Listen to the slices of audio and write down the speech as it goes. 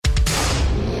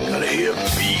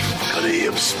Gotta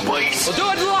have spice. We'll do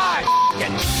it live.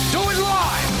 Do it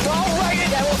live. I'll write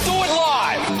it and we'll do it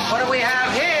live. What do we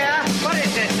have here? What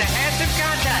is this? The handsome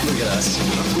contest. Look at us.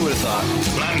 Who would have thought?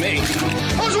 Not me.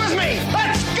 Who's with me?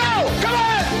 Let's go! Come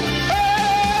on!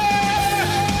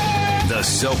 The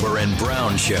Soper and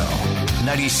Brown Show.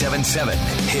 97.7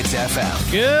 Hits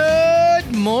FM.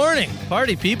 Good morning,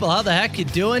 party people. How the heck you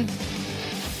doing?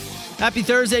 Happy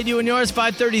Thursday to you and yours,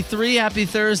 5:33. Happy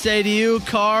Thursday to you,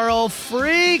 Carl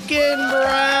freaking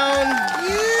Brown.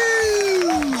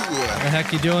 How the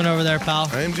heck you doing over there, pal?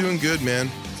 I am doing good,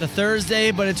 man. It's a Thursday,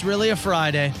 but it's really a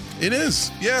Friday. It is.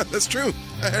 Yeah, that's true.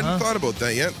 I hadn't thought about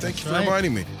that yet. Thank you for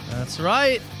reminding me. That's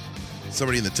right.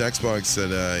 Somebody in the text box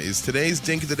said, is today's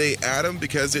Dink of the Day Adam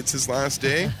because it's his last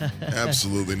day?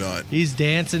 Absolutely not. He's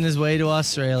dancing his way to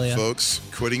Australia. Folks,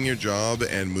 quitting your job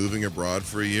and moving abroad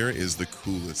for a year is the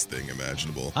coolest thing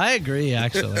imaginable. I agree,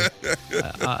 actually.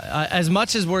 As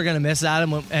much as we're going to miss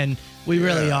Adam, and we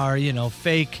really are,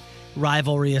 fake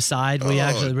rivalry aside, we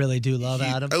actually really do love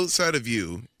Adam. Outside of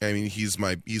you, I mean, he's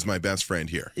my best friend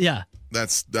here. Yeah.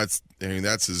 That's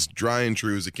as dry and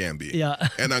true as it can be. Yeah.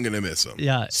 And I'm going to miss him.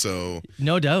 Yeah. So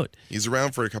no doubt. He's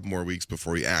around for a couple more weeks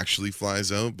before he actually flies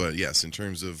out. But yes, in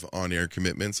terms of on-air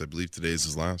commitments, I believe today's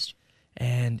his last.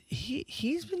 And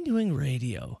he's been doing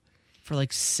radio for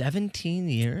like 17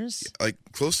 years. Like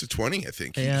close to 20, I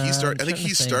think. Yeah, I think he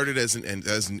started as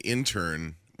an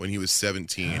intern when he was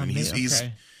 17. Oh,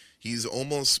 He's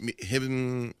almost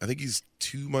him. I think he's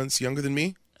 2 months younger than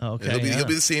me. Okay, He'll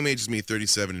be the same age as me,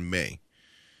 37 in May.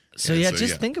 So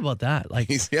think about that.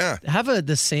 Like, have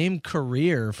the same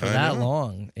career for that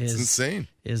long is it's insane.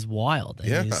 Is wild.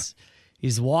 And yeah,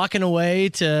 he's walking away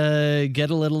to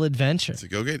get a little adventure. To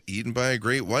go get eaten by a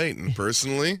great white, and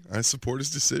personally, I support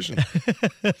his decision.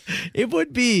 That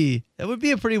would be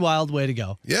a pretty wild way to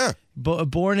go. Yeah.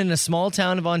 Born in a small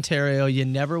town of Ontario, you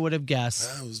never would have guessed.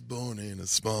 I was born in a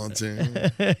small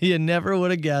town. You never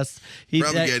would have guessed.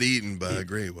 Probably get eaten by a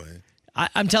great white.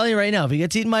 I'm telling you right now, if he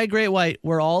gets eaten by a great white,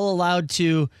 we're all allowed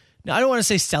to. Now, I don't want to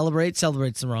say celebrate.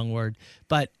 Celebrate's the wrong word.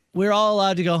 But we're all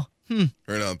allowed to go,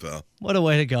 Right on, pal. What a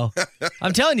way to go.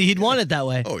 I'm telling you, he'd want it that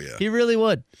way. Oh, yeah. He really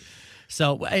would.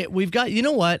 So we've got, you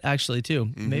know what, actually, too.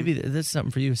 Mm-hmm. Maybe this is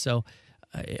something for you. So,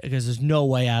 because there's no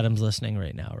way Adam's listening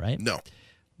right now, right? No.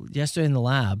 Yesterday in the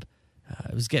lab,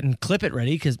 I was getting Clip It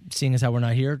ready because seeing as how we're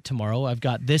not here tomorrow, I've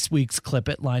got this week's Clip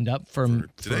It lined up for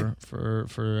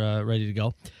ready to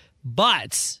go.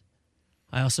 But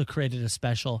I also created a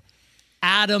special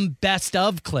Adam Best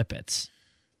of Clip It's.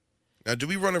 Now, do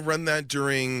we want to run that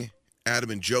during Adam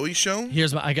and Joey show?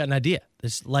 I got an idea.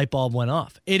 This light bulb went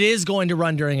off. It is going to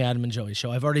run during Adam and Joey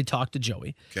show. I've already talked to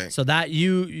Joey. Okay. So that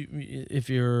if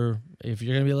you're going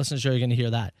to be listening to the show, you're going to hear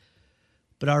that.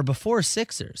 But our before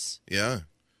Sixers. Yeah.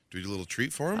 Do we do a little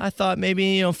treat for him? I thought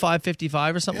maybe,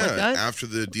 5:55 or something like that. After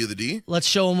the D of the D. Let's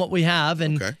show them what we have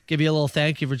and give you a little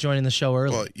thank you for joining the show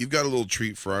early. Well, you've got a little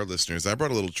treat for our listeners. I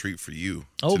brought a little treat for you.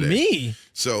 Oh, today. Me?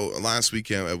 So last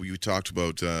weekend we talked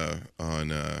about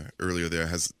earlier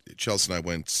there. Chelsea and I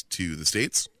went to the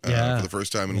States for the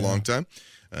first time in a long time.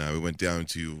 We went down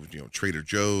to Trader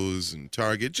Joe's and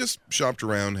Target, just shopped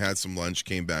around, had some lunch,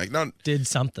 came back. Did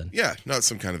something. Yeah, not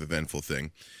some kind of eventful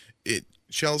thing.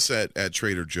 Chelsea at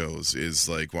Trader Joe's is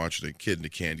like watching a kid in a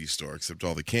candy store, except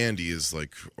all the candy is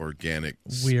like organic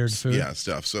weird food. Yeah,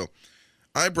 stuff. So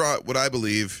I brought what I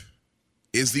believe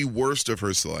is the worst of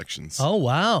her selections. Oh,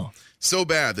 wow. So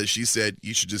bad that she said,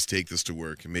 you should just take this to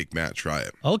work and make Matt try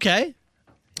it. Okay.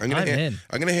 I'm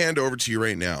gonna hand over to you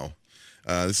right now.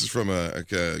 This is from a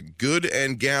Good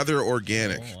and Gather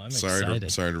Organic. Oh, I'm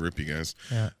excited. Sorry to rip you guys.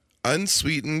 Yeah.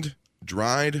 Unsweetened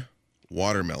dried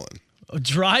watermelon.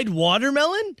 Dried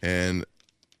watermelon? And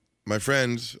my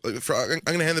friend, I'm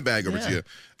going to hand the bag over to you.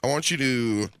 I want you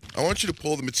to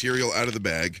pull the material out of the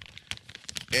bag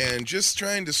and just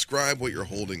try and describe what you're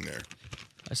holding there.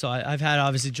 So I've had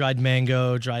obviously dried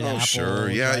mango, dried apple, sure.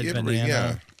 Yeah, dried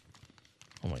banana.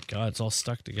 Oh my God, it's all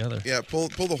stuck together. Yeah, pull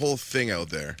the whole thing out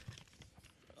there.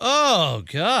 Oh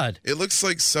God. It looks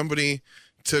like somebody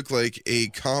took like a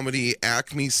comedy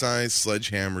Acme-sized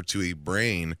sledgehammer to a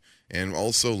brain and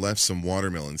also left some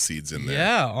watermelon seeds in there.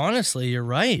 Yeah, honestly, you're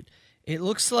right. It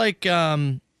looks like,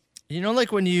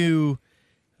 like when you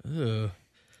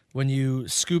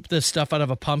scoop the stuff out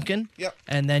of a pumpkin,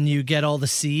 and then you get all the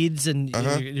seeds and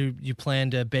you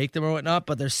plan to bake them or whatnot,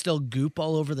 but there's still goop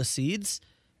all over the seeds.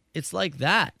 It's like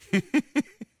that. Okay,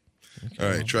 all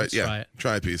right, try it.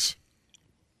 Try a piece.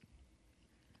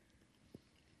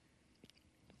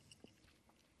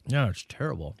 No, it's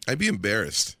terrible. I'd be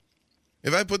embarrassed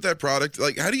if I put that product.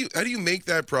 Like, how do you make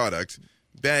that product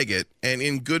bag it, and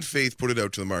in good faith put it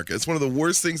out to the market. It's one of the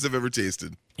worst things I've ever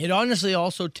tasted. It honestly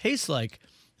also tastes like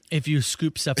if you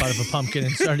scoop stuff out of a pumpkin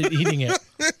and started eating it.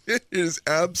 It is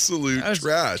absolute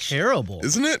trash. Terrible.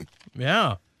 Isn't it?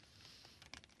 Yeah.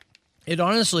 It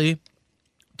honestly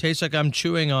tastes like I'm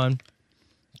chewing on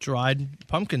dried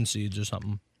pumpkin seeds or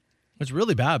something. It's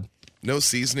really bad. No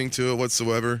seasoning to it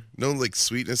whatsoever. No like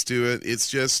sweetness to it.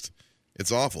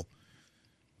 It's awful.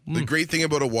 The great thing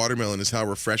about a watermelon is how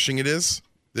refreshing it is.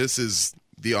 This is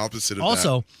the opposite of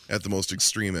that at the most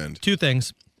extreme end. Two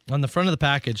things. On the front of the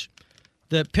package,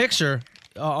 the picture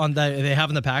they have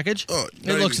in the package,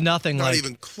 it looks nothing like... Not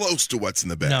even close to what's in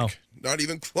the bag. No. Not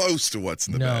even close to what's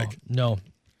in the bag. No.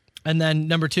 And then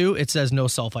number 2, it says no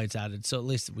sulfites added. So at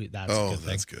least that's a good thing.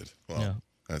 That's good. Well,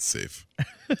 that's safe.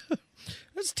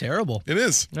 That's terrible. It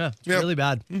is. Yeah, it's really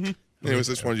bad. Mm-hmm. Anyways,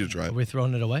 I just wanted you to try it. Are we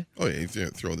throwing it away? Oh, yeah, you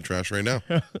can throw it in the trash right now.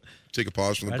 Take a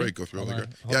pause from the break. Go throw it in the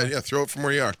ground. Yeah, throw it from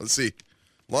where you are. Let's see.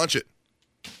 Launch it.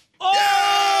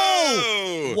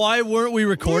 Oh! Why weren't we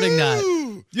recording that?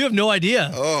 You have no idea.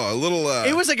 Oh, a little...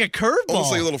 it was like a curveball.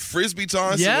 Almost like a little frisbee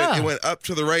toss. Yeah. It went up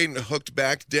to the right and hooked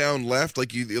back down left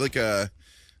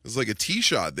it was like a tee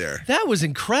shot there. That was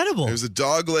incredible. It was a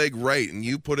dog leg right, and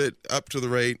you put it up to the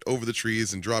right, over the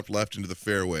trees, and dropped left into the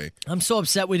fairway. I'm so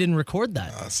upset we didn't record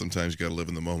that. Sometimes you got to live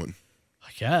in the moment.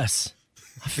 I guess.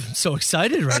 I'm so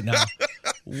excited right now.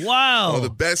 Wow. Oh,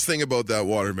 the best thing about that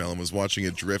watermelon was watching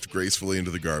it drift gracefully into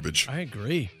the garbage. I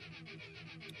agree.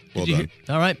 Well done.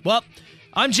 All right. Well,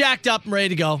 I'm jacked up and ready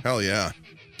to go. Hell yeah.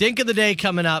 Dink of the day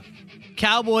coming up.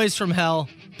 Cowboys from Hell.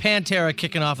 Pantera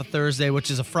kicking off a Thursday,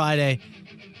 which is a Friday.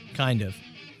 Kind of.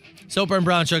 Soper and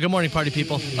Brown Show. Good morning, party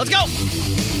people. Let's go.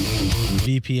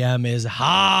 BPM is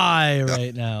high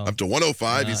right now. Up to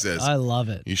 105, he says. I love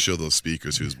it. You show those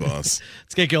speakers who's boss.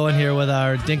 Let's get going here with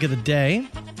our Dink of the Day.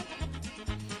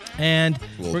 And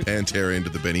a little Pantera into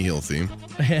the Benny Hill theme.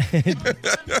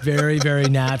 Very, very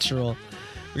natural.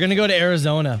 We're going to go to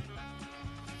Arizona.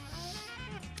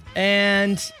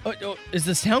 And is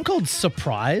this town called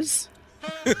Surprise?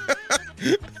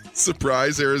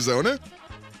 Surprise, Arizona?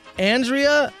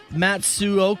 Andrea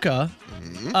Matsuoka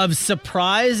of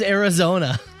Surprise,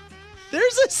 Arizona.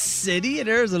 There's a city in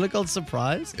Arizona called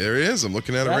Surprise? There is. I'm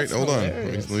looking at it right now. Hold on.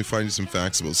 Let me find you some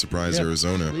facts about Surprise,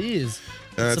 Arizona. Please.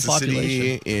 It's a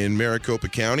city in Maricopa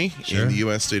County in the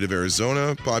U.S. state of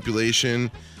Arizona.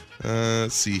 Population,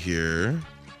 let's see here.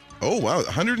 Oh, wow.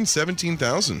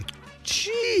 117,000.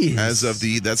 Jeez.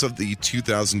 That's of the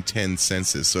 2010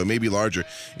 census, so it may be larger.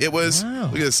 It was,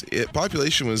 look at this,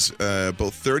 population was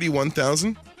about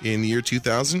 31,000 in the year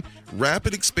 2000.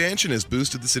 Rapid expansion has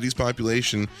boosted the city's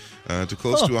population to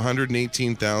close to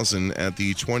 118,000 at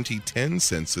the 2010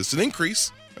 census, an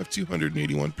increase of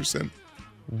 281%.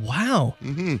 Wow.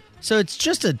 Mm-hmm. So it's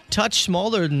just a touch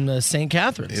smaller than St.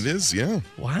 Catharines. It is, yeah.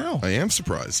 Wow. I am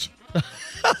surprised.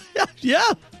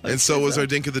 Yeah. And so was our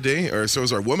Dink of the Day, or so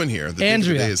was our woman here. The Andrea. Dink of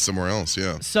the Day is somewhere else,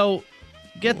 yeah. So,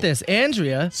 get this.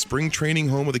 Andrea... Spring training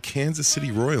home of the Kansas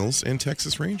City Royals and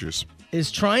Texas Rangers. ...is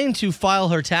trying to file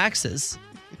her taxes,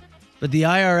 but the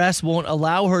IRS won't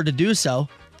allow her to do so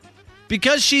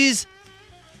because she's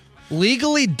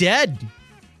legally dead.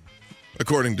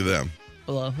 According to them.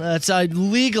 Well, that's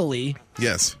legally.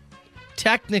 Yes.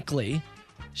 Technically,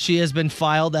 she has been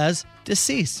filed as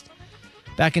deceased.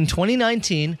 Back in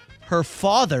 2019, her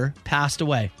father passed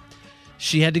away.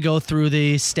 She had to go through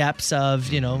the steps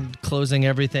of, closing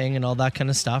everything and all that kind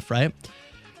of stuff, right?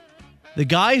 The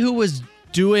guy who was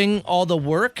doing all the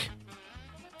work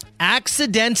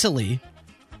accidentally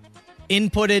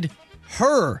inputted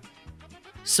her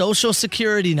social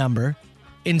security number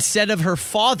instead of her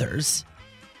father's,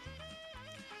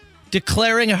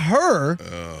 declaring her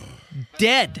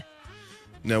dead.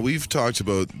 Now, we've talked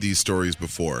about these stories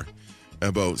before,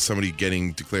 about somebody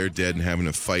getting declared dead and having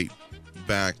to fight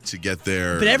back to get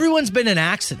their... But everyone's been in an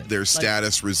accident. Their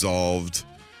status resolved.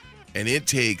 And it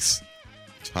takes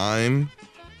time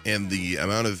and the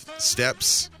amount of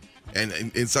steps and,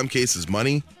 in some cases,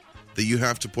 money that you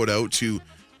have to put out to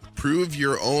prove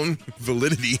your own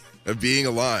validity of being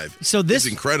alive. So this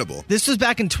is incredible. This was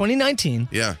back in 2019.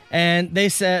 Yeah. And they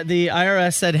said, the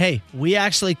IRS said, hey, we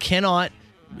actually cannot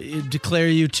declare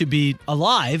you to be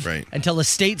alive until a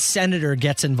state senator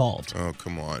gets involved. Oh,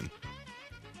 come on.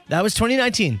 That was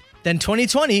 2019. Then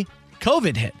 2020,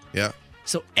 COVID hit. Yeah.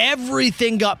 So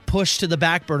everything got pushed to the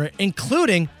back burner,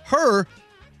 including her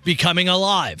becoming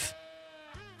alive.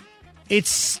 It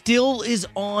still is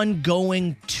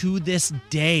ongoing to this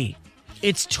day.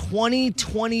 It's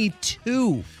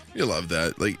 2022. You love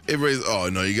that. Like, everybody's,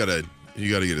 you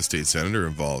gotta get a state senator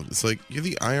involved. It's like, you're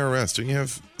the IRS. Don't you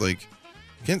have,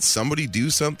 Can't somebody do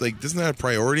something? Like, isn't that a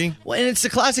priority? Well, and it's the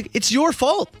classic, it's your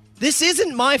fault. This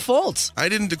isn't my fault. I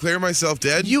didn't declare myself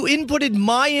dead. You inputted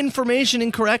my information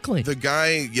incorrectly. The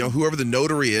guy, whoever the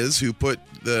notary is who put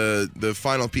the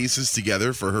final pieces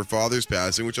together for her father's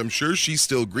passing, which I'm sure she's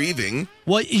still grieving.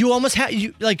 Well, you almost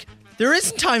there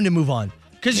isn't time to move on.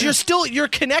 Because you're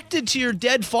connected to your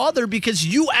dead father because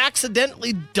you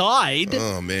accidentally died.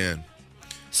 Oh, man.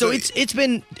 So it's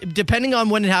been, depending on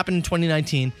when it happened in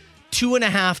 2019,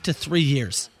 2.5 to 3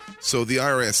 years. So the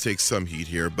IRS takes some heat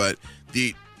here, but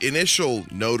the initial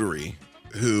notary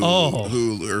who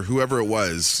or whoever it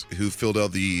was who filled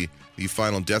out the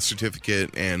final death certificate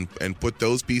and put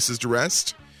those pieces to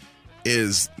rest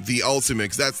is the ultimate,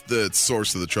 'cause that's the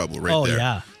source of the trouble right there.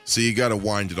 Yeah. So you got to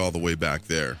wind it all the way back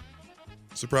there.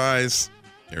 Surprise,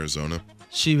 Arizona.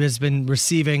 She has been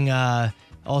receiving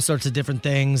all sorts of different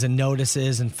things and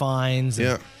notices and fines.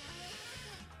 Yeah.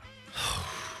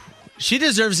 She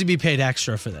deserves to be paid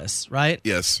extra for this, right?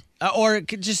 Yes. Or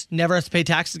could just never have to pay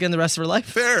taxes again the rest of her life.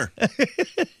 Fair.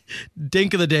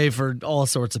 Dink of the day for all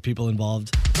sorts of people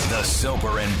involved. The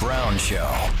Soper and Brown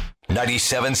Show.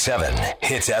 97.7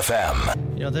 Hits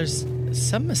FM. There's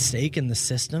some mistake in the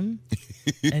system.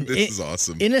 And This is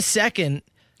awesome. In a second,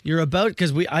 you're about,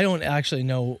 because I don't actually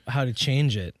know how to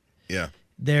change it. Yeah.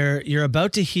 You're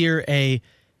about to hear a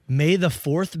May the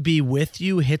 4th be with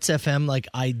you Hits FM like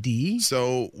ID.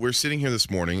 So we're sitting here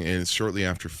this morning, and it's shortly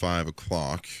after 5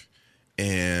 o'clock,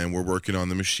 and we're working on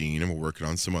the machine, and we're working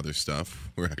on some other stuff.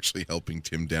 We're actually helping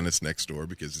Tim Dennis next door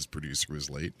because his producer was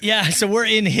late. Yeah, so we're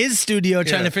in his studio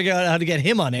trying to figure out how to get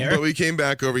him on air. But we came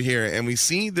back over here, and we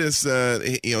see this,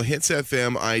 Hits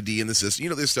FM ID in the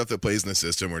system. There's stuff that plays in the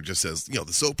system where it just says, the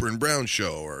Soper and Brown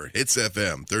Show or Hits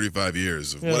FM, 35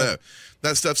 years of whatever.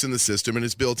 That stuff's in the system, and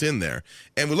it's built in there.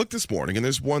 And we looked this morning, and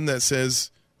there's one that says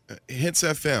Hits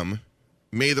FM,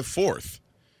 May the 4th.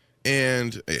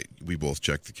 And we both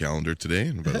checked the calendar today,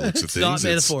 and by the looks of it's things, not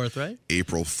May the 4th, right?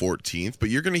 April 14th.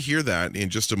 But you're going to hear that in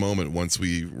just a moment once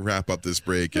we wrap up this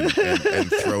break and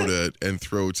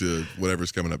throw to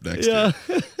whatever's coming up next. Yeah.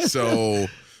 So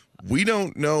we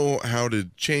don't know how to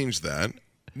change that,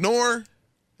 nor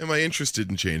am I interested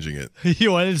in changing it.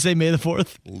 You wanted to say May the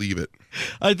 4th? Leave it.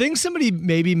 I think somebody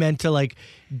maybe meant to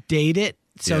date it.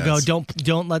 So Yes.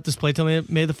 don't let this play till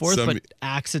May the 4th, but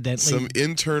accidentally. Some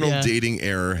internal dating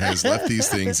error has left these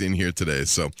things in here today.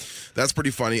 So that's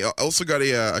pretty funny. I also got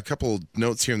a couple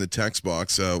notes here in the text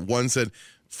box. One said,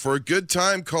 for a good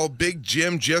time, call Big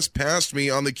Jim just passed me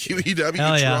on the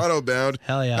QEW Toronto bound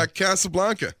at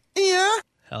Casablanca. Yeah.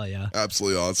 Hell yeah.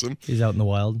 Absolutely awesome. He's out in the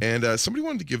wild. And somebody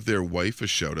wanted to give their wife a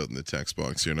shout out in the text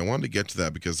box here. And I wanted to get to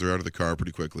that because they're out of the car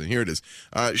pretty quickly. And here it is.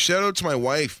 Shout out to my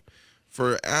wife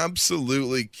for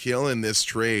absolutely killing this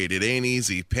trade. It ain't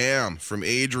easy. Pam from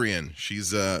Adrian.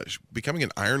 She's becoming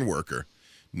an iron worker.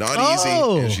 Not easy.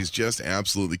 And she's just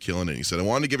absolutely killing it. He said, I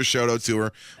wanted to give a shout out to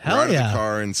her. We're out of the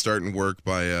car and starting work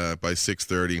by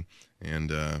 6:30.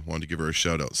 And wanted to give her a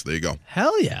shout out. So there you go.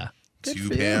 Hell yeah. Good to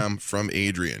Pam from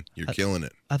Adrian. You're killing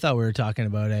it. I thought we were talking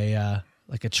about a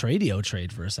Tradio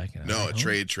trade for a second. No, a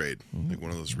trade. Like one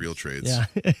of those real trades.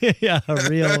 Yeah. Yeah, a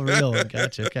real.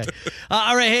 Gotcha. Okay.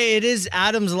 All right. Hey, it is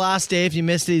Adam's last day. If you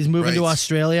missed it, he's moving to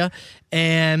Australia.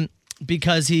 And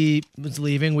because he was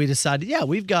leaving, we decided,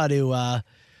 we've got to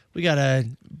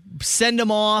send him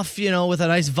off, with a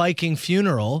nice Viking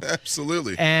funeral.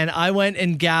 Absolutely. And I went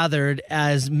and gathered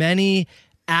as many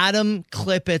Adam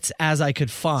Clippets as I could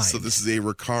find. So this is a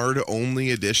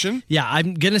Ricard-only edition? Yeah,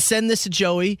 I'm going to send this to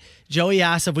Joey. Joey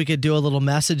asked if we could do a little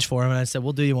message for him, and I said,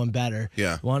 we'll do you one better.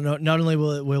 Yeah. Well, not only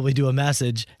will we do a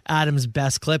message, Adam's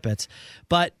best Clippets,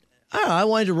 but I don't know, I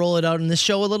wanted to roll it out in this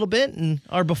show a little bit, and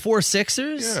our Before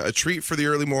Sixers. Yeah, a treat for the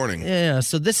early morning. Yeah,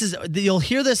 so you'll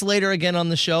hear this later again on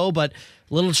the show, but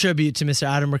a little tribute to Mr.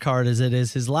 Adam Ricard as it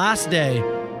is his last day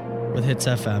with Hits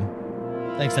FM.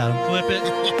 Thanks, Adam. Clip it.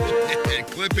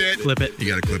 Clip it. You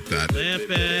got to clip that. Clip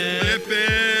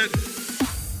it.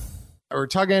 We're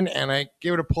tugging, and I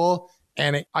gave it a pull,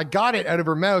 and I got it out of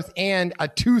her mouth, and a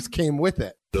tooth came with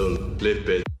it. Clip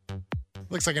it.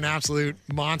 Looks like an absolute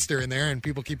monster in there, and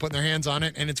people keep putting their hands on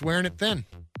it, and it's wearing it thin.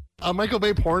 A Michael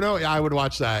Bay porno? Yeah, I would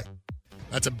watch that.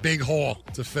 That's a big hole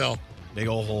to fill. Big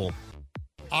old hole.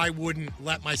 I wouldn't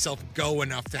let myself go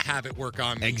enough to have it work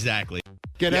on me. Exactly.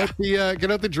 Get out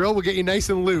the drill. We'll get you nice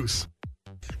and loose.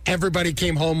 Everybody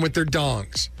came home with their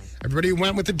dongs. Everybody who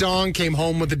went with the dong came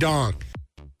home with the dong.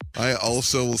 I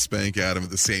also will spank Adam at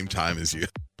the same time as you.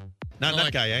 Not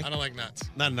nut guy, eh? I don't like nuts.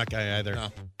 Not a nut guy either. No.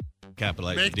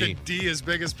 Capitalize Make D. the D as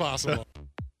big as possible.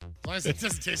 As long as it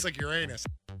doesn't taste like Uranus.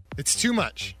 It's too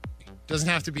much. Doesn't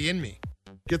have to be in me.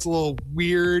 gets a little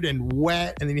weird and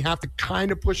wet, and then you have to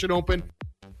kind of push it open.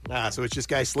 So it's just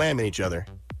guys slamming each other.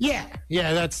 Yeah,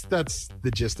 that's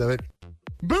the gist of it.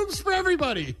 Boobs for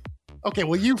everybody. Okay,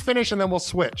 well, you finish and then we'll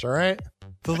switch, all right?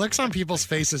 The looks on people's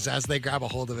faces as they grab a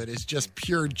hold of it is just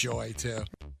pure joy, too.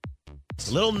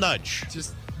 A little nudge.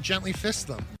 Just gently fist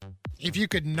them. If you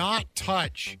could not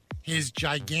touch his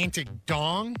gigantic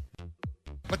dong,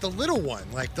 but the little one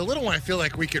I feel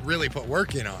like we could really put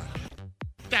work in on.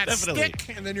 That Definitely.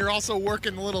 stick, and then you're also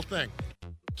working the little thing.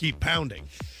 Keep pounding.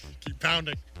 Keep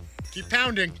pounding. Keep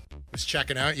pounding. Just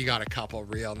checking out. You got a couple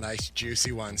real nice,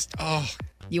 juicy ones. Oh,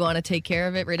 You want to take care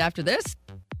of it right after this?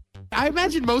 I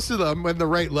imagine most of them, in the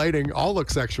right lighting, all look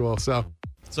sexual. So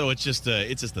It's just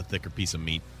a thicker piece of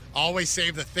meat. always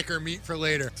save the thicker meat for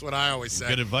later. That's what I always say.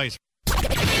 Good advice.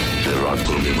 The Rock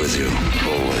will be with you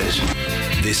always.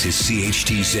 This is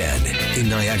CHTZ in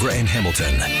Niagara and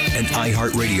Hamilton, an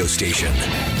iHeart radio station.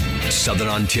 Southern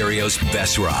Ontario's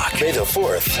best rock. May the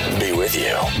 4th be with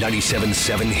you.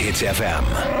 97.7 Hits FM.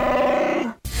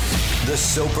 The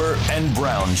Soper and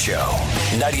Brown Show.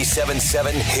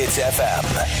 97.7 Hits FM.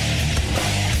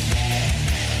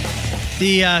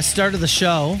 The start of the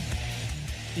show,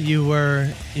 you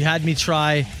had me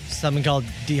try something called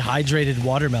dehydrated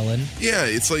watermelon. Yeah,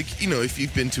 it's like, if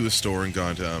you've been to a store and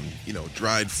got,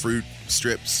 dried fruit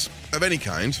strips of any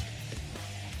kind,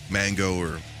 mango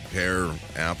or pear or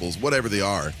apples, whatever they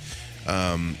are.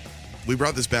 We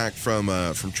brought this back from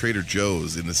Trader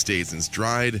Joe's in the States, and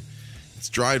it's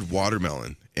dried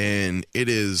watermelon, and it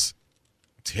is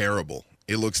terrible.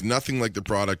 It looks nothing like the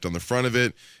product on the front of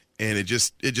it, and it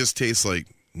just tastes like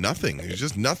nothing. There's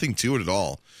just nothing to it at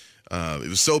all. It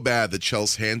was so bad that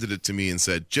Chelsea handed it to me and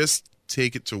said, just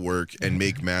take it to work and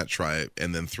make Matt try it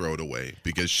and then throw it away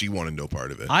because she wanted no part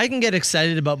of it. I can get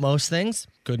excited about most things.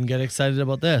 Couldn't get excited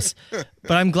about this.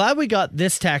 But I'm glad we got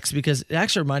this text because it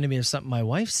actually reminded me of something my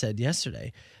wife said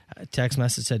yesterday. A text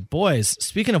message said, boys,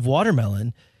 speaking of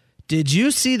watermelon, did you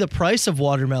see the price of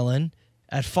watermelon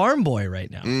at Farm Boy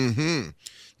right now? Mm-hmm.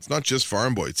 It's not just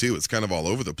Farm Boy, too. It's kind of all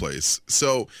over the place.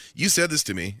 So you said this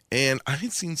to me, and I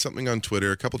had seen something on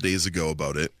Twitter a couple days ago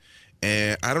about it.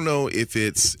 And I don't know if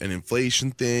it's an inflation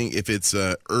thing, if it's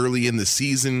a early in the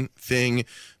season thing,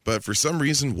 but for some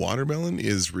reason, watermelon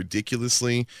is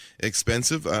ridiculously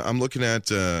expensive. I'm looking at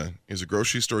there's a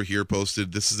grocery store here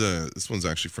posted. This one's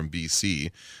actually from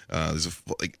BC.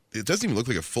 It doesn't even look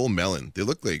like a full melon. They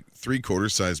look like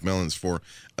 3/4 size melons for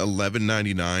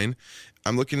 $11.99.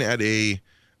 I'm looking at this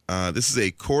is a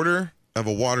quarter of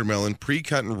a watermelon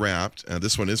pre-cut and wrapped.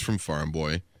 This one is from Farm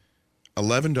Boy.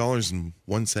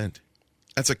 $11.01.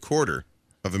 That's a quarter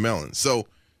of a melon. So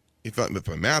if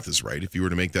my math is right, if you were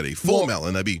to make that a full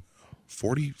melon, that'd be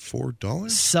 $44.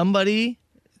 Somebody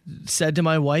said to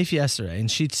my wife yesterday,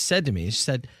 and she said to me,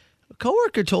 a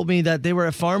coworker told me that they were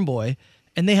at Farm Boy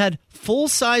and they had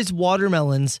full-size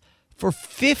watermelons for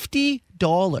 $50.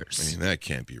 I mean, that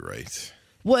can't be right.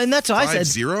 Well, and that's what I said.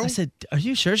 50? I said, "Are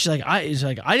you sure?" She's like,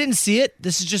 I didn't see it.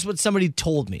 This is just what somebody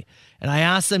told me." And I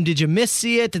asked them, "Did you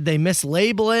missee it? Did they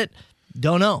mislabel it?"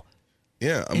 Don't know.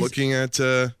 Yeah, I'm looking at.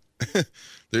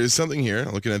 There's something here.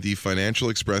 I'm looking at the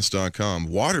financialexpress.com.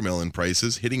 Watermelon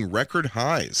prices hitting record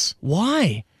highs.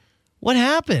 Why? What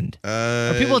happened?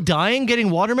 Are people dying getting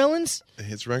watermelons?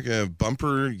 It's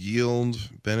bumper yield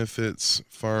benefits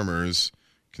farmers,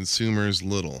 consumers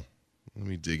little. Let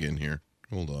me dig in here.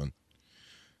 Hold on.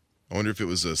 I wonder if it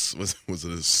was was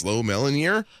it a slow melon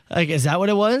year? Like, is that what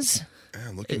it was? Yeah,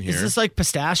 I'm looking here. Is this like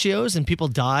pistachios and people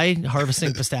die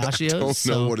harvesting pistachios? I don't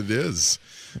know what it is,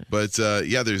 but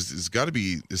there's got to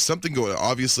be something going.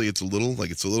 Obviously, it's a little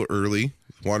early.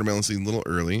 Watermelon season a little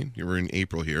early. We're in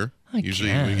April here. Usually,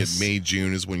 when you get May,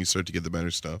 June is when you start to get the better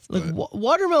stuff. Look,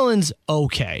 watermelon's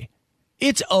okay.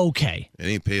 It's okay. It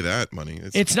ain't pay that money.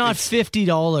 It's not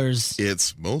 $50.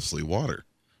 It's mostly water.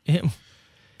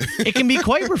 It can be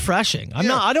quite refreshing.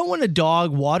 I don't want to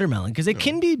dog watermelon because it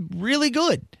can be really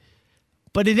good.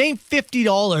 But it ain't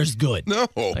 $50 good. No.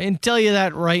 I can tell you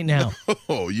that right now.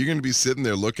 No, you're going to be sitting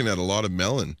there looking at a lot of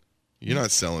melon. You're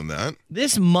not selling that.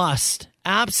 This must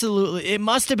have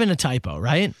been a typo,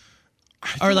 right?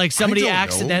 Or like somebody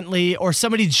accidentally or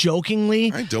somebody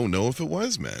jokingly. I don't know if it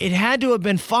was, man. It had to have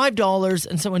been $5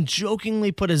 and someone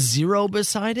jokingly put a zero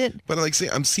beside it. But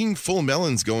I'm seeing full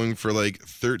melons going for like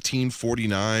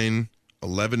 $13.49,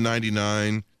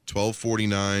 $11.99,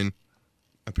 $12.49.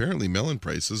 Apparently, melon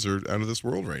prices are out of this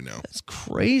world right now. That's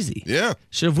crazy. Yeah.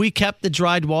 Should have we kept the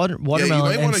dried watermelon? Yeah, you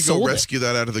might want to go rescue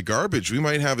that out of the garbage. We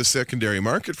might have a secondary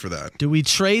market for that. Do we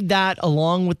trade that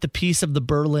along with the piece of the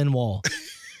Berlin Wall?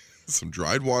 Some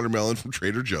dried watermelon from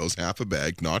Trader Joe's, half a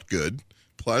bag, not good,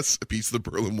 plus a piece of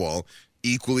the Berlin Wall.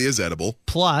 equally as edible.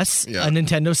 Plus a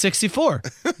Nintendo 64.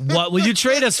 What will you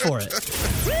trade us for it?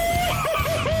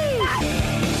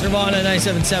 Nirvana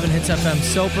 97.7 Hits FM,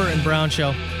 Soper and Brown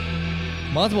Show.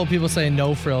 Multiple people saying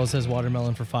No Frills has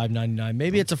watermelon for $5.99.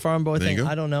 Maybe it's a Farm Boy thing.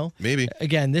 I don't know. Maybe.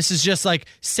 Again, this is just like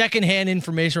secondhand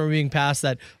information we're being passed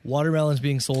that watermelon's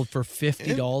being sold for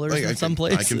 $50 in some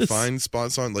places. I can find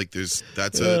spots on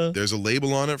there's a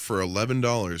label on it for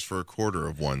 $11 for a quarter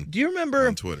of one. Do you remember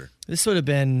on Twitter? This would have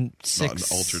been not an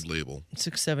altered label.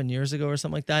 6-7 years ago or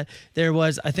something like that. There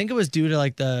was, I think it was due to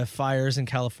like the fires in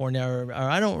California, or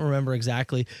I don't remember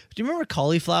exactly. Do you remember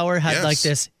cauliflower had like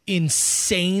this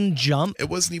insane jump? It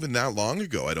wasn't even that long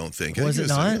ago, I don't think. Was it it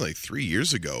not? Like 3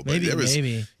 years ago. But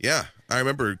Maybe. Yeah, I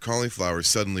remember cauliflower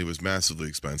suddenly was massively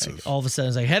expensive. Like all of a sudden,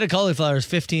 it's like, head of cauliflower is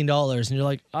 $15. And you're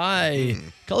like,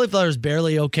 cauliflower is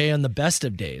barely okay on the best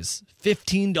of days.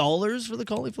 $15 for the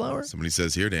cauliflower? Somebody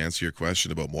says here, to answer your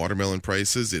question about watermelon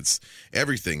prices, it's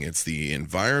everything. It's the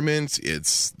environment,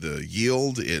 it's the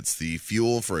yield, it's the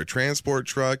fuel for a transport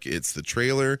truck, it's the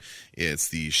trailer, it's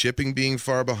the shipping being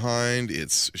far behind,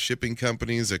 it's shipping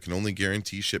companies that can only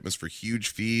guarantee shipments for huge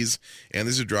fees, and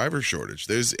there's a driver shortage.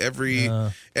 There's every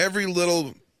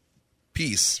little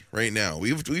piece right now.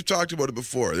 We've talked about it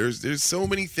before. There's so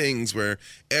many things where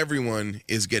everyone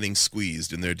is getting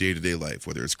squeezed in their day-to-day life,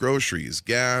 whether it's groceries,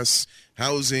 gas,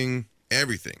 housing,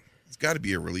 everything. It's got to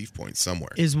be a relief point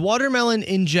somewhere. Is watermelon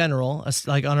in general,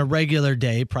 like on a regular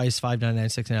day, price $5.99,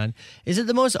 $6.99, is it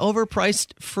the most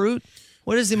overpriced fruit?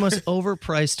 What is the most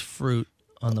overpriced fruit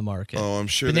on the market? Oh, I'm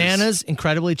sure. Bananas,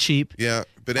 incredibly cheap. Yeah,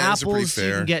 bananas are pretty apples, fair.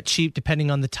 you can get cheap depending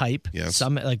on the type. Yes.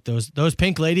 Some like those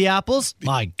pink lady apples.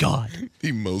 My God.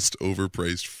 The most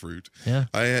overpriced fruit. Yeah.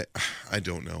 I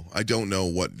don't know. I don't know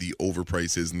what the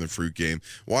overprice is in the fruit game.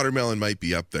 Watermelon might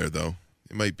be up there though.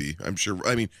 It might be. I'm sure.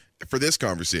 I mean, for this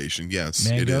conversation, yes,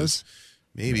 Mangoes? it is.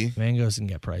 Maybe. Mangoes can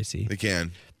get pricey. They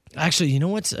can. Actually, you know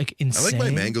what's like insane? I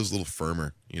like my mangoes a little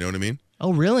firmer. You know what I mean?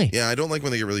 Oh, really? Yeah, I don't like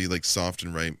when they get really like soft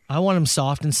and ripe. I want them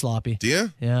soft and sloppy. Do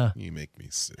you? Yeah. You make me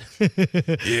sick.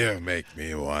 You make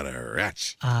me want to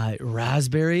retch.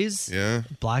 Raspberries. Yeah.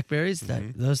 Blackberries.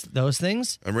 Those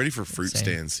things. I'm ready for fruit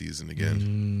stand season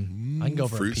again. I can go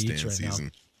for fruit a peach stand right season.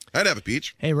 now. I'd have a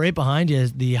peach. Hey, right behind you,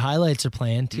 the highlights are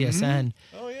playing. TSN.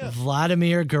 Oh yeah.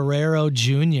 Vladimir Guerrero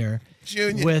Jr.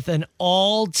 with an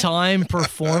all-time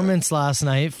performance last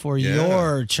night for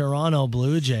your Toronto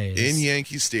Blue Jays. In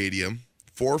Yankee Stadium,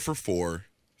 4 for 4,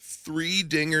 3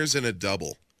 dingers and a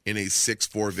double in a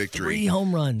 6-4 victory. 3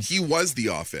 home runs. He was the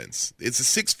offense. It's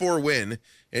a 6-4 win,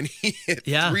 and he hit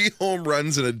 3 home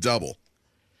runs and a double.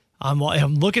 I'm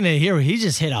looking at it here. He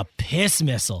just hit a piss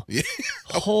missile. Yeah.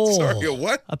 Sorry, a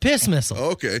what? A piss missile.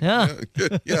 Okay. Yeah.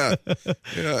 Yeah.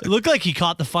 It looked like he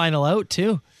caught the final out,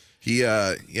 too. He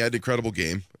had an incredible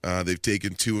game. They've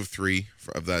taken 2 of 3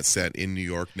 of that set in New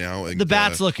York now. And, the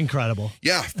bats look incredible.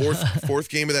 Yeah, fourth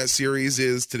game of that series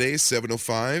is today,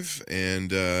 7:05, and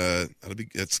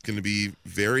that's going to be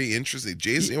very interesting.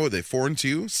 Jays, they're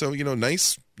 4-2, so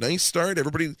nice start.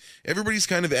 Everybody's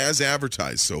kind of as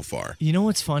advertised so far. You know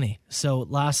what's funny? So it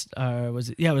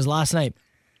was last night.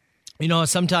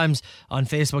 Sometimes on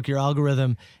Facebook, your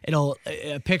algorithm,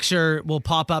 a picture will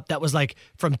pop up that was like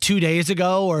from 2 days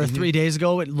ago or 3 days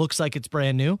ago. It looks like it's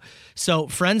brand new. So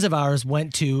friends of ours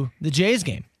went to the Jays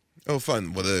game. Oh,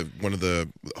 fun. One of the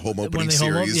home opening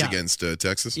series against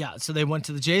Texas. Yeah, so they went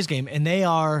to the Jays game, and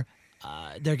they're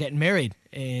getting married.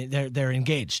 They're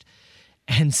engaged.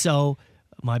 And so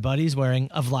my buddy's wearing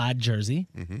a Vlad jersey,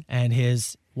 and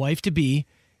his wife-to-be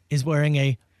is wearing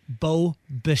a Bo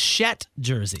Bichette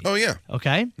jersey. Oh, yeah.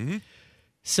 Okay? Mm-hmm.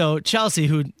 So Chelsea,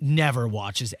 who never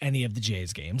watches any of the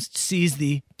Jays games, sees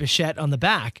the Bichette on the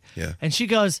back. Yeah. And she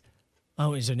goes,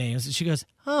 oh, is her name? She goes,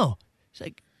 oh. She's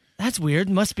like, that's weird.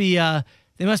 Must be they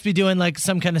must be doing like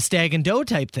some kind of stag and doe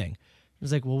type thing. I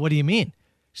was like, well, what do you mean?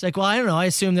 She's like, well, I don't know. I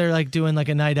assume they're like doing like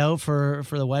a night out for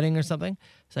the wedding or something.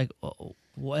 It's like, oh,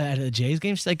 what, at a Jays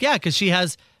game? She's like, yeah, because she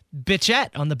has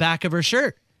Bichette on the back of her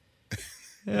shirt.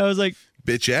 And I was like,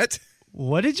 Bichette?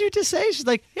 What did you just say? She's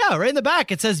like, yeah, right in the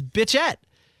back. It says Bichette.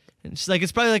 And she's like,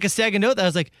 it's probably like a stag and doe. I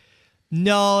was like,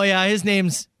 no, yeah, his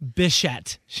name's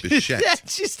Bichette. Bichette.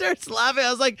 She starts laughing.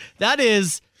 I was like, that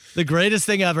is the greatest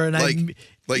thing ever. And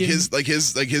his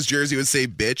jersey would say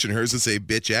bitch and hers would say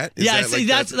bitchette. Is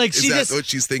that what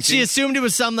she's thinking? She assumed it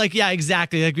was some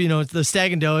exactly. Like, it's the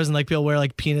stag and does and like people wear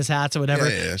like penis hats or whatever.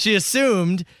 Yeah. She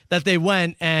assumed that they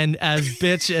went and as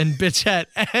bitch and bitchette.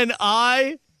 And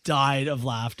I died of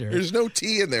laughter. There's no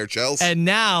T in there, Chelsea. And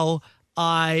now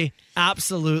I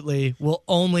absolutely will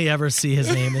only ever see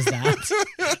his name as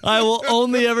that. I will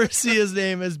only ever see his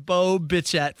name as Bo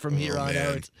Bichette from here on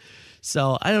out.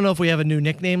 So I don't know if we have a new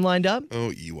nickname lined up.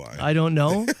 Oh, EY. I don't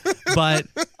know, but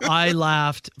I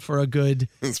laughed for a good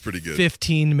That's pretty good.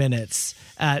 15 minutes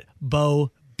at Bo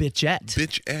Bitchette.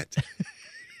 Bitchette.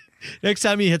 Next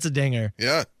time he hits a dinger,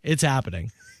 Yeah. it's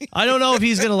happening. I don't know if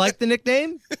he's going to like the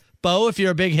nickname. Bo, if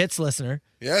you're a big hits listener.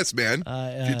 Yes, man.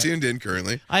 If you're tuned in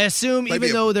currently. I assume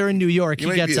even though they're in New York,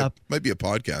 he gets up. Might be a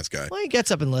podcast guy. Well, he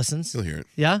gets up and listens. He'll hear it.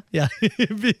 Yeah, yeah.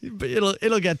 But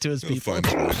it'll get to his people.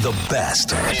 The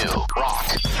best new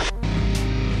rock.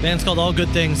 Band's called All Good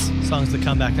Things. Songs that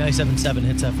come back. 97.7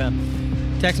 Hits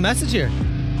FM. Text message here.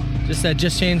 Just said,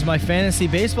 just changed my fantasy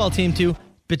baseball team to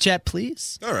Bitchette,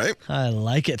 please. All right. I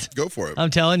like it. Go for it.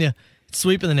 I'm telling you. It's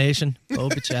sweeping the nation. Bo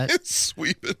Bitchette. It's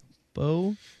sweeping.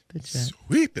 Bo Bitchette.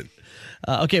 Sweeping.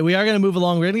 Okay, we are going to move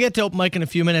along. We're going to get to open mic in a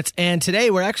few minutes. And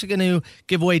today we're actually going to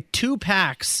give away 2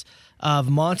 packs of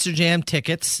Monster Jam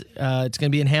tickets. It's going to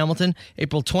be in Hamilton,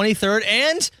 April 23rd.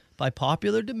 And by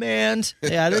popular demand,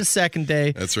 they added a second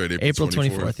day. That's right, April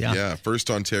 24th. Yeah, First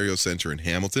Ontario Centre in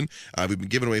Hamilton. We've been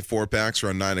giving away 4 packs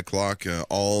around 9 o'clock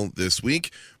all this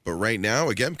week. But right now,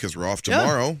 again, because we're off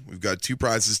tomorrow, we've got 2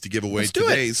 prizes to give away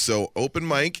today. So open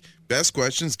mic, best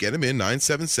questions, get them in,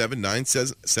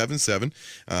 977-977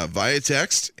 via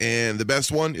text. And the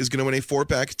best one is going to win a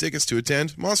 4-pack of tickets to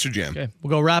attend Monster Jam. Okay, we'll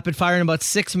go rapid fire in about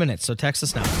 6 minutes, so text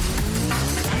us now.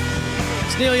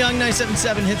 It's Neil Young,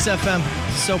 977 Hits FM,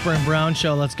 Soper and Brown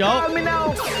Show. Let's go. Let me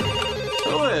know.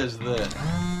 Who is this?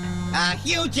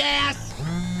 Huge ass.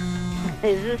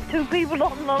 Is this 2 people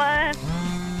on the line?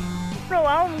 No,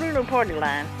 I don't do no party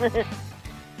line.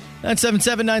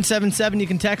 977-977. You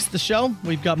can text the show.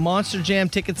 We've got Monster Jam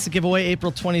tickets to give away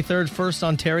April 23rd, First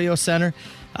Ontario Centre.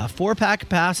 4-pack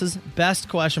passes. Best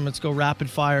question. Let's go rapid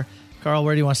fire. Carl,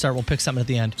 where do you want to start? We'll pick something at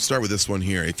the end. Start with this one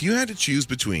here. If you had to choose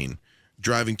between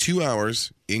driving 2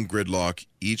 hours in gridlock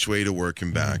each way to work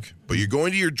and back, but you're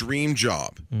going to your dream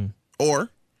job, or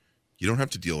you don't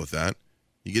have to deal with that.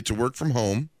 You get to work from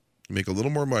home. You make a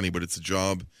little more money, but it's a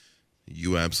job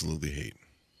you absolutely hate.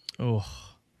 Oh.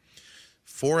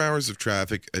 4 hours of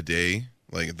traffic a day,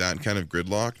 like that kind of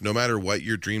gridlock, no matter what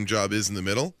your dream job is in the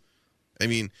middle. I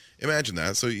mean, imagine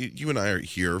that. So you and I are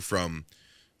here from,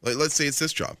 like, let's say it's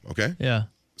this job, okay? Yeah.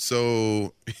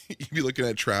 So you'd be looking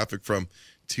at traffic from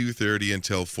 2:30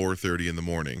 until 4:30 in the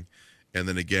morning, and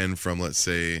then again from, let's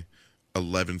say,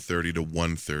 11:30 to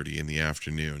 1:30 in the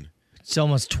afternoon. It's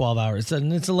almost 12 hours. It's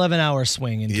an 11-hour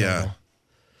swing in total. Yeah.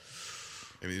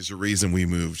 I mean, there's a reason we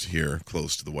moved here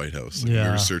close to the White House. Like, Yeah.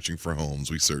 we were searching for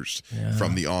homes. We searched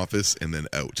from the office and then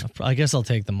out. I guess I'll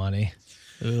take the money.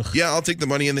 Ugh. Yeah, I'll take the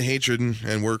money and the hatred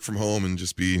and work from home and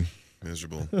just be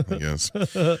miserable, I guess.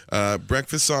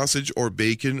 Breakfast sausage or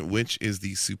bacon, which is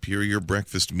the superior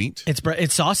breakfast meat?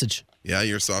 It's sausage. Yeah,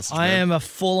 you're a sausage I man. am a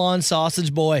full-on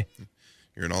sausage boy.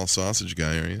 You're an all-sausage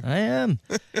guy, are you? I am.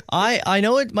 I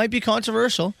know it might be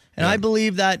controversial, and I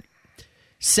believe that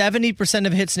 70%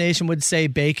 of Hits Nation would say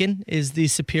bacon is the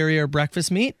superior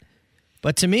breakfast meat.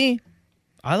 But to me,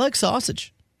 I like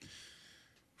sausage.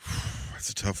 That's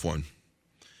a tough one.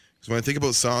 Because when I think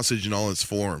about sausage in all its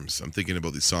forms, I'm thinking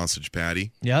about the sausage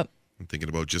patty. Yep. I'm thinking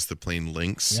about just the plain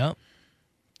links. Yep.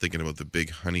 Thinking about the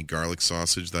big honey garlic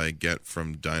sausage that I get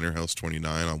from Diner House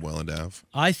 29 on Welland Ave.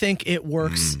 I think it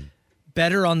works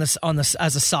better on this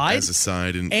as a side. As a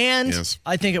side, and yes.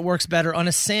 I think it works better on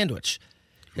a sandwich.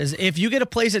 Because if you get a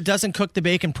place that doesn't cook the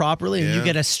bacon properly and you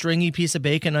get a stringy piece of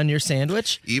bacon on your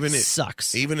sandwich, it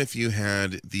sucks. Even if you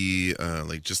had the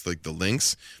just the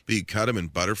links, but you cut them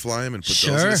and butterfly them and put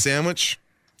those in a sandwich,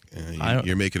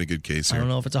 you're making a good case here. I don't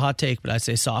know if it's a hot take, but I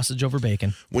say sausage over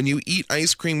bacon. When you eat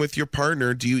ice cream with your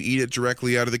partner, do you eat it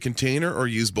directly out of the container or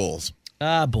use bowls?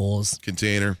 Bowls.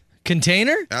 Container.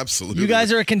 Container? Absolutely. You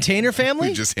guys are a container family?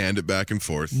 We just hand it back and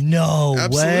forth. No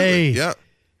way. Yeah.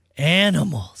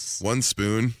 Animals. One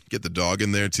spoon. Get the dog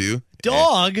in there too.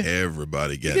 Dog?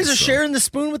 Everybody gets it. You guys are sharing the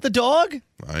spoon with the dog?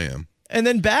 I am. And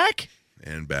then back?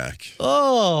 And back.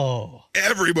 Oh.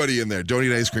 Everybody in there. Don't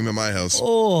eat ice cream at my house.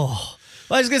 Oh.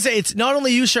 Well, I was going to say, it's not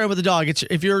only you sharing with the dog. It's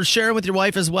if you're sharing with your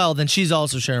wife as well, then she's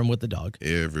also sharing with the dog.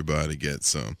 Everybody gets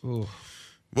some. Ooh.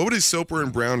 What would a Soper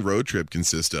and Brown road trip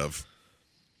consist of?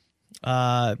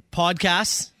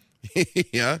 Podcasts.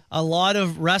 Yeah. A lot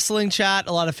of wrestling chat,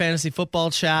 a lot of fantasy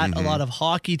football chat, a lot of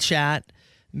hockey chat,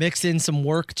 mixed in some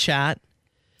work chat.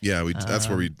 Yeah, that's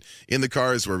where in the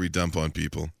car is where we dump on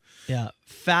people. Yeah.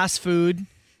 Fast food.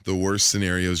 The worst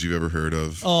scenarios you've ever heard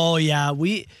of. Oh, yeah.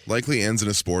 Likely ends in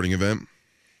a sporting event.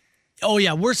 Oh,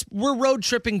 yeah. We're road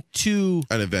tripping to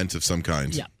an event of some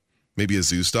kind. Yeah. Maybe a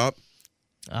zoo stop.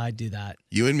 I do that.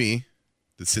 You and me,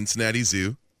 the Cincinnati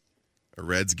Zoo, a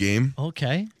Reds game.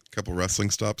 Okay. couple wrestling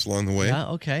stops along the way. Yeah,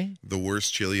 okay. The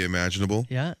worst chili imaginable.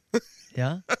 Yeah.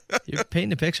 Yeah. You're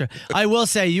painting a picture. I will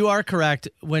say you are correct.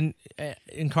 When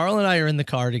Carl and I are in the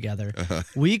car together,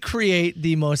 we create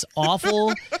the most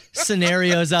awful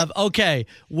scenarios of, okay,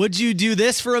 would you do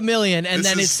this for $1 million? And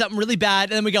then it's something really bad.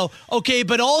 And then we go, okay,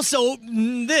 but also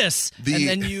this. And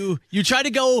then you try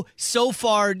to go so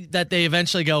far that they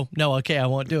eventually go, no, okay, I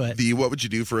won't do it. What would you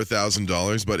do for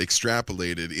 $1,000, but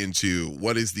extrapolated into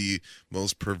what is the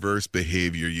most perverse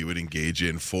behavior you would engage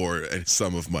in for a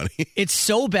sum of money? It's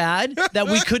so bad that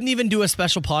we couldn't even do a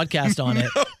special podcast on it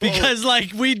because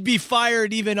we'd be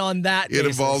fired even on that basis. It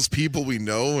involves people we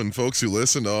know and folks who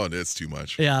listen. Oh, it's too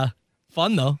much. Yeah.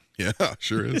 Fun though. Yeah,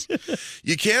 sure is.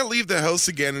 You can't leave the house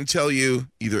again until you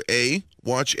either A,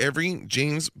 watch every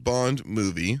James Bond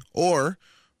movie, or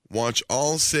watch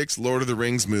all 6 Lord of the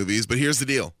Rings movies. But here's the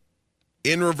deal.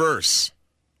 In reverse,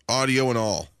 audio and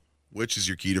all. Which is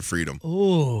your key to freedom?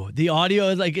 Oh, the audio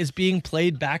is being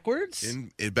played backwards?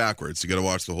 In backwards. You got to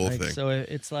watch the whole thing. So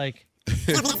it's like...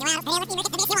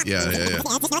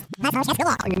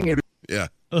 Yeah.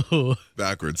 Oh.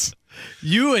 Backwards.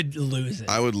 You would lose it.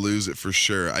 I would lose it for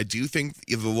sure. I do think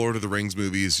the Lord of the Rings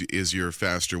movie is your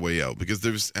faster way out, because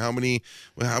there's how many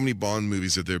Bond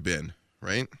movies have there been,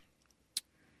 right?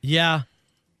 Yeah.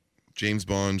 James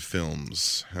Bond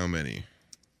films. How many?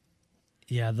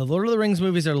 Yeah, the Lord of the Rings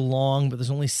movies are long, but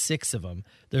there's only 6 of them.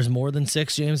 There's more than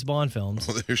 6 James Bond films.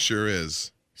 Well, there sure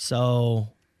is.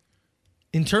 So,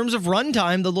 in terms of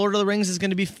runtime, the Lord of the Rings is going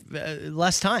to be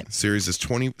less time. Series is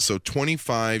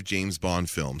 25 James Bond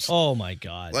films. Oh my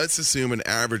God! Let's assume an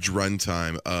average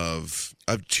runtime of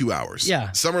 2 hours.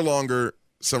 Yeah, some are longer,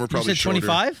 some are probably shorter.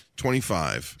 25.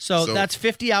 25. So that's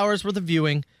 50 hours worth of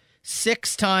viewing.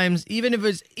 6 times, even if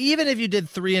you did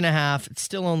 3.5, it's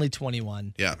still only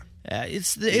 21. Yeah.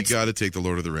 It's you got to take the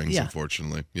Lord of the Rings,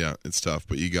 unfortunately. Yeah, it's tough,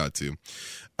 but you got to.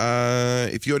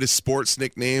 If you had a sports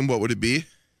nickname, what would it be?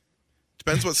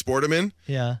 Depends what sport I'm in.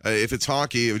 Yeah. If it's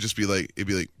hockey, it'd be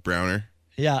like Browner.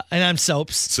 Yeah, and I'm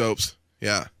Soaps. Soaps.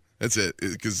 Yeah, that's it.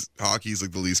 Because hockey's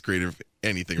like the least creative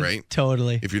anything, right?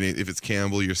 Totally. If it's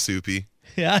Campbell, you're Soupy.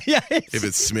 Yeah. If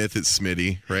it's Smith, it's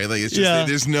Smitty, right? Like it's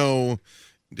just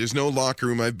there's no locker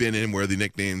room I've been in where the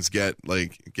nicknames get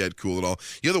cool at all.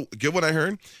 You know, get what I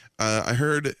heard? I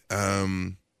heard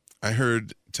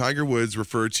Tiger Woods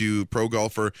refer to pro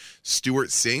golfer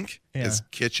Stuart Sink as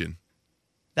Kitchen.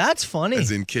 That's funny. As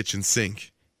in kitchen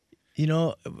sink. You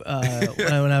know,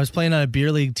 when I was playing on a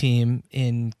beer league team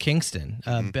in Kingston,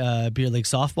 beer league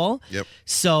softball. Yep.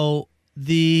 So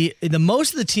the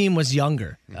most of the team was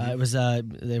younger. It was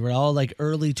they were all like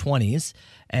early 20s,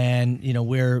 and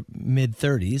we're mid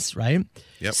 30s, right?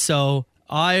 Yep. So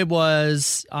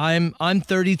I'm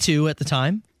 32 at the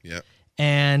time. Yep.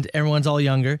 And everyone's all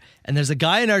younger, and there's a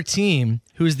guy in our team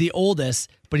who's the oldest,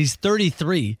 but he's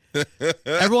 33.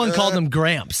 Everyone called him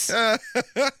Gramps.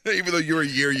 Even though you're a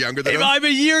year younger than him? I'm a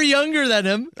year younger than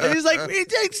him. And he's like,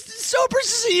 Soapers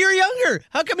is a year younger.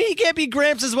 How come he can't be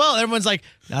Gramps as well? Everyone's like,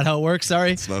 not how it works,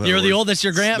 sorry. You're the oldest,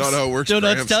 you're Gramps. It's not how it works, Don't know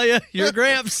what to tell you. You're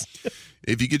Gramps.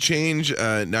 If you could change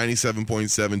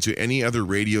 97.7 to any other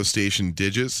radio station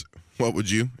digits, what would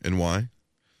you and why?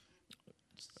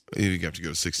 You'd have to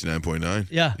go to 69.9.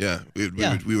 Yeah. Yeah.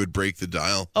 We would break the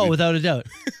dial. Oh, without a doubt.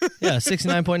 Yeah,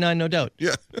 69.9, no doubt.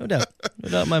 Yeah. No doubt. No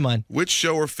doubt in my mind. Which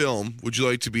show or film would you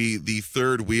like to be the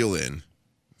third wheel in?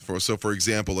 For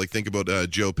example, like think about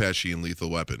Joe Pesci in Lethal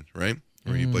Weapon, right?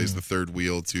 Where he plays the third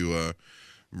wheel to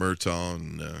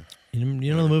Murtaugh. You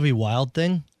know the movie Wild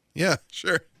Thing? Yeah,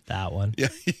 sure. That one. Yeah,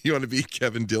 you want to be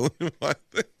Kevin Dillon in Wild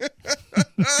Thing?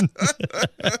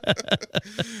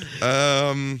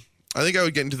 I think I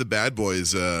would get into the Bad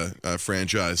Boys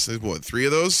franchise. There's, 3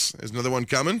 of those? There's another one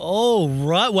coming? Oh,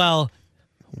 right. Well,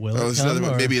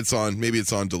 maybe it's on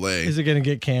delay. Is it going to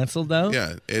get canceled now?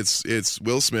 Yeah, it's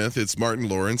Will Smith, it's Martin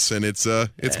Lawrence, and it's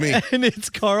me. And it's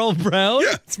Carl Brown?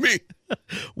 Yeah, it's me.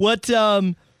 What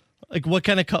kind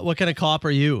of cop are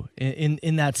you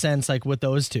in that sense, like with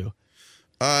those two?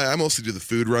 I mostly do the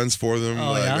food runs for them.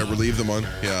 Oh, yeah? I relieve them on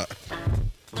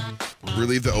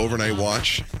relieve the overnight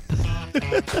watch.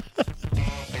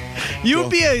 You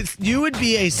would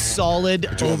be a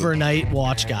solid overnight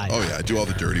watch guy. Oh yeah, I do all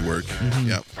the dirty work. Mm-hmm.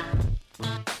 Yeah.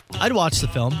 I'd watch the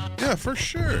film. Yeah, for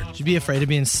sure. Would you be afraid of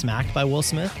being smacked by Will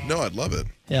Smith? No, I'd love it.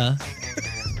 Yeah.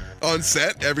 On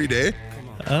set every day.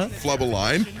 Flub a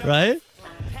line. Right?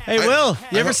 Hey, Will,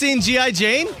 you ever seen G.I.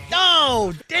 Jane?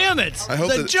 No, damn it. It's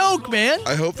a joke, man.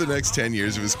 I hope the next 10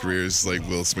 years of his career is like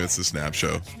Will Smith's The Snap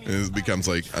Show. And it becomes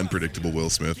like unpredictable Will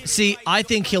Smith. See, I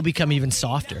think he'll become even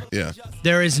softer. Yeah.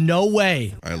 There is no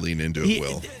way. I lean into it,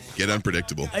 Will. Get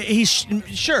unpredictable.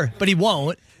 Sure, but he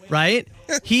won't. right?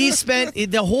 He spent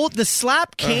the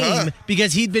slap came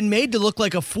because he'd been made to look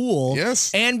like a fool.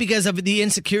 Yes. And because of the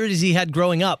insecurities he had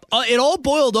growing up. It all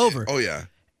boiled over. Oh, yeah.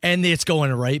 And it's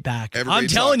going right back. Everybody I'm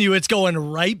telling you, it's going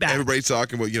right back. Everybody's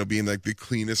talking about, being like the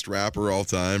cleanest rapper all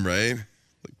time, right?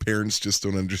 Like parents just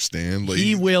don't understand. Like,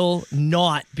 he will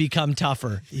not become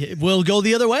tougher. We'll go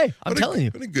the other way. I'm telling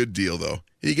you. What a good deal, though.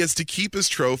 He gets to keep his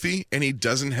trophy, and he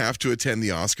doesn't have to attend the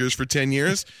Oscars for 10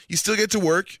 years. You still get to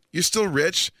work. You're still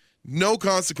rich. No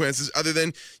consequences other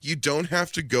than you don't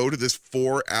have to go to this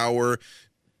 4-hour,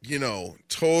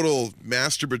 total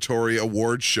masturbatory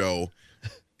award show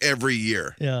every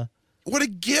year. Yeah. What a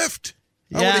gift.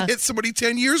 I would have hit somebody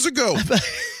 10 years ago.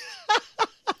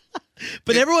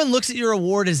 But everyone looks at your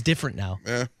award as different now.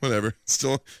 Yeah, whatever.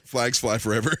 Still, flags fly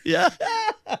forever. Yeah.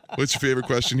 What's your favorite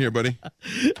question here, buddy?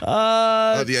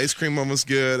 The ice cream one was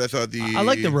good. I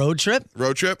like the road trip.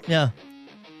 Road trip? Yeah.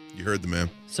 You heard the man.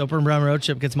 Soper and Brown road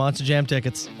trip gets Monster Jam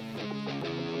tickets.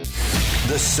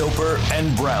 The Soper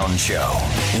and Brown Show.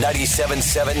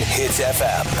 97.7 Hits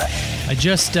FM. I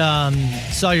just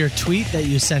saw your tweet that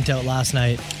you sent out last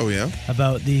night. Oh, yeah?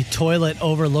 About the toilet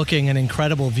overlooking an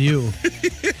incredible view.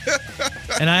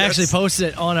 And I actually posted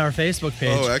it on our Facebook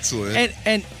page. Oh, excellent.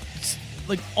 And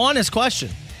like, honest question.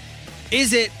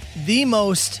 Is it the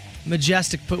most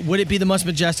majestic poop? Would it be the most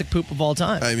majestic poop of all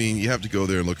time? I mean, you have to go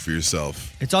there and look for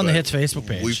yourself. It's on the Hits Facebook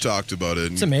page. We've talked about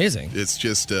it. It's amazing. It's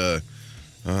just,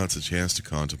 it's a chance to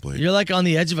contemplate. You're like on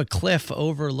the edge of a cliff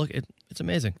overlooking. It's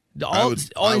amazing.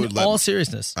 All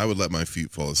seriousness. I would let my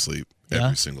feet fall asleep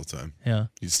every single time. Yeah.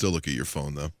 You'd still look at your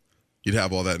phone, though. You'd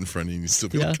have all that in front of you and you'd still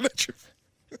be looking at your phone.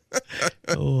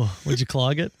 Oh, would you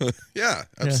clog it? Yeah,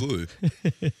 absolutely.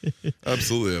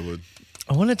 Absolutely, I would.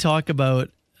 I want to talk about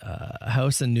a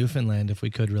house in Newfoundland, if we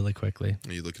could, really quickly.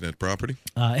 Are you looking at property?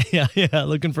 Yeah,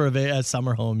 looking for a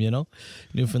summer home,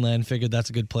 Newfoundland, figured that's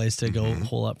a good place to go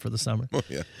hole up for the summer. Oh,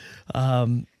 yeah.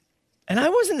 And I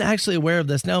wasn't actually aware of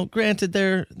this. Now, granted,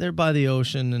 they're by the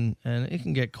ocean and it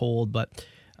can get cold, but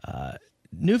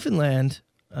Newfoundland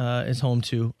is home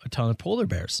to a ton of polar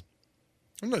bears.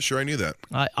 I'm not sure I knew that.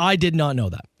 I did not know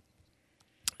that.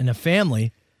 And a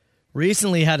family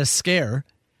recently had a scare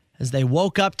as they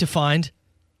woke up to find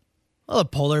a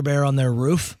polar bear on their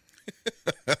roof.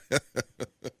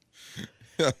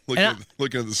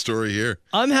 Looking at the story here.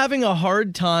 I'm having a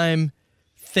hard time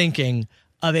thinking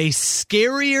of a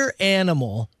scarier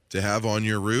animal to have on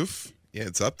your roof. Yeah,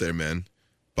 it's up there, man.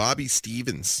 Bobby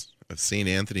Stevens of St.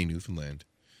 Anthony, Newfoundland.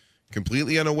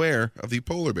 Completely unaware of the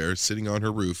polar bear sitting on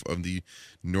her roof of the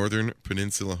Northern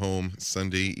Peninsula home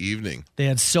Sunday evening. They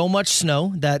had so much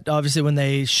snow that obviously when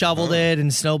they shoveled it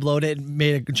and snow blowed it, it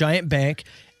made a giant bank.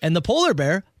 And the polar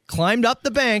bear climbed up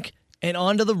the bank and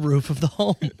onto the roof of the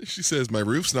home. She says, my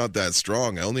roof's not that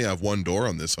strong. I only have one door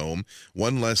on this home.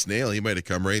 One less nail, he might have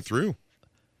come right through.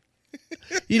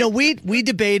 We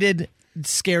debated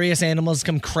scariest animals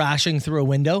come crashing through a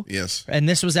window. Yes. And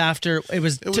this was after, it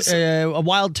was a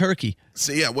wild turkey.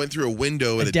 So, yeah, it went through a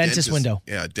window at a dentist window.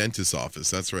 Yeah, a dentist's office.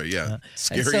 That's right, yeah.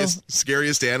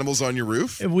 Scariest animals on your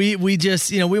roof? We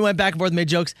just, we went back and forth and made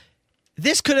jokes.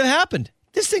 This could have happened.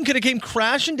 This thing could have came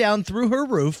crashing down through her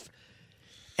roof.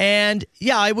 And,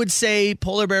 yeah, I would say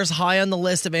polar bear's high on the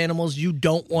list of animals you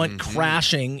don't want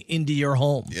crashing into your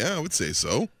home. Yeah, I would say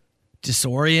so.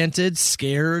 Disoriented,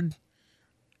 scared.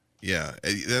 Yeah,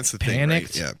 that's the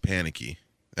Panicked. thing, right? Yeah, panicky,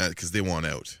 because they want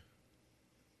out.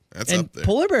 That's and up there.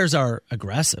 Polar bears are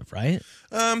aggressive, right?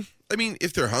 I mean,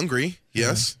 if they're hungry,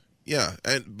 yes, yeah.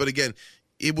 But again,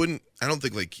 it wouldn't. I don't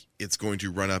think like it's going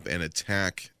to run up and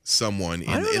attack someone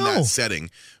in that setting.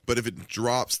 But if it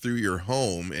drops through your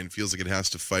home and feels like it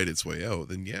has to fight its way out,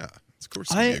 then yeah, of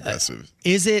course, it's gonna be aggressive.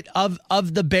 Is it of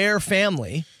the bear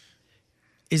family?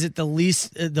 Is it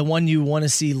the one you want to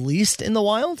see least in the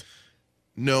wild?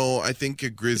 No, I think a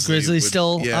grizzly. Grizzly's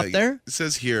still up there? It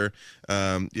says here,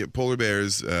 polar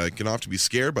bears can often be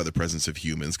scared by the presence of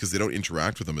humans because they don't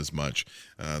interact with them as much.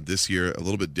 This year, a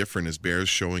little bit different as bears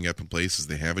showing up in places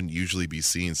they haven't usually be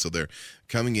seen. So they're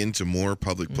coming into more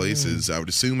public places, I would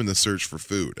assume in the search for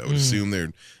food. I would assume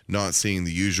they're not seeing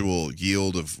the usual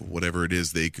yield of whatever it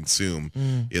is they consume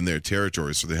in their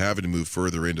territory. So they're having to move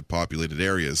further into populated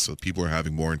areas so people are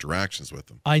having more interactions with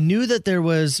them. I knew that there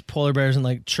was polar bears in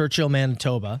like Churchill,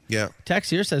 Manitoba. Yeah. Text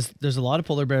here says there's a lot of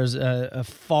polar bears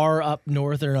far up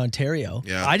northern Ontario.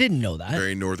 Yeah. I didn't know that.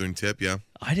 Very northern tip, yeah.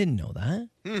 I didn't know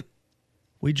that.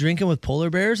 We drinking with polar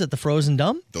bears at the Frozen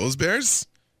Dump? Those bears?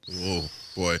 Oh,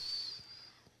 boy.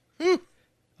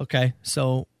 Okay,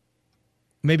 so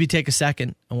maybe take a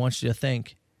second. I want you to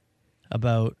think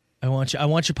about. I want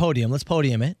your podium. Let's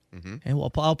podium it, and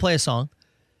I'll play a song.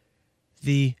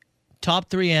 The top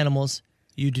 3 animals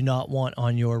you do not want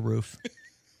on your roof.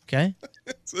 Okay?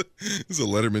 It's a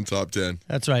Letterman top 10.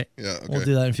 That's right. Yeah, okay. We'll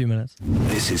do that in a few minutes.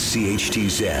 This is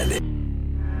CHTZ.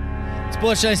 It's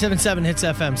Bush 97.7 Hits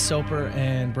FM, Soper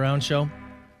and Brown Show.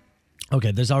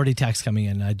 Okay, there's already text coming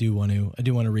in. I do want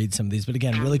to read some of these, but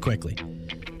again, really quickly.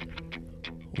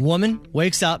 Woman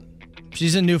wakes up.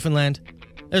 She's in Newfoundland.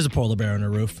 There's a polar bear on her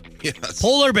roof. Yes.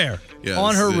 Polar bear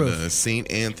on her roof. St.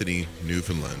 Anthony,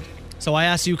 Newfoundland. So I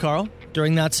asked you, Carl,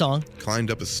 during that song.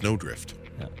 Climbed up a snowdrift.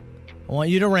 Yeah. I want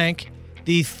you to rank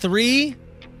the 3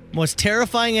 most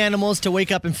terrifying animals to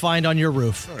wake up and find on your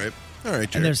roof. All right,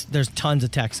 Jared. And there's tons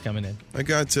of text coming in. I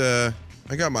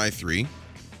got my 3. Do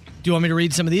you want me to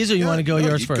read some of these, or you want to go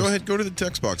yours first? Go ahead. Go to the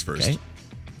text box first. Okay.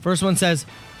 First one says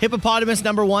hippopotamus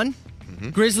number 1,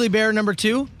 grizzly bear number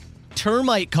 2,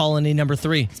 termite colony number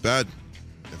 3. It's bad.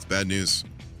 It's bad news.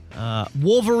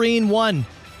 Wolverine 1,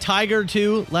 tiger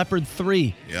 2, leopard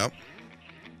 3. Yep.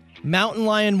 Mountain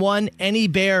lion 1, any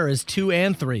bear is 2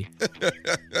 and 3.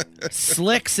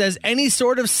 Slick says any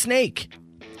sort of snake.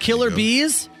 Killer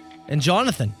bees and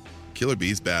Jonathan. Killer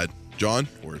bees bad. John,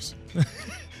 worse.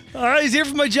 All right, he's here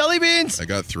for my jelly beans. I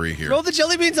got 3 here. Throw the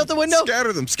jelly beans out the window.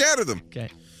 Scatter them. Okay.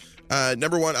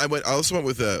 Number 1, I also went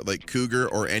with a cougar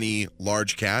or any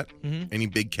large cat, any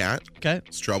big cat. Okay.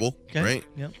 It's trouble, right?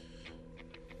 Yep.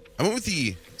 I went with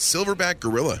the silverback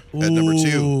gorilla at number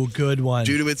 2. Ooh, good one.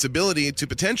 Due to its ability to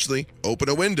potentially open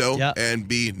a window and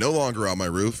be no longer on my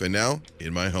roof and now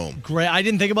in my home. Great. I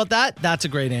didn't think about that. That's a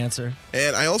great answer.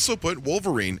 And I also put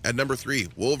Wolverine at number 3.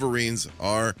 Wolverines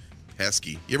are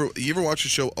pesky. You ever watch the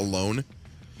show Alone?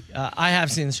 I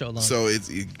have seen the show Alone. So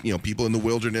it's people in the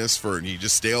wilderness and you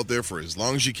just stay out there for as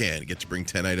long as you can. You get to bring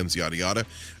 10 items, yada yada.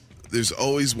 There's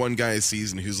always one guy a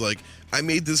season who's like, I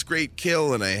made this great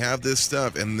kill and I have this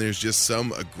stuff, and there's just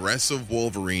some aggressive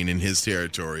Wolverine in his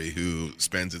territory who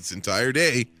spends its entire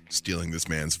day stealing this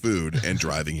man's food and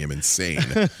driving him insane.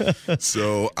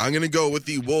 So I'm gonna go with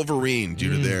the Wolverine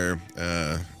due to their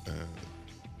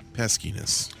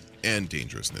peskiness and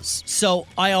dangerousness. So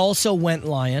I also went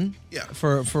lion. Yeah.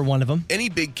 For one of them. Any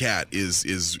big cat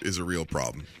is a real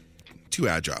problem. Too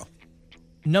agile.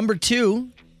 Number 2.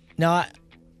 Now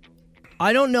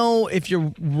I don't know if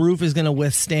your roof is going to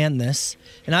withstand this,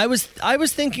 and I was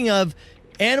thinking of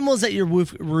animals that your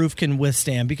roof can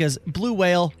withstand, because blue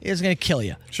whale is going to kill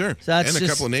you. Sure. So that's and a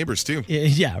couple of neighbors too.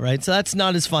 Yeah, right. So that's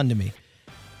not as fun to me.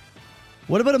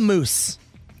 What about a moose?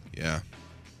 Yeah.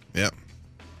 Yep.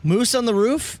 Moose on the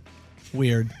roof?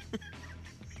 Weird.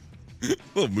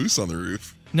 Little moose on the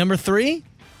roof. Number 3,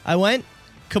 I went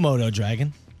Komodo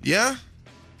dragon. Yeah.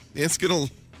 It's going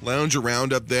to lounge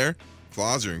around up there.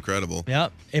 Claws are incredible.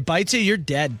 Yep. It bites you, you're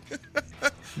dead.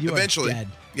 Eventually. Are dead.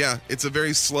 Yeah. It's a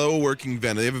very slow working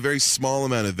venom. They have a very small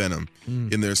amount of venom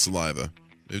in their saliva.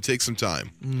 It would take some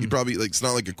time. You probably it's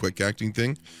not like a quick acting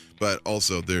thing, but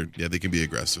also they can be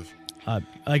aggressive.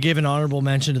 I gave an honorable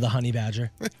mention to the honey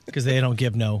badger because they don't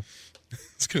give no.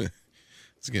 It's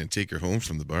gonna take her home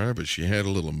from the bar, but she had a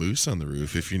little moose on the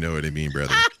roof, if you know what I mean,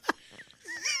 brother.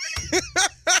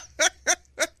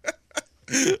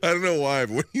 I don't know why,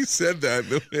 but when you said that,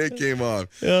 the way it came off,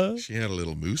 she had a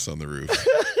little moose on the roof.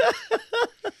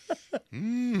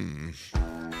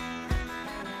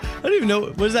 I don't even know.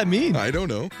 What does that mean? I don't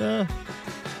know.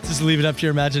 Just leave it up to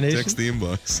your imagination. Text the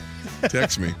inbox.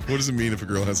 Text me. What does it mean if a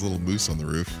girl has a little moose on the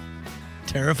roof?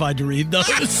 Terrified to read those.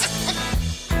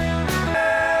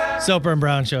 Soper and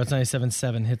Brown Show. It's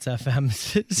 97.7 Hits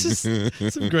FM. It's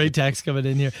just some great text coming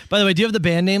in here. By the way, do you have the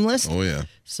band name list? Oh, yeah.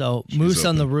 So, Moose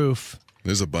on the Roof.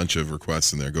 There's a bunch of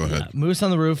requests in there. Go ahead. Moose on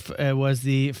the Roof was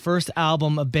the first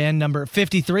album of band number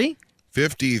 53.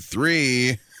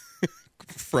 53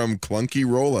 from Clunky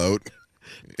Rollout.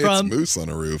 It's Moose on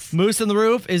a Roof. Moose on the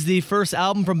Roof is the first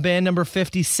album from band number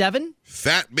 57.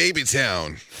 Fat Baby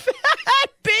Town. Fat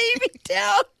Baby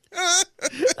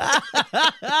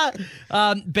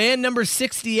Town. Band number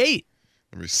 68.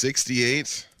 Number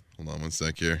 68. Hold on one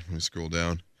sec here. Let me scroll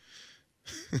down.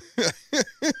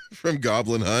 From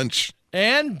Goblin Hunch.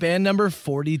 And band number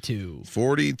 42.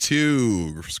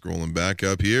 42. We're scrolling back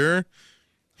up here.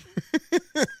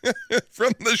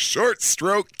 From the Short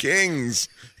Stroke Kings.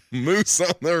 Moose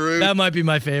on the Roof. That might be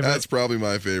my favorite. That's probably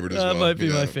my favorite as well. That might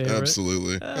be my favorite.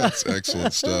 Absolutely. That's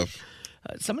excellent stuff.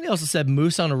 Somebody also said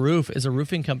Moose on a Roof is a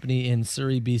roofing company in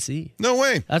Surrey, BC. No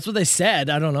way. That's what they said.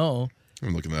 I don't know.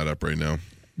 I'm looking that up right now.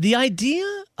 The idea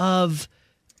of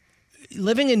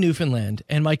living in Newfoundland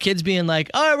and my kids being like,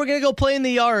 all right, we're going to go play in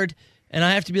the yard. And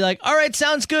I have to be like, all right,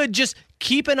 sounds good. Just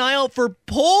keep an eye out for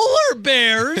polar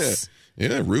bears.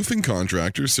 Yeah, roofing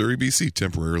contractor, Surrey, BC,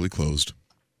 temporarily closed.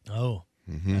 Oh,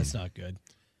 that's not good.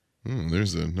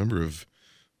 There's a number of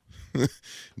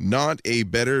not a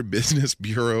Better Business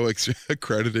Bureau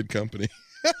accredited company.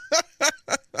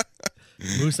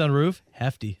 Moose on roof,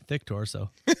 hefty, thick torso.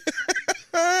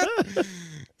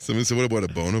 Someone said, what about a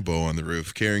bonobo on the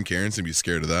roof? Karen's going to be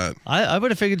scared of that. I would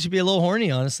have figured she'd be a little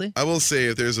horny, honestly. I will say,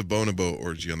 if there's a bonobo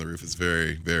orgy on the roof, it's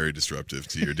very, very disruptive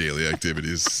to your daily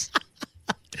activities.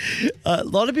 A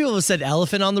lot of people have said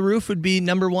elephant on the roof would be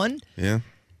number one. Yeah.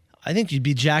 I think you'd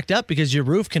be jacked up because your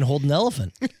roof can hold an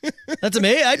elephant. That's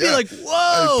amazing. I'd be like,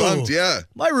 whoa. I'm pumped, yeah.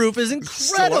 My roof is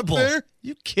incredible. Still up there?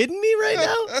 You kidding me right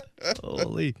now?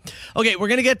 Holy. Okay, we're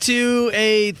going to get to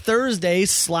a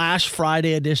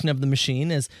Thursday/Friday edition of The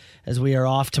Machine as we are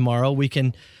off tomorrow. We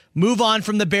can move on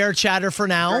from the bear chatter for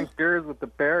now. Drink with the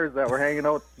bears that were hanging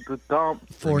out the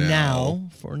dump. For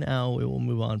now, we will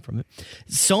move on from it.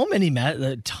 So many,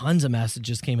 tons of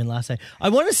messages came in last night. I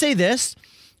want to say this,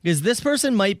 because this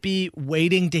person might be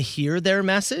waiting to hear their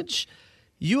message.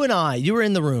 You were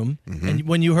in the room, and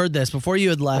when you heard this, before you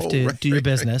had left to do your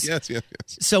business. Right. Yes.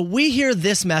 So we hear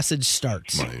this message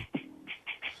start.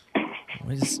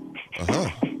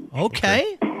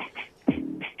 Okay.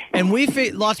 And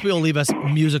lots of people leave us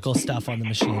musical stuff on the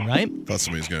machine, right? Thought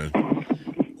somebody was going to.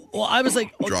 Well, I was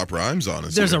like, drop rhymes on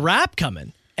us. There's a rap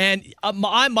coming. And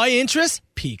my interest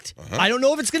peaked. I don't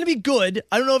know if it's going to be good.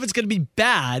 I don't know if it's going to be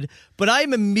bad, but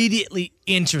I'm immediately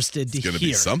interested to hear. It's going to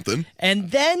be something. And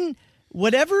then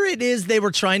whatever it is they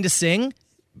were trying to sing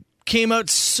came out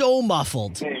so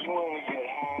muffled.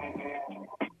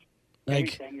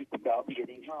 Like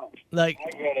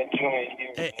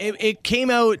it came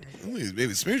out. Maybe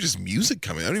it's just music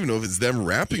coming. I don't even know if it's them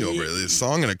rapping over it. There's a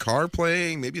song in a car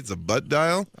playing. Maybe it's a butt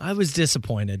dial. I was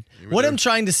disappointed. What I'm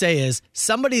trying to say is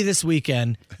somebody this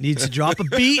weekend needs to drop a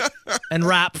beat and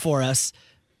rap for us,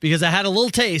 because I had a little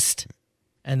taste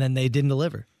and then they didn't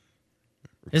deliver.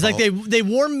 It's like they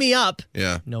warmed me up.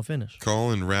 Yeah. No finish.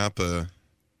 Call and rap a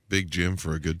Big Jim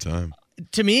for a good time.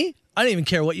 To me, I don't even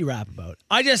care what you rap about.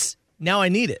 Now I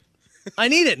need it. I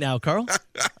need it now, Carl.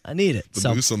 I need it.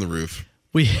 The moose on the roof.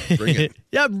 Bring it.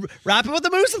 Yeah, rap about the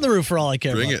moose on the roof for all I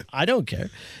care about. Bring it. I don't care.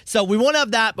 So we won't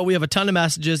have that, but we have a ton of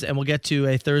messages, and we'll get to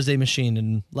a Thursday machine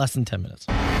in less than 10 minutes.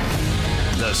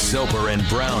 The Soper and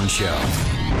Brown Show.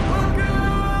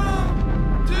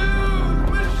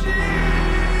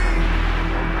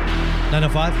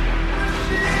 905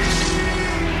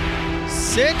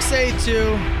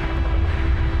 682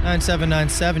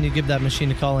 9797. You give that machine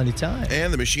a call anytime.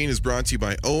 And the machine is brought to you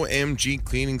by OMG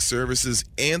Cleaning Services.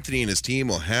 Anthony and his team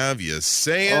will have you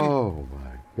saying, oh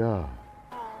my God.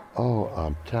 Oh,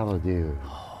 I'm telling you.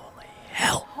 Holy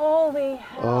hell. Holy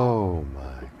hell. Oh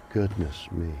my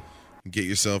goodness me. Get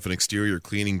yourself an exterior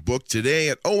cleaning book today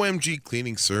at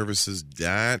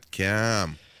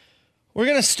omgcleaningservices.com. We're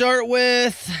going to start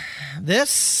with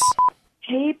this.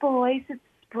 Hey, boys, it's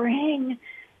spring.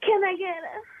 Can I get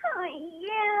a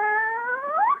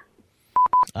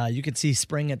yeah? You could see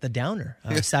spring at the Downer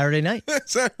Saturday night.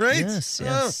 Is that right? Yes,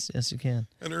 you can.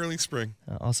 An early spring.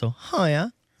 Also, oh yeah.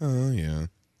 Oh yeah.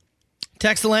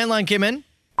 Text the landline came in.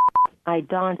 I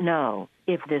don't know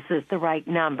if this is the right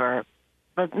number,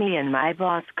 but me and my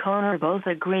boss Connor both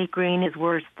agree green is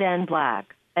worse than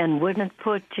black and wouldn't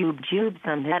put jubes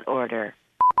on that order.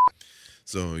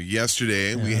 So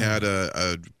yesterday we had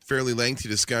a fairly lengthy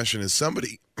discussion as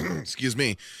somebody, excuse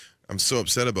me, I'm so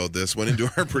upset about this, went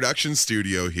into our production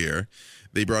studio here.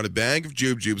 They brought a bag of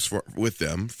jubes with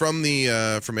them from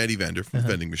Eddie Vendor, from the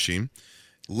vending machine.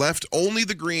 Left only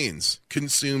the greens,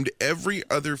 consumed every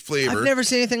other flavor. I've never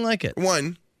seen anything like it.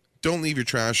 1, don't leave your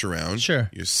trash around. Sure.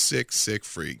 You're sick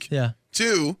freak. Yeah.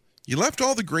 2, you left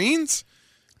all the greens?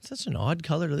 Such an odd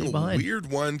color to leave behind.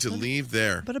 Weird one to leave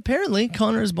there. But apparently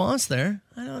Connor's boss there.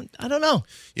 I don't know.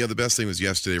 Yeah, the best thing was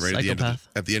yesterday, right at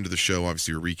the end of the show.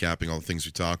 Obviously, we're recapping all the things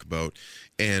we talk about,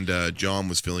 and John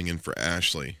was filling in for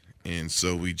Ashley, and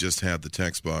so we just had the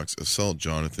text box assault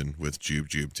Jonathan with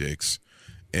jube takes,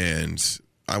 and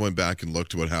I went back and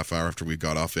looked about half hour after we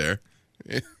got off air.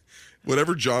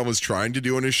 Whatever John was trying to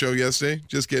do on his show yesterday,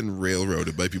 just getting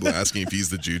railroaded by people asking if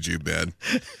he's the jube man.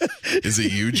 Is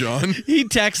it you, John? He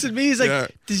texted me. He's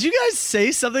like, Did you guys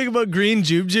say something about green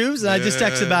jubes? And I just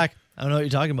texted back, I don't know what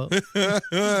you're talking about.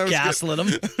 Gaslit him.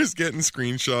 I was getting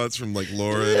screenshots from like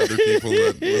Laura and other people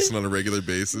that listen on a regular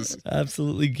basis.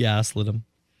 Absolutely gaslit him.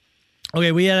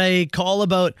 Okay, we had a call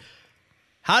about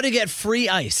how to get free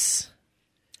ice.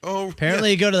 Oh,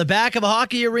 apparently you go to the back of a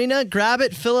hockey arena, grab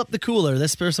it, fill up the cooler.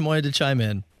 This person wanted to chime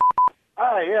in.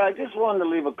 Hi, yeah, I just wanted to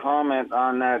leave a comment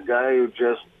on that guy who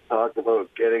just talked about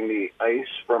getting the ice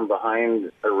from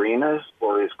behind arenas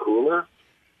for his cooler.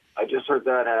 I just heard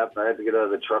that happen. I had to get out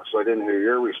of the truck, so I didn't hear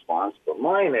your response. But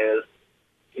mine is,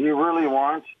 do you really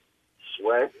want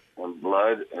sweat and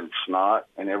blood and snot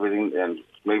and everything, and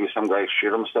maybe some guy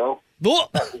shit himself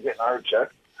after getting our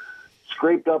check,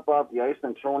 scraped up off the ice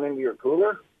and thrown into your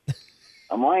cooler?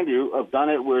 Mind you, I've done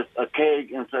it with a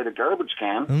keg inside a garbage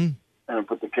can, and I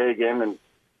put the keg in and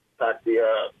packed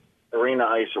the arena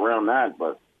ice around that,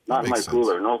 but not in my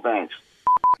cooler. No thanks.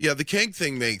 Yeah, the keg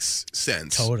thing makes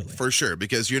sense. Totally. For sure,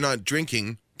 because you're not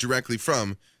drinking directly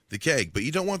from the keg, but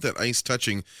you don't want that ice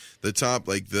touching the top,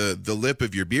 like the lip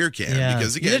of your beer can. Yeah.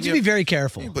 Because again, you have to be very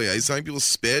careful. You play ice, some people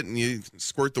spit and you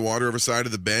squirt the water over the side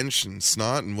of the bench and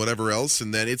snot and whatever else,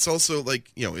 and then it's also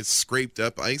like, it's scraped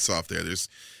up ice off there. There's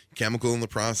chemical in the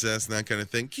process and that kind of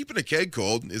thing. Keeping a keg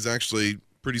cold is actually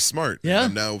pretty smart. Yeah.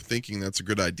 I'm now thinking that's a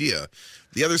good idea.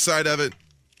 The other side of it,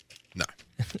 no.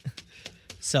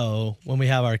 So when we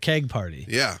have our keg party,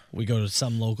 yeah, we go to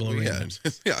some local arena.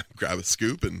 Yeah, grab a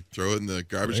scoop and throw it in the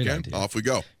garbage Great can. idea. Off we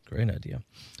go. Great idea.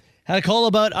 Had a call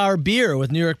about our beer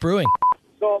with New York Brewing.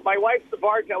 So my wife's the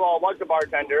bartender, was a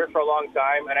bartender for a long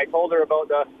time, and I told her about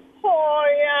the, oh,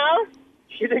 yeah.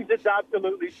 She thinks it's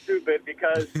absolutely stupid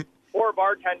because poor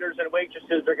bartenders and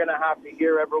waitresses are going to have to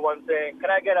hear everyone saying, can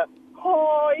I get a,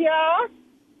 oh, yeah?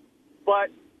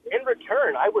 But in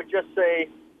return, I would just say,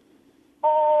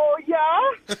 oh,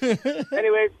 yeah?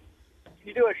 Anyways, can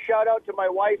you do a shout-out to my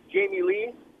wife, Jamie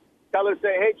Lee? Tell her,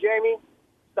 say, hey, Jamie,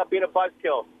 stop being a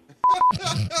buzzkill.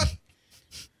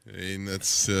 And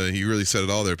that's, he really said it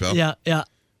all there, pal. Yeah.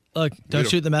 Look, don't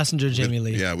shoot the messenger, Jamie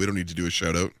Lee. Yeah, we don't need to do a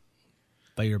shout-out.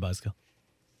 But you're a buzzkill.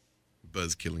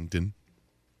 Buzz Killington.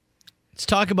 Let's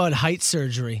talk about height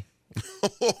surgery.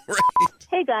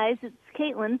 Hey, guys, it's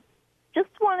Caitlin. Just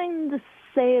wanting to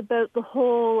say about the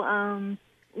whole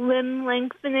limb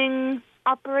lengthening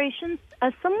operation.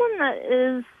 As someone that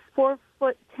is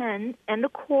 4'10" and a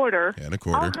quarter,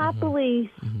 I'll happily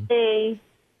stay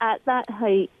at that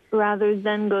height rather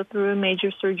than go through a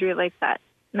major surgery like that.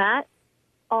 Matt,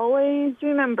 always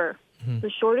remember, the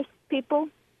shortest people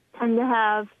tend to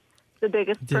have the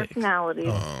biggest personalities.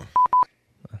 Oh.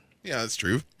 Yeah, that's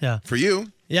true. Yeah. For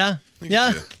you. Yeah.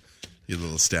 Your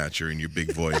little stature and your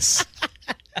big voice.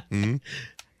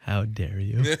 How dare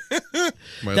you?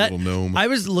 My little gnome. I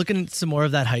was looking at some more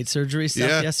of that height surgery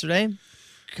stuff yesterday.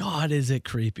 God, is it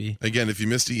creepy. Again, if you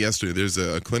missed it yesterday, there's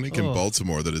a clinic in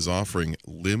Baltimore that is offering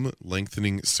limb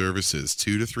lengthening services.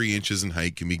 2 to 3 inches in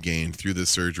height can be gained through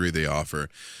this surgery they offer.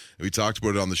 We talked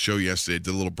about it on the show yesterday.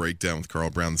 Did a little breakdown with Carl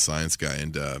Brown, the science guy,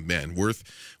 and man, worth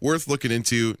looking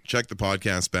into. Check the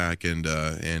podcast back and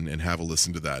have a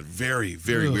listen to that. Very,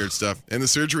 very weird stuff. And the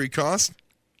surgery cost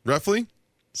roughly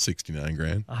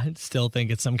 $69,000. I still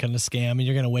think it's some kind of scam, and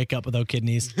you're going to wake up without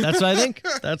kidneys. That's what I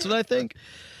think.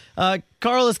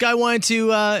 Carl, this guy wanted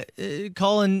to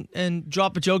call and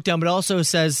drop a joke down, but also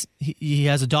says he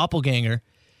has a doppelganger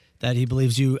that he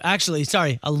believes you. Actually,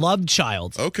 sorry, a love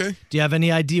child. Okay. Do you have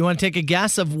any idea? You want to take a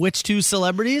guess of which 2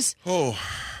 celebrities? Danny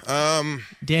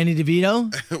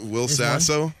DeVito? Will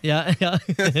Sasso? One? Yeah.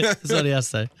 That's what he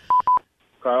has to say.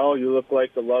 Carl, you look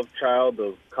like the love child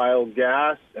of Kyle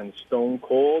Gass and Stone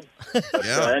Cold. But,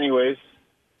 anyways,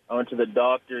 I went to the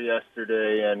doctor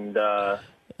yesterday and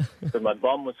said my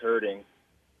bum was hurting.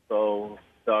 So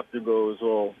the doctor goes,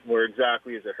 well, where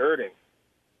exactly is it hurting?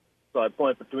 So I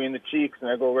point between the cheeks and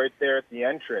I go right there at the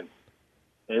entrance.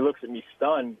 And he looks at me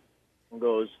stunned and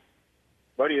goes,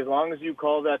 buddy, as long as you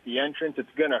call that the entrance, it's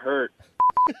going to hurt.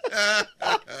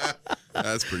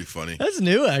 That's pretty funny. That's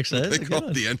new, actually. They call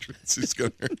it the entrance. It's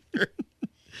going to hurt.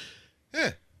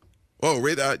 Yeah. Oh,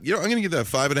 rate that. I'm going to give that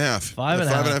 5.5. 5.5. 5.5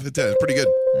 out of 10. Pretty good.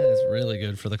 That is really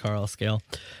good for the Carl scale.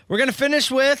 We're going to finish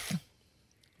with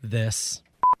this.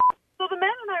 So the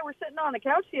man and I were sitting on the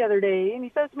couch the other day, and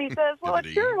he says to me, well, it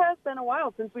sure has been a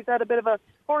while since we've had a bit of a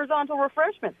horizontal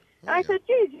refreshment. And I said,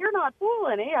 geez, you're not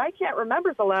fooling, eh? I can't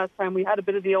remember the last time we had a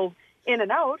bit of the old in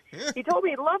and out. He told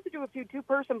me he'd love to do a few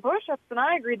 2-person push-ups, and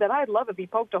I agreed that I'd love if he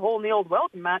poked a hole in the old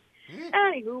welcome mat.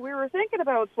 Anywho, we were thinking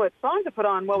about what song to put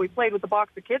on while we played with the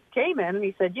box of kids came in, and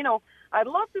he said, I'd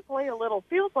love to play a little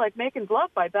Feels Like Making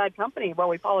Love by Bad Company while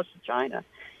we polish the china.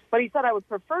 But he said I would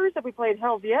prefer if we played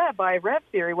Hell's Yeah by Rev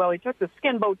Theory while he took the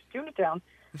skin boat to Tuna Town.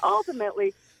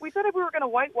 Ultimately, we said if we were going to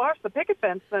whitewash the picket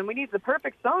fence, then we needed the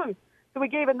perfect song. So we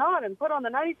gave a nod and put on the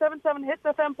 97.7 Hits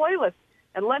FM playlist.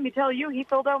 And let me tell you, he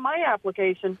filled out my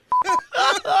application.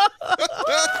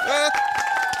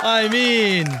 I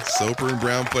mean, Soper and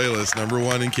Brown playlist,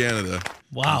 #1 in Canada.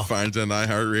 Wow. You find it on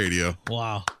iHeartRadio.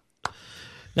 Wow.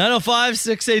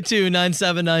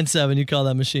 905-682-9797. You call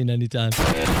that machine anytime.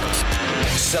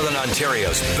 Southern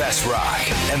Ontario's best rock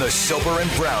and the Soper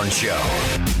and Brown Show.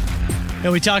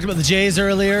 We talked about the Jays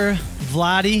earlier.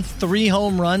 Vladdy, 3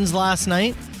 home runs last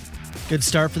night. Good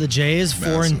start for the Jays,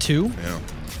 4-2. Yeah.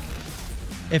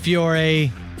 If you're a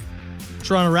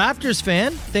Toronto Raptors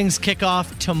fan, things kick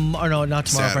off tomorrow. No, not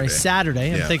tomorrow, Friday.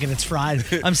 Saturday. I'm thinking it's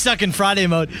Friday. I'm stuck in Friday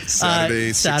mode.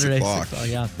 Saturday, 6 o'clock.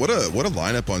 Yeah. What a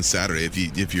lineup on Saturday.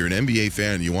 If you're an NBA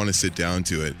fan and you want to sit down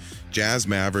to it, Jazz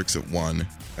Mavericks at 1,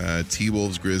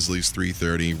 T-Wolves Grizzlies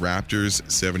 3:30, Raptors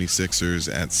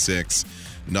 76ers at 6,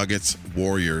 Nuggets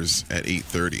Warriors at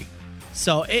 8:30.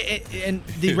 So, and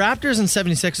the Raptors and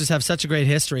 76ers have such a great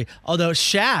history, although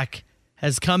Shaq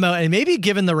has come out and maybe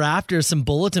given the Raptors some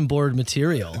bulletin board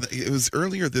material. It was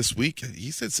earlier this week. He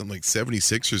said something like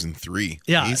 76ers in 3.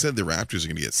 Yeah. He said the Raptors are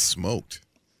going to get smoked.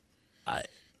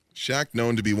 Shaq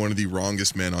known to be one of the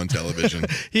wrongest men on television.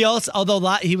 He also, although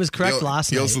he was correct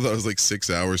last night. He also thought it was like 6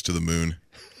 hours to the moon.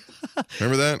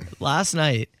 Remember that? Last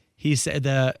night, he said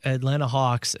the Atlanta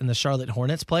Hawks and the Charlotte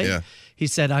Hornets played. Yeah. He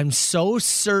said, I'm so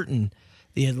certain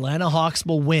the Atlanta Hawks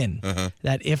will win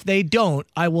that if they don't,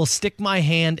 I will stick my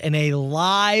hand in a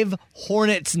live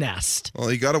Hornets nest. Well,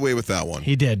 he got away with that one.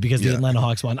 He did because the Atlanta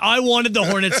Hawks won. I wanted the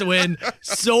Hornets to win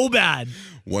so bad.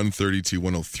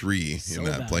 132-103 in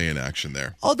that play-in action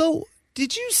there. Although,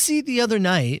 did you see the other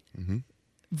night,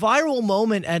 viral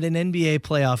moment at an NBA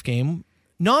playoff game,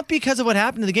 not because of what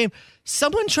happened in the game,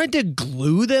 someone tried to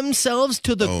glue themselves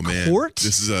to the court?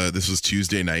 This was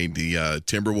Tuesday night. The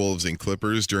Timberwolves and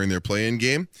Clippers during their play-in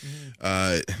game.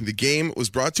 The game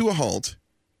was brought to a halt,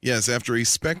 after a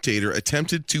spectator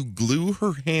attempted to glue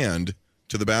her hand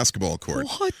to the basketball court.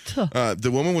 What?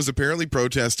 The woman was apparently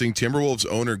protesting Timberwolves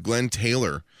owner Glenn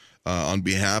Taylor on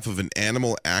behalf of an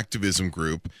animal activism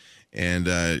group.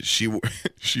 And she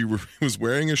was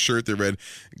wearing a shirt that read,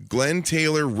 Glenn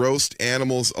Taylor roast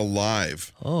animals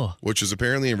alive, which is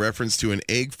apparently in reference to an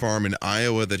egg farm in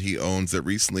Iowa that he owns that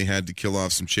recently had to kill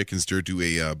off some chickens due to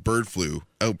a bird flu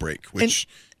outbreak, which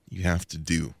you have to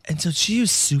do. And so she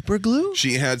used super glue?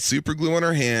 She had super glue on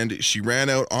her hand. She ran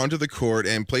out onto the court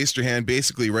and placed her hand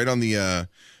basically right on the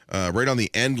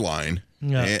end line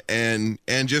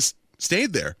and just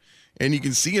stayed there. And you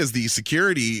can see as the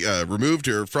security removed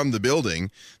her from the building,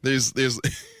 there's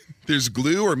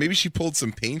glue, or maybe she pulled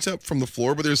some paint up from the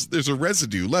floor, but there's a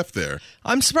residue left there.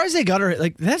 I'm surprised they got her.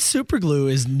 Like, that super glue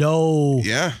is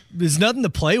there's nothing to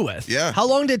play with. Yeah. How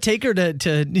long did it take her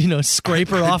to scrape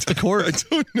her off the court? I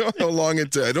don't know how long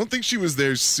it took. I don't think she was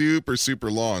there super,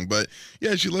 super long, but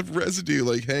yeah, she left residue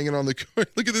like hanging on the court.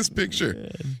 Look at this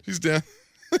picture. She's down.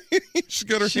 She's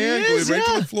got her hand glued right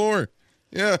to the floor.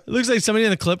 Yeah. It looks like somebody in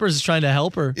the Clippers is trying to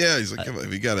help her. Yeah, he's like,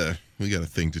 we got a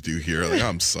thing to do here. Like,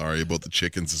 I'm sorry about the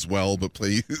chickens as well, but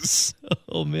please.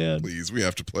 Oh, man. Please, we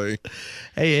have to play.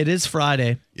 Hey, it is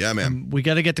Friday. Yeah, man. We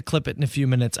got to get to Clip It in a few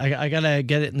minutes. I got to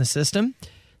get it in the system.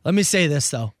 Let me say this,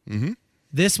 though.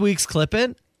 This week's Clip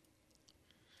It,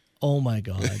 oh, my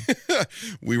God.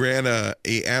 We ran a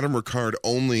Adam Ricard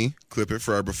only Clip It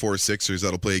for our Before Sixers.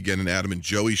 That'll play again in Adam and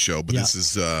Joey show, but this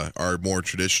is our more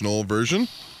traditional version.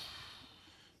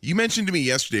 You mentioned to me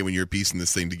yesterday when you were piecing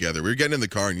this thing together, we were getting in the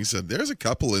car and you said, there's a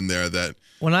couple in there that...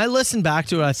 When I listened back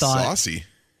to it, I thought... Saucy.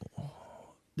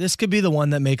 This could be the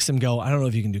one that makes him go, I don't know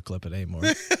if you can do Clip It anymore.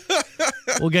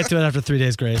 We'll get to it after 3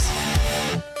 days grace.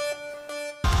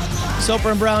 Soper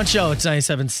and Brown Show. It's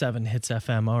 97.7 Hits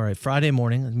FM. All right, Friday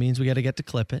morning. It means we got to get to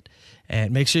Clip It.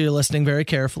 And make sure you're listening very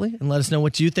carefully and let us know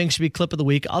what you think should be Clip of the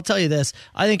Week. I'll tell you this.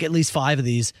 I think at least 5 of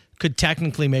these could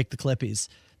technically make the Clippies.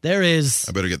 There is...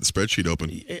 I better get the spreadsheet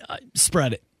open.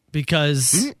 Spread it,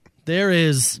 because there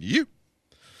is... You.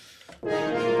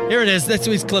 Here it is. This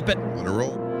week's Clip It. Let her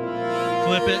roll.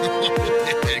 Clip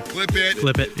it. Clip it.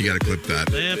 Clip it. You got to clip that.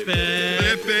 Clip it.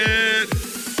 Clip it.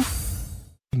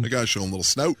 I got to show him a little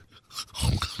snout.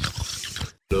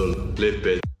 Clip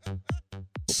it.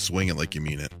 Swing it like you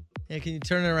mean it. Yeah, can you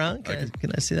turn it around?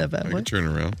 Can I see that bad boy? I can turn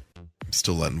it around. I'm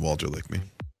still letting Walter lick me.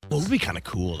 Well, it would be kind of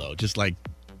cool, though. Just like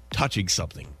touching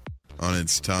something on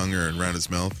its tongue or around his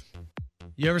mouth.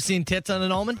 You ever seen tits on an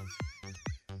almond?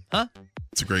 Huh?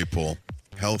 It's a great pull.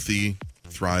 Healthy,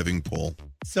 thriving pull.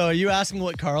 So are you asking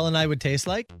what Carl and I would taste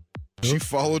like? She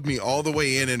followed me all the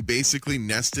way in and basically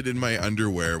nested in my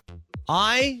underwear.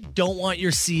 I don't want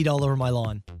your seed all over my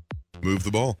lawn. Move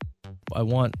the ball. I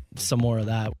want some more of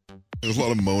that. There's a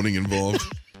lot of moaning involved.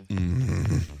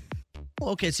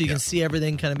 Okay, so you can see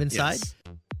everything kind of inside? Yes.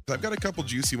 I've got a couple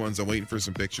juicy ones. I'm waiting for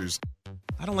some pictures.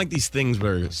 I don't like these things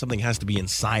where something has to be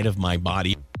inside of my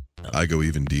body. I go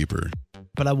even deeper.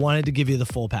 But I wanted to give you the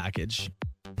full package.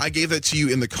 I gave that to you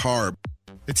in the car.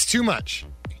 It's too much.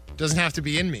 Doesn't have to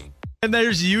be in me. And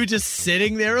there's you just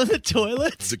sitting there on the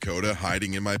toilet? Dakota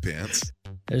hiding in my pants.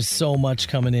 There's so much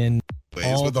coming in.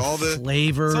 ways with all the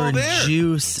flavor it's all and there.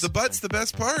 juice. The butt's the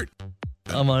best part.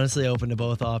 I'm honestly open to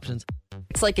both options.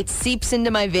 It's like it seeps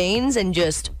into my veins and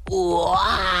just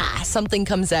something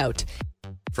comes out.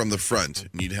 From the front,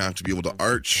 you'd have to be able to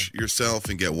arch yourself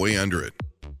and get way under it.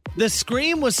 The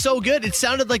scream was so good, it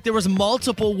sounded like there was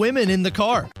multiple women in the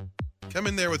car. Come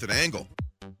in there with an angle.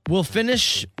 We'll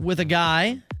finish with a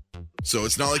guy. So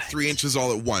it's not like 3 inches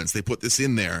all at once. They put this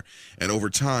in there, and over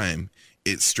time,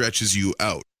 it stretches you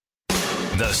out.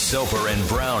 The Soper and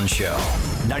Brown Show.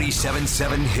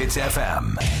 97.7 Hits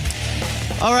FM.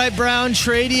 All right, Brown,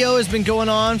 Tradio has been going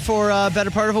on for a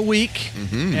better part of a week,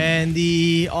 and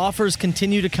the offers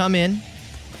continue to come in.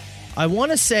 I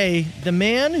want to say the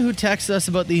man who texted us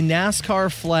about the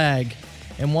NASCAR flag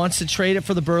and wants to trade it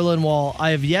for the Berlin Wall, I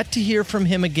have yet to hear from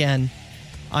him again.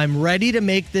 I'm ready to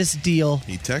make this deal.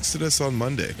 He texted us on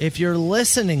Monday. If you're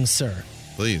listening, sir.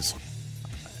 Please.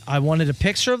 I wanted a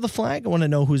picture of the flag. I want to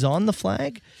know who's on the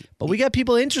flag. But we got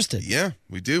people interested. Yeah,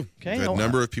 we do. Okay, We've had a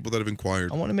number of people that have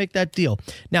inquired. I want to make that deal.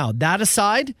 Now, that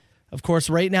aside, of course,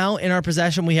 right now in our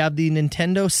possession, we have the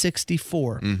Nintendo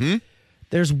 64.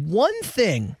 There's one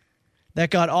thing that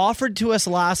got offered to us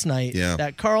last night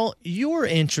that, Carl, you were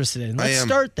interested in. Let's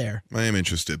start there. I am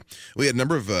interested. We had a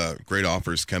number of great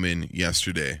offers come in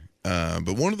yesterday.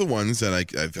 But one of the ones that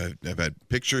I've had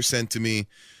pictures sent to me,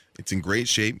 it's in great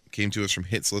shape, came to us from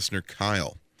Hits listener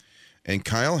Kyle. And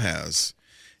Kyle has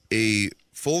a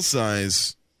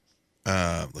full-size,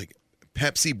 like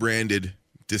Pepsi branded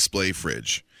display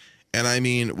fridge. And I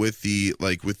mean, with the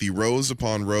rows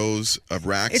upon rows of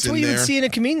racks it's in there. It's what you would see in a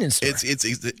convenience store.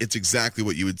 It's exactly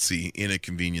what you would see in a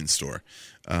convenience store.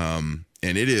 And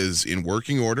it is in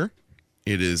working order.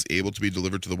 It is able to be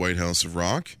delivered to the White House of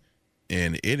Rock.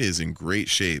 And it is in great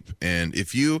shape. And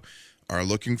if you are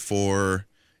looking for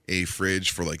a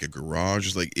fridge for like a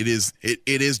garage, like it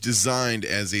is designed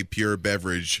as a pure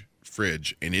beverage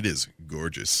fridge, and it is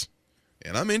gorgeous.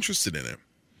 And I'm interested in it.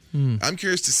 I'm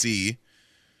curious to see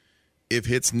if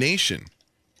Hits Nation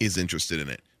is interested in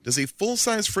it. Does a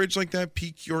full-size fridge like that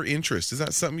pique your interest? Is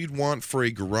that something you'd want for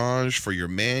a garage, for your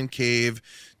man cave,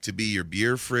 to be your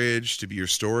beer fridge, to be your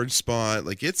storage spot?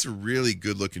 Like, it's a really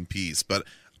good-looking piece, but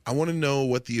I want to know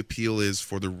what the appeal is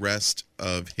for the rest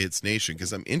of Hits Nation,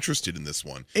 because I'm interested in this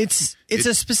one. It's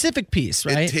a specific piece,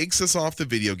 right? It takes us off the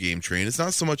video game train. It's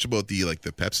not so much about the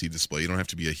Pepsi display. You don't have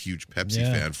to be a huge Pepsi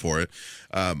fan for it.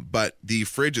 But the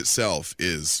fridge itself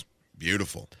is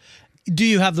beautiful. Do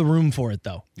you have the room for it,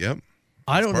 though? Yep.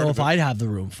 I don't know if I'd have the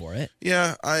room for it.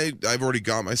 Yeah, I've already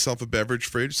got myself a beverage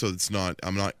fridge, so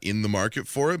I'm not in the market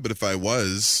for it. But if I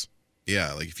was,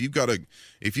 yeah, like if you've got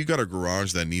a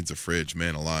garage that needs a fridge,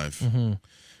 man alive.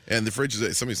 And the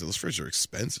fridges, somebody said those fridges are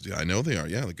expensive. Yeah, I know they are.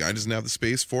 Yeah, the guy doesn't have the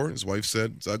space for it. His wife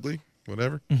said it's ugly.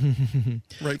 Whatever.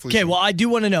 Rightfully. Okay, so. well, I do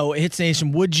want to know, Hits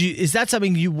Nation, is that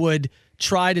something you would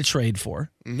try to trade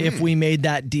for if we made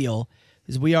that deal?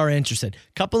 Because we are interested.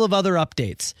 Couple of other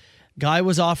updates. Guy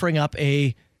was offering up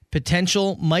a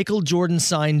potential Michael Jordan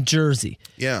signed jersey.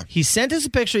 Yeah. He sent us a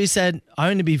picture. He said, I'm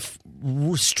going to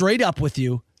be straight up with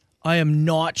you. I am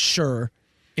not sure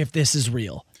if this is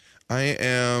real. I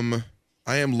am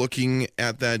looking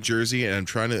at that jersey, and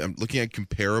I'm looking at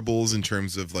comparables in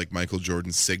terms of like Michael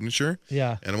Jordan's signature.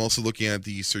 Yeah. And I'm also looking at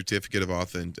the certificate of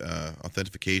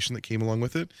authentication that came along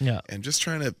with it. Yeah. And just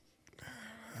trying to,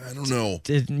 I don't know.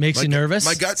 It makes you nervous?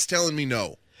 My gut's telling me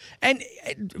no. And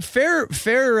fair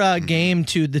game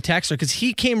to the texter, because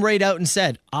he came right out and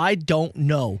said, I don't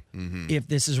know if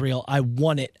this is real. I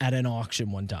won it at an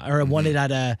auction one time, or I won it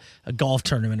at a golf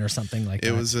tournament or something like that.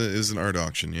 It was an art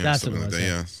auction, yeah. That's something what it like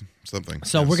was, that, yeah. Something.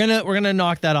 So we're gonna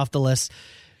knock that off the list.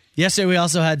 Yesterday we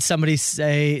also had somebody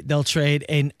say they'll trade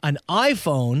an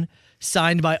iPhone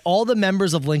signed by all the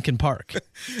members of Linkin Park.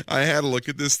 I had a look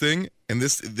at this thing, and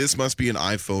this must be an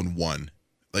iPhone 1,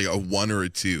 like a 1 or a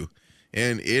 2.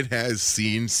 And it has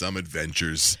seen some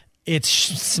adventures. It's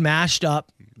smashed up.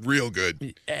 Real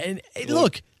good. And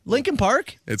look, Linkin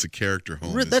Park. It's a character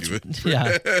home.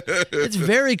 Yeah. It's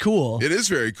very cool. It is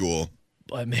very cool.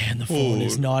 But man, the phone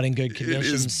is not in good condition. It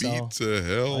is beat to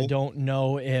hell. I don't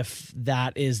know if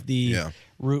that is the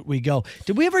route we go.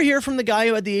 Did we ever hear from the guy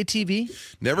who had the ATV?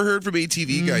 Never heard from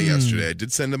ATV guy yesterday. I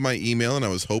did send him my email, and I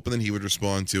was hoping that he would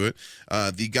respond to it.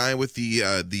 The guy with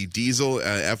the diesel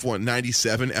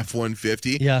F197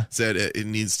 F150 said it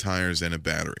needs tires and a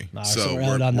battery. So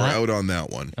we're out on that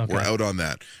one. Okay. We're out on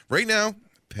that. Right now,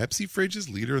 Pepsi fridge is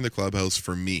leader in the clubhouse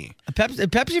for me. A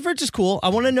Pepsi fridge is cool. I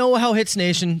want to know how Hits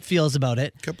Nation feels about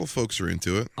it. A couple folks are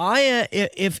into it.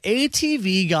 If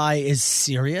ATV guy is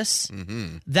serious,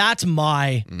 that's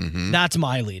my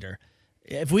leader.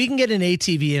 if we can get an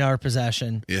ATV in our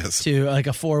possession, to like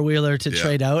a 4-wheeler to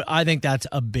trade out, I think that's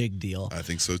a big deal. I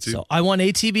think so too. So I want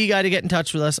ATV guy to get in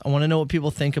touch with us. I want to know what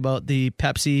people think about the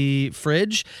Pepsi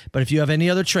fridge. But if you have any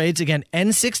other trades, again,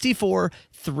 N64,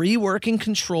 3 working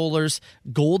controllers,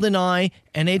 GoldenEye,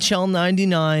 NHL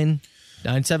 99,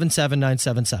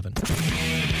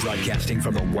 977-977. Broadcasting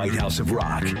from the White House of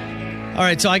Rock. All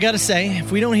right, so I got to say,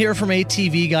 if we don't hear from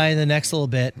ATV guy in the next little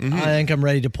bit, I think I'm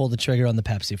ready to pull the trigger on the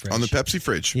Pepsi fridge. On the Pepsi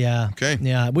fridge? Yeah. Okay.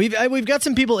 Yeah, we've got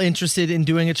some people interested in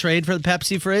doing a trade for the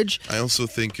Pepsi fridge. I also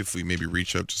think if we maybe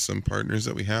reach out to some partners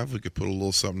that we have, we could put a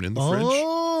little something in the fridge.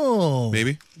 Oh.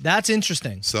 Maybe. That's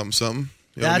interesting. Something.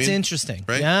 You know That's what I mean? interesting.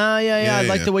 Right? Yeah. I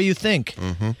like the way you think.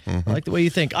 I I like the way you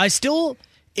think. I still,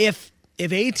 if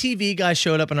ATV guy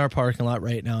showed up in our parking lot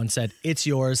right now and said, it's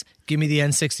yours, give me the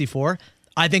N64,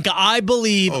 I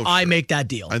believe I make that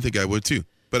deal. I think I would too.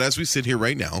 But as we sit here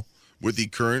right now, with the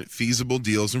current feasible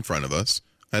deals in front of us,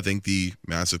 I think the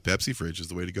massive Pepsi fridge is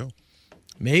the way to go.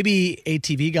 Maybe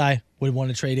ATV guy would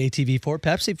want to trade ATV for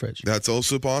Pepsi fridge. That's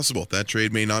also possible. That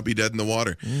trade may not be dead in the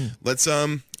water. Let's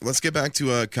get back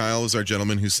to Kyle, is our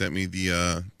gentleman who sent me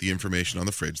the information on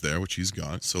the fridge there, which he's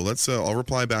got. So let's I'll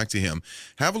reply back to him.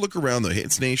 Have a look around though,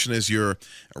 Hits Nation, as you're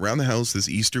around the house this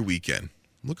Easter weekend.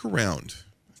 Look around.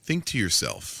 Think to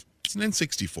yourself. It's an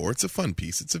N64. It's a fun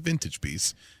piece. It's a vintage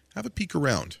piece. Have a peek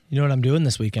around. You know what I'm doing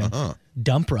this weekend?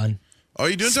 Dump run. Oh,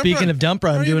 you doing dump run? Speaking of dump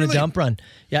run, I'm doing a dump run.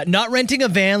 Yeah, not renting a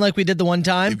van like we did the one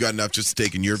time. You've got enough just to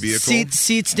take in your vehicle?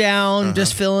 Seats down,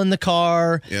 just filling the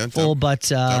car full, but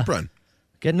dump run.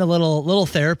 Getting a little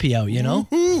therapy out, you know?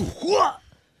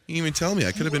 You didn't even tell me.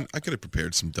 I could have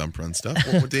prepared some dump run stuff.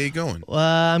 What day are you going?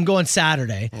 I'm going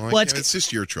Saturday. It's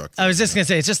just your truck. I was just going to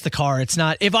say, it's just the car. It's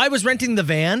not. If I was renting the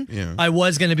van, I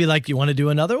was going to be like, you want to do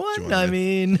another one? Do you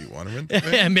want to rent the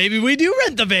van? Maybe we do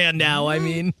rent the van now. I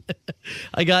mean,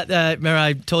 I got, remember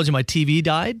I told you my TV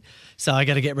died? So I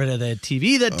got to get rid of the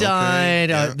TV that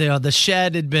died. The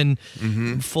shed had been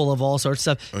full of all sorts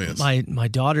of stuff. Oh, yes. My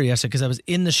daughter yesterday, because I was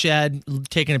in the shed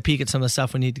taking a peek at some of the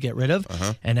stuff we need to get rid of,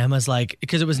 and Emma's like,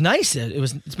 because it was nice.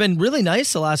 It's been really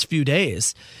nice the last few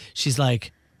days. She's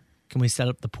like, "Can we set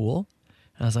up the pool?"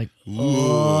 And I was like,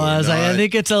 I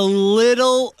think it's a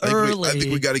little early. I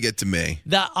think we got to get to May.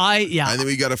 I think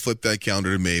we got to flip that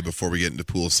calendar to May before we get into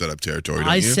pool setup territory.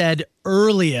 I said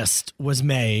earliest was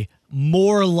May.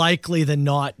 More likely than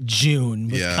not, June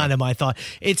was kind of my thought.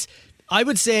 I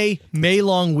would say May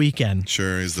long weekend.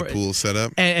 Sure, is the pool set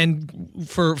up? And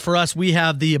for us, we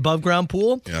have the above ground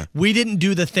pool. Yeah. We didn't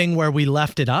do the thing where we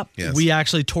left it up. Yes. We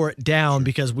actually tore it down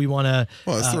because we want to.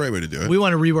 Well, that's the right way to do it. We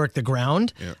want to rework the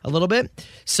ground a little bit.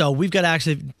 So we've got to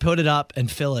actually put it up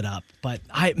and fill it up. But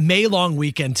May long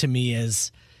weekend to me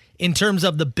is, in terms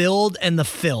of the build and the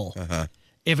fill.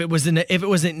 If it was an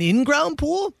in-ground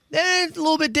pool, it's a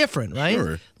little bit different, right?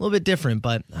 Sure. A little bit different,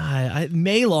 but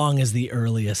May long is the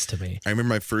earliest to me. I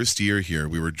remember my first year here.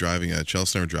 We were driving.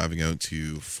 Chelsea and I were driving out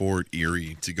to Fort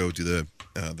Erie to go to the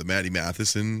Matty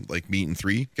Matheson meet and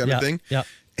three kind of thing. Yeah.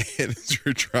 And as we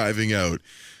were driving out,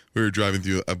 we were driving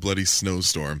through a bloody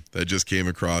snowstorm that just came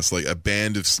across, a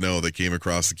band of snow that came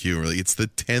across the queue. We're like, it's the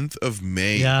 10th of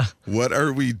May. Yeah. What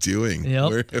are we doing? Yep.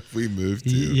 Where have we moved to?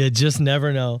 You just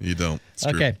never know. You don't. It's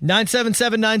true. Okay.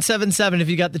 977-977. If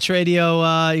you got the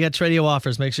Tradio, you got Tradio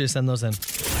offers, make sure you send those in.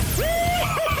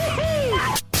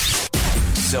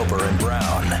 Soper and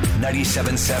Brown,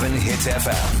 97.7 Hits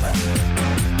FM.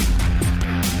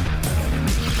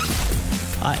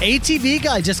 ATV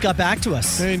guy just got back to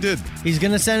us. Yeah, he did. He's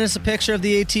going to send us a picture of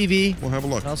the ATV. We'll have a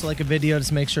look. I'd also like a video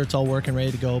to make sure it's all working,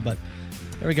 ready to go. But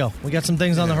there we go. We got some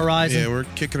things on the horizon. Yeah, we're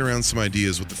kicking around some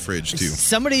ideas with the fridge, too.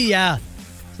 Somebody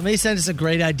sent us a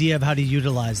great idea of how to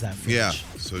utilize that fridge. Yeah,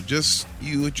 so just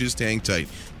hang tight.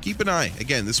 Keep an eye.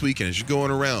 Again, this weekend, as you're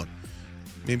going around,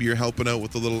 maybe you're helping out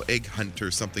with a little egg hunt or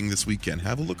something this weekend.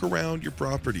 Have a look around your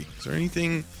property. Is there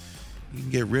anything you can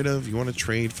get rid of? You want to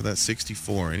trade for that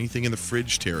 64? Anything in the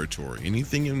fridge territory?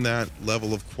 Anything in that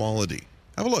level of quality?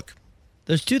 Have a look.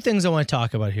 There's two things I want to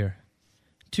talk about here.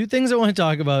 Two things I want to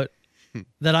talk about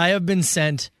that I have been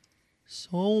sent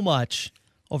so much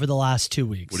over the last 2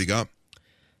 weeks. What do you got?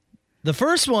 The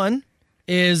first one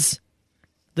is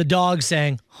the dog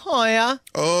saying, "Oh yeah."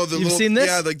 Oh, You've seen this?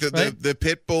 Yeah, the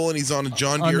pit bull, and he's on a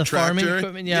John Deere tractor. Farming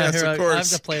equipment. Yeah, yes, here, of course. I have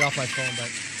to play it off my phone, but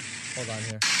hold on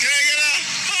here.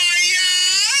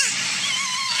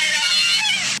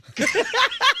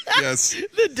 Yes.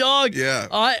 The dog. Yeah.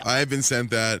 I have been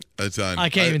sent that a ton. I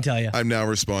can't even tell you. I'm now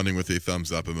responding with a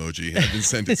thumbs up emoji. I've been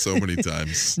sent it so many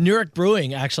times. Newark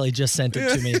Brewing actually just sent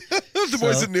it to me. The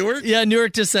boys at Newark? Yeah,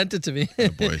 Newark just sent it to me. Oh,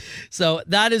 boy. So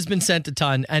that has been sent a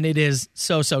ton, and it is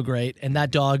so, so great. And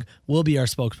that dog will be our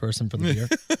spokesperson for the year.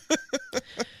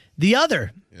 The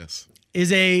other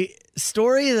is a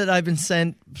story that I've been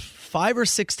sent 5 or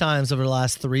 6 times over the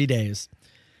last 3 days.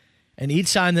 And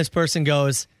each time this person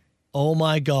goes, oh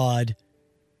my God,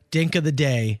 dink of the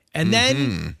day. And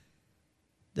then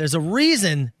there's a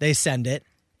reason they send it,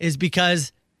 is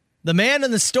because the man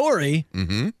in the story,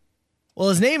 well,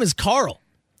 his name is Carl.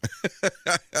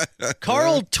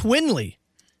 Carl Twinley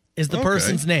is the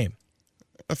person's name.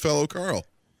 A fellow Carl.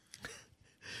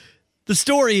 The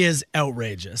story is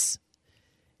outrageous.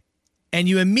 And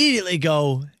you immediately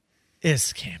go,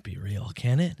 this can't be real,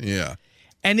 can it? Yeah.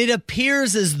 And it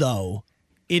appears as though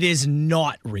it is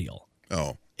not real.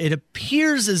 Oh. It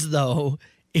appears as though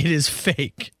it is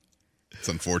fake. It's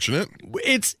unfortunate.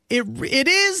 It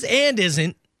is and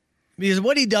isn't, because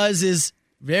what he does is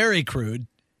very crude.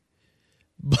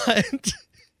 But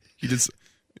he did.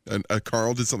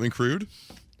 Carl did something crude.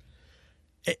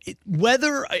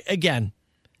 Whether again,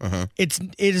 it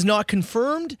is not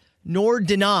confirmed nor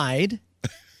denied.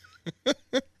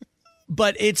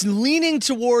 But it's leaning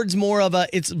towards more of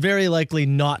it's very likely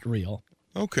not real.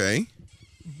 Okay.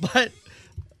 But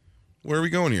where are we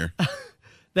going here?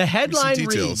 The headline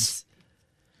reads,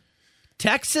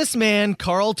 Texas man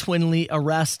Carl Twinley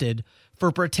arrested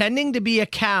for pretending to be a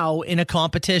cow in a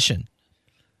competition.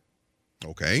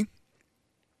 Okay.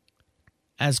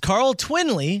 As Carl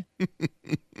Twinley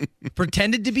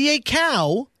pretended to be a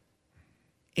cow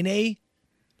in a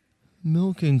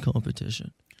milking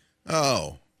competition.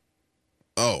 Oh.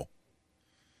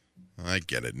 I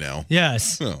get it now.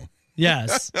 Yes. Oh.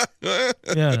 Yes.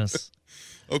 Yes.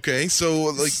 Okay,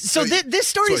 so this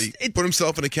story he put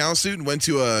himself in a cow suit and went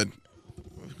to a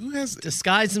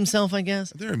disguised himself, I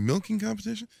guess. Is there a milking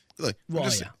competition? Like, yeah.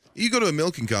 You go to a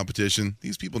milking competition,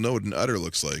 these people know what an udder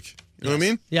looks like. You know what I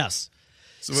mean? Yes.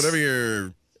 So whatever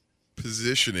you're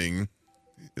positioning,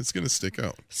 it's going to stick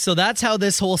out. So that's how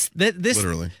this whole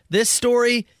literally this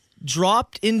story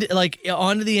dropped into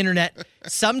onto the internet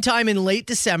sometime in late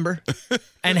December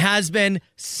and has been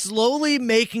slowly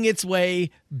making its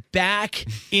way back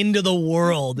into the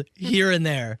world here and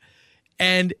there.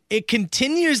 And it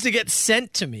continues to get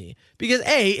sent to me because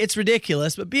A, it's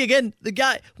ridiculous, but B, again, the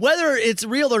guy, whether it's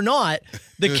real or not,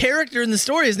 the character in the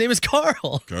story, his name is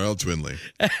Carl. Carl Twinley.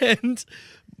 And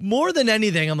more than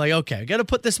anything, I'm like, okay, I got to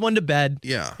put this one to bed.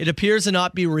 Yeah. It appears to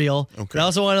not be real. Okay. But I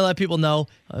also want to let people know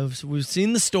we've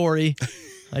seen the story.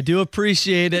 I do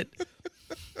appreciate it.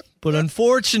 But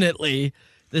unfortunately,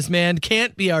 this man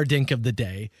can't be our dink of the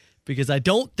day because I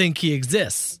don't think he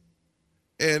exists.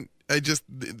 And I just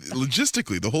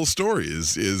logistically, the whole story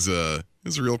is a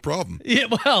real problem. Yeah,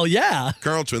 well, yeah.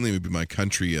 Carl Twinley would be my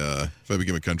country if I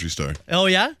became a country star. Oh,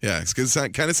 yeah? Yeah, because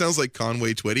it kind of sounds like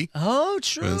Conway Twitty. Oh,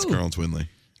 true. But it's Carl Twinley.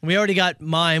 We already got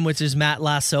mine, which is Matt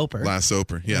Lassoper.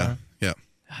 Lassoper, yeah. Yeah.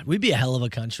 God, we'd be a hell of a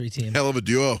country team. Hell of a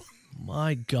duo.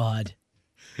 My God.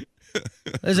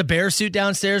 There's a bear suit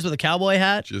downstairs with a cowboy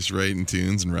hat. Just writing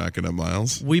tunes and racking up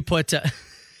miles. We put the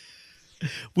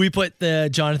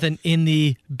Jonathan in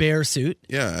the bear suit.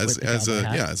 Yeah, as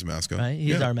a mascot. Right?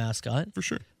 He's our mascot. For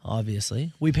sure.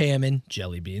 Obviously. We pay him in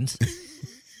jelly beans.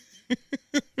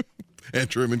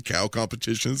 Enter him in cow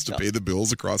competitions to pay the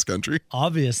bills across country.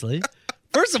 Obviously.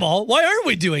 First of all, why aren't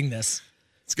we doing this?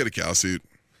 Let's get a cow suit.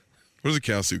 What does a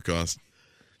cow suit cost?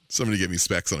 Somebody get me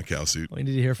specs on a cow suit. We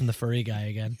need to hear from the furry guy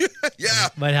again. Yeah.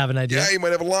 Might have an idea. Yeah, he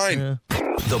might have a line. Yeah.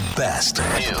 The best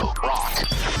new rock.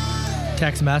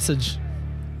 Text message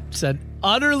said,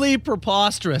 utterly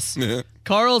preposterous. Yeah.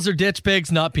 Carls are ditch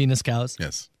pigs, not penis cows.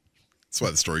 Yes. That's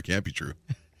why the story can't be true.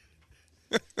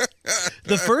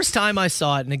 The first time I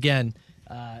saw it, and again,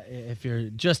 if you're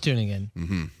just tuning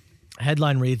in,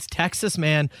 headline reads, Texas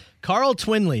man Carl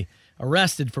Twinley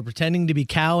arrested for pretending to be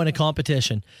cow in a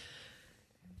competition.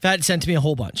 Fat sent to me a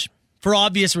whole bunch. For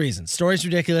obvious reasons. Story's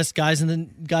ridiculous. Guy's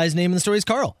name in the story is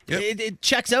Carl. Yep. It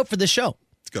checks out for this show.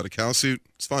 It's got a cow suit.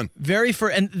 It's fun.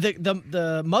 And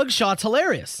the mugshot's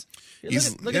hilarious.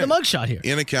 Look at the mugshot here.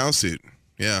 In a cow suit.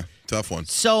 Yeah, tough one.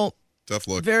 So tough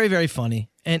look. Very, very funny.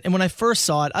 And when I first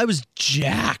saw it, I was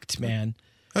jacked, man.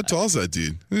 How tall is that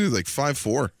dude? He's like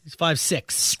 5'4". He's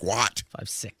 5'6". Squat.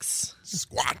 5'6".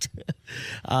 Squat.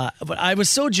 But I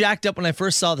was so jacked up when I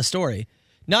first saw the story,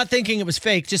 not thinking it was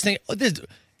fake, just thinking,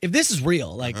 if this is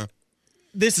real,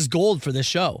 this is gold for this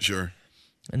show. Sure.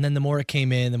 And then the more it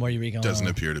came in, the more you read, doesn't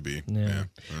appear to be. Yeah.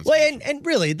 Well, and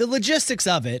really, the logistics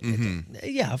of it,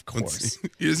 yeah, of course.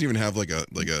 He doesn't even have like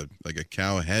a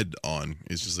cow head on.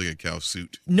 It's just like a cow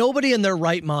suit. Nobody in their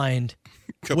right mind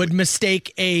would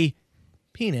mistake a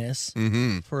penis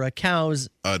for a cow's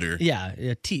udder. Yeah,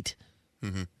 a teat.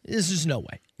 There's just no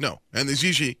way. No. And there's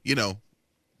usually,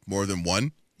 more than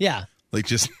one. Yeah. Like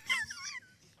just,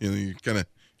 you're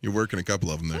working a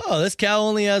couple of them there. Oh, this cow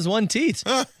only has one teat.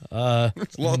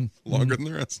 It's longer than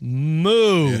the rest.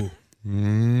 Moo.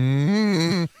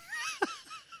 Yeah.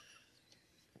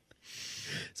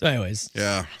 So anyways,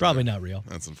 probably not real.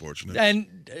 That's unfortunate. And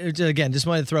again, just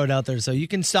wanted to throw it out there so you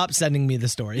can stop sending me the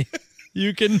story.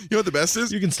 You can. You know what the best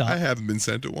is? You can stop. I haven't been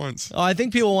sent it once. Oh, I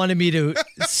think people wanted me to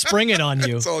spring it on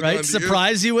you, right?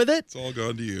 Surprise you with it. It's all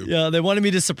gone to you. Yeah, they wanted me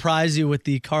to surprise you with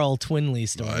the Carl Twinley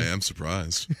story. I am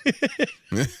surprised.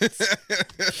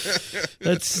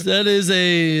 That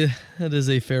is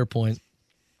a fair point.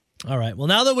 All right. Well,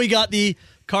 now that we got the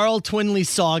Carl Twinley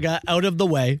saga out of the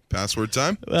way, password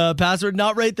time. Password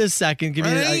not right this second. Give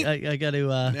me. I got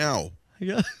to now.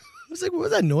 I was like, what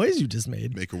was that noise you just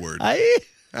made? Make a word.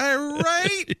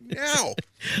 Right now.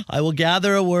 I will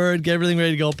gather a word, get everything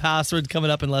ready to go. Password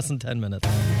coming up in less than 10 minutes.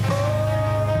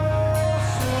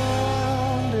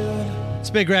 It's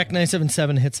Big Rack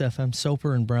 97.7 Hits FM,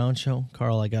 Soper and Brown Show.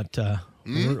 Carl, I got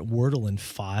Wordle in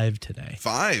 5 today.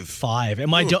 5?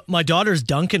 And my daughter's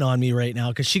dunking on me right now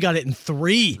because she got it in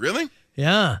 3. Really?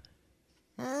 Yeah.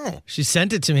 Oh. She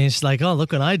sent it to me and she's like, oh,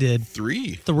 look what I did.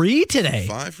 3 today.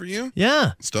 5 for you?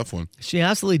 Yeah. It's a tough one. She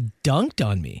absolutely dunked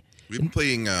on me. We've been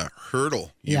playing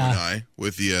Hurdle, you and I,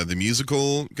 with the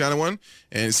musical kind of one.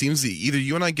 And it seems that either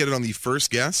you and I get it on the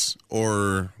first guess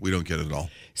or we don't get it at all.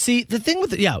 See, the thing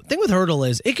with Hurdle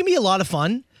is it can be a lot of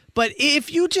fun. But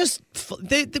if you just,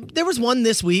 there was one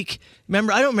this week.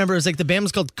 Remember, I don't remember. It was like the band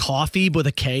was called Coffee with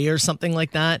a K or something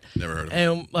like that. Never heard of it.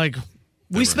 And like,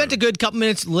 we spent a good couple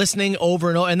minutes listening over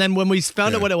and over. And then when we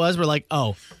found out what it was, we're like,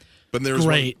 oh, but there was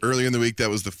great. One earlier in the week that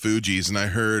was the Fugees, and I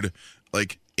heard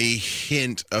like a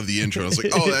hint of the intro. I was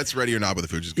like, oh, that's Ready or Not by the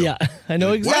Fugees. Go. Yeah, I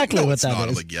know exactly what that is.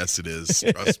 I'm like, yes, it is.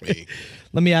 Trust me.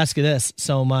 Let me ask you this.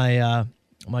 So my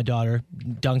daughter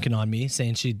dunking on me,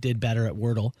 saying she did better at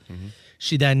Wordle. Mm-hmm.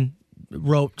 She then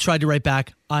tried to write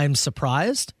back, I'm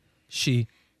surprised. She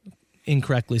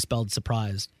incorrectly spelled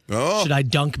surprised. Oh. Should I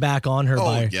dunk back on her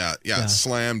by? Yeah.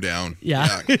 Slam down.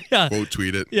 Yeah. Quote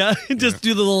tweet it. Yeah. Just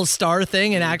do the little star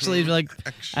thing and actually be like,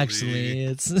 actually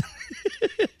it's.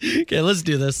 Okay, let's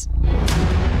do this.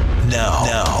 Now,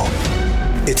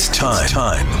 it's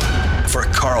time for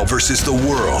Carl versus the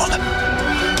world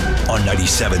on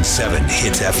 97.7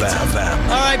 Hits FM. All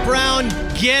right, Brown,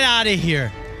 get out of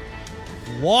here.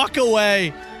 Walk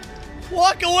away.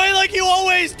 Walk away like you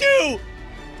always do.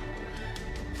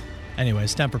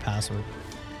 Anyways, temper password.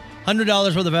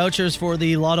 $100 worth of vouchers for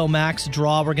the Lotto Max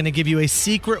draw. We're going to give you a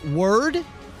secret word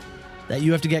that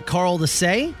you have to get Carl to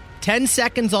say. 10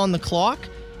 seconds on the clock.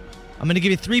 I'm going to give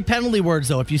you 3 penalty words,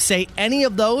 though. If you say any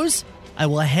of those, I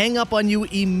will hang up on you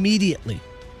immediately.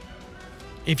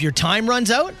 If your time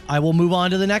runs out, I will move on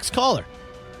to the next caller.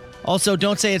 Also,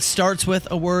 don't say it starts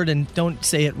with a word and don't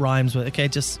say it rhymes with. Okay,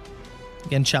 just,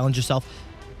 again, challenge yourself.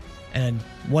 And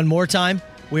one more time,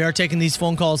 we are taking these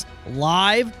phone calls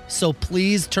live, so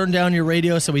please turn down your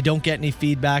radio so we don't get any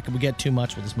feedback. If we get too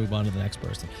much, we'll just move on to the next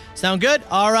person. Sound good?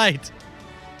 All right.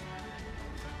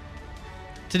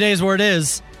 Today's word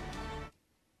is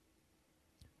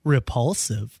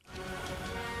repulsive.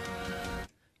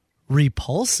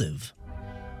 Repulsive.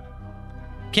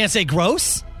 Can't say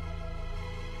gross.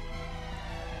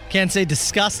 Can't say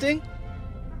disgusting.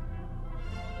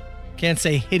 Can't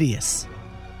say hideous.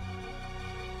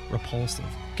 Repulsive.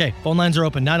 Okay, phone lines are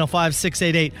open.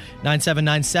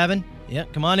 905-688-9797. Yeah,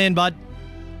 come on in, bud.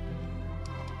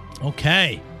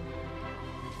 Okay.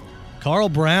 Carl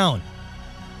Brown.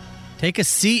 Take a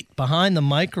seat behind the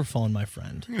microphone, my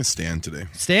friend. I'm going to stand today.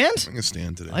 Stand? I'm going to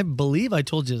stand today. I believe I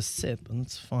told you to sit, but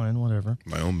that's fine. Whatever.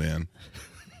 My own man.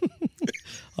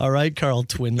 All right, Carl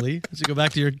Twinley. Let's go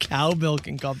back to your cow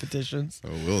milking competitions. Oh,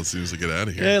 will as soon as I get out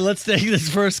of here. Okay, let's take this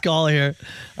first call here.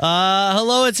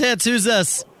 Hello, it's Hits. Who's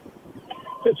this?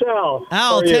 It's Al.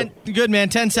 Al, good man.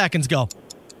 10 seconds, go.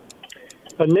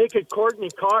 A naked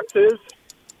Courtney Cox is?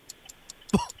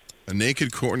 A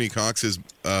naked Courtney Cox is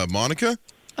Monica?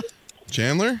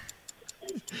 Chandler?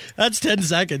 That's 10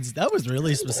 seconds. That was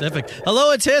really specific.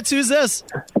 Hello, it's Hits. Who's this?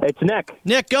 It's Nick.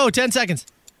 Nick, go. 10 seconds.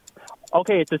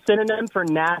 Okay, it's a synonym for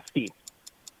nasty.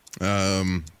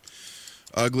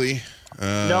 Ugly.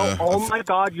 No, oh my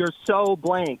God, you're so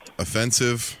blank.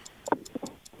 Offensive.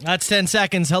 That's 10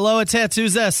 seconds. Hello, it's Hits.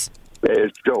 Who's this?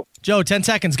 It's Joe. Joe, 10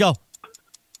 seconds. Go.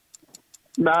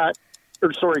 Carl.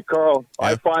 Yeah.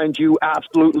 I find you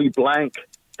absolutely blank.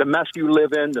 The mess you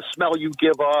live in, the smell you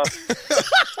give off.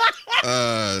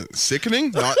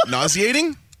 Sickening?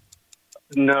 Nauseating?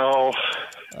 No.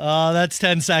 Oh, that's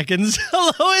 10 seconds.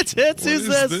 Hello, it's Hits. Who's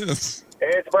this?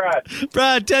 It's Brad.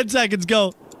 Brad, 10 seconds,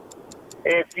 go.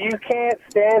 If you can't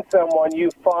stand someone, you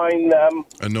find them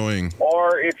annoying.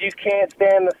 Or if you can't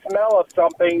stand the smell of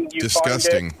something, you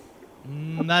disgusting.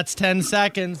 Find it. That's 10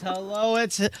 seconds. Hello,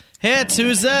 it's Hits.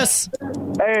 Who's this?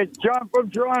 Hey, it's John from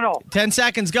Toronto. 10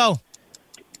 seconds, go.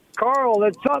 Carl,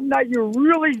 it's something that you're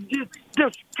really just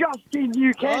disgusting.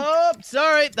 You can't. Oh,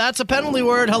 sorry. That's a penalty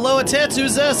word. Hello, it's Hits.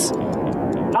 Who's this?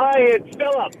 Hi, it's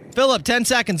Philip. Philip, 10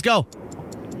 seconds, go.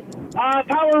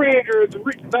 Power Rangers,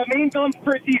 the main villain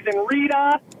for season,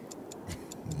 Rita.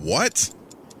 What?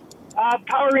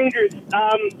 Power Rangers,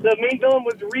 the main villain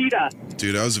was Rita.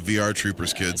 Dude, I was a VR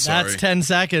Troopers kid, sorry. That's 10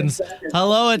 seconds.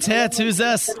 Hello, it's Hits. Who's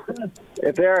this?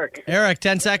 It's Eric. Eric,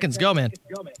 10 seconds. Go, man.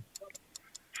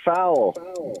 Foul.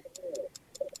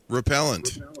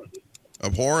 Repellent.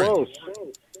 Abhorrent. Close.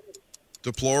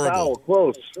 Deplorable. Foul.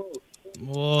 Close.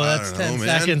 Whoa, that's 10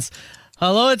 man. seconds.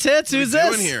 Hello, it's Hits. Who's What are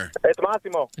you this? doing here? It's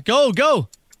Massimo. Go.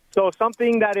 So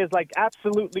something that is like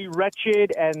absolutely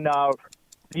wretched and,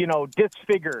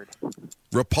 disfigured.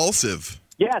 Repulsive.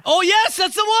 Yes. Oh, yes,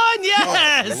 that's the one.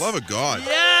 Yes. Oh, for the love of God.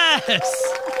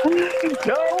 Yes.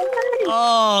 No.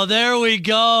 Oh, there we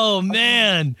go,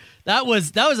 man. That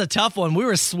was a tough one. We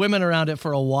were swimming around it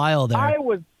for a while there. I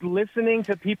was listening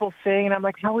to people saying, and I'm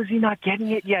like, how is he not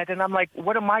getting it yet? And I'm like,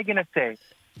 what am I going to say?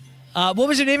 What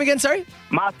was your name again? Sorry?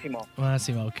 Massimo.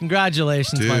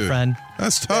 Congratulations, my Dude, friend.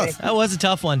 That's tough. That was a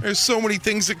tough one. There's so many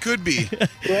things it could be.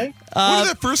 Okay. What did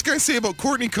that first guy say about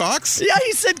Courtney Cox? Yeah,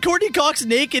 he said Courtney Cox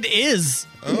naked is.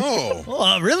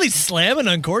 Oh. Really slamming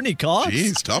on Courtney Cox.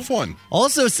 Jeez, tough one.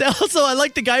 Also, I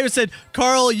like the guy who said,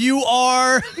 Carl, you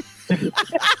are...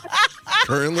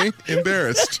 Currently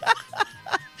embarrassed.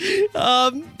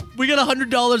 We got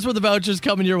 $100 worth of vouchers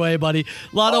coming your way, buddy.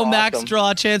 Lotto Max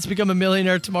draw, chance to become a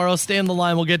millionaire tomorrow. Stay on the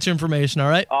line. We'll get you information, all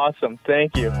right? Awesome.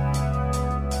 Thank you.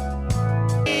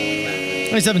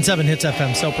 97.7 Hits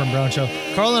FM, Soper and Brown Show.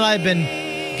 Carl and I have been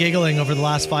giggling over the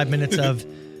last 5 minutes of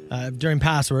during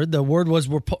password. The word was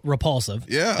repulsive.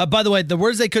 Yeah. By the way, the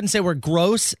words they couldn't say were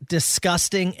gross,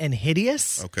 disgusting, and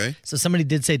hideous. Okay. So somebody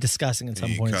did say disgusting at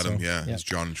some point. Cut him, so, yeah. It's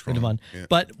John and Good one. Yeah.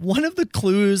 But one of the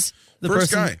clues,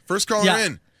 First caller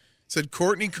in, said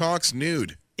Courtney Cox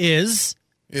nude. Is.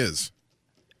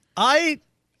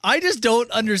 I just don't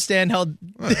understand how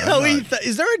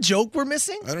is there a joke we're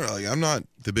missing? I don't know. Like, I'm not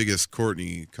the biggest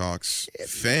Courtney Cox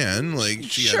fan. Like,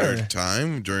 she had her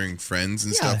time during Friends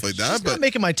and stuff like that. She's not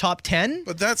making my top 10.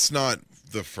 But that's not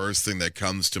the first thing that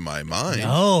comes to my mind.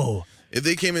 No. If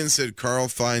they came in and said Carl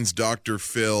finds Dr.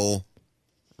 Phil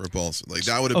repulsive, like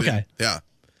that would have been, yeah.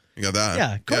 You got that.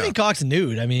 Yeah, Courtney Cox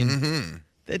nude. I mean,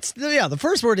 it's the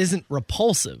first word isn't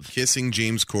repulsive. Kissing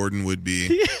James Corden would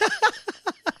be.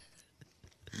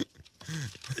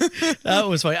 That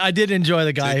was funny. I did enjoy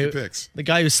the guy who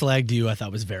slagged you. I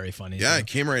thought was very funny. Yeah, it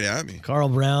came right at me. Carl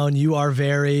Brown, you are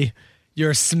very.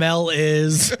 Your smell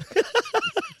is.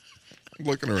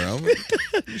 Looking around.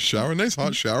 Shower, nice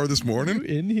hot shower this morning.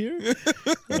 In here?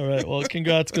 All right. Well,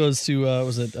 congrats goes to,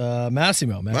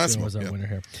 Massimo. Massimo was our winner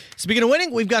here. Speaking of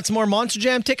winning, we've got some more Monster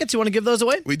Jam tickets. You want to give those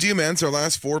away? We do, man. It's our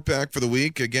last 4-pack for the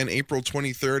week. Again, April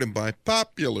 23rd and by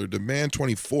popular demand,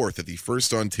 24th at the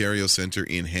First Ontario Centre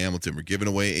in Hamilton. We're giving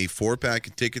away a 4-pack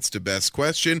of tickets to Best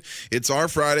Question. It's our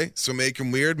Friday, so make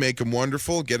them weird, make them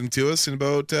wonderful. Get them to us in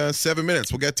about 7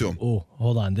 minutes. We'll get to them. Oh,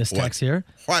 hold on. This text here.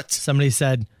 What? Somebody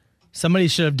said... Somebody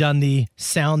should have done the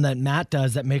sound that Matt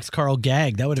does that makes Carl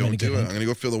gag. That would have been a good one. I'm going to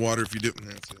go fill the water if you do.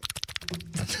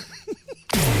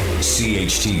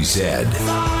 CHTZ.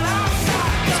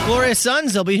 It's Glorious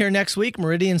Sons. They'll be here next week.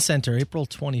 Meridian Center, April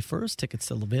 21st. Tickets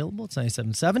still available. It's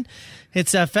 97.7.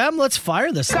 It's FM. Let's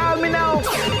fire this. Call me now.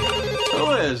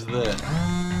 Who is this?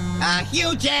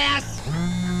 Huge ass.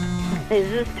 Is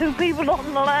this two people on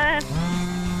the line?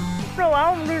 No,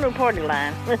 I don't do no party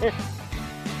line.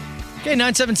 Okay,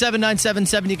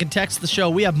 977-977. You can text the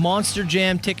show. We have Monster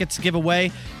Jam tickets to give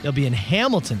away. They'll be in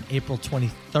Hamilton, April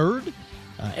 23rd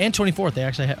and 24th. They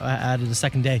actually added a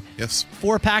second day. Yes.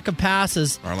 4-pack of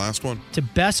passes. Our last one. To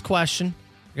Best Question.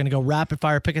 We're going to go rapid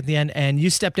fire pick at the end. And you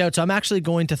stepped out, so I'm actually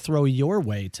going to throw your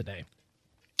way today.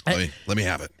 Let me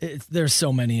have it. There's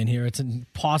so many in here. It's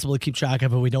impossible to keep track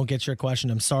of. If we don't get your question,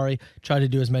 I'm sorry. Try to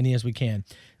do as many as we can.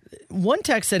 One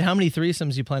text said, how many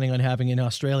threesomes are you planning on having in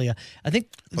Australia? I think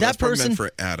that person meant for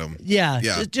Adam. Yeah.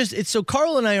 Just it's so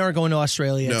Carl and I aren't going to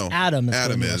Australia. No, it's Adam is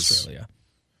Adam going to is. Australia.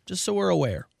 Just so we're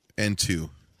aware. And 2.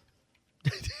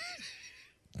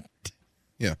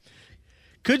 Yeah.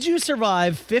 Could you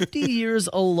survive 50 years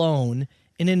alone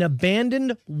in an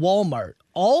abandoned Walmart?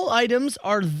 All items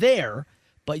are there,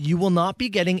 but you will not be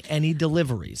getting any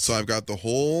deliveries. So I've got the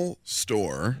whole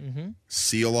store,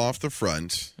 seal off the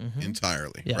front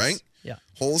entirely, Yes. right? Yeah.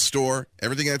 Whole store,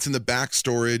 everything that's in the back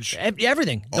storage.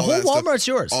 Everything. The all whole that stuff, Walmart's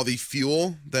yours. All the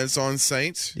fuel that's on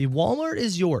site. The Walmart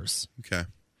is yours. Okay.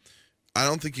 I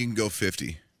don't think you can go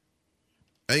 50.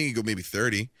 I think you can go maybe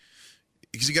 30.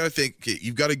 Because you got to think, okay,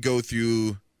 you've got to go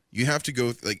through, you have to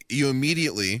go, like, you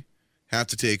immediately have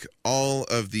to take all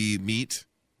of the meat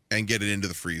and get it into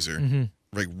the freezer,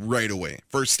 like right away.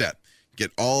 First step,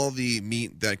 get all the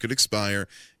meat that could expire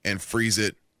and freeze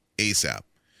it ASAP.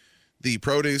 The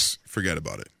produce, forget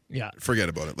about it. Yeah. Forget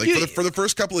about it. Like for the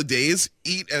first couple of days,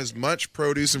 eat as much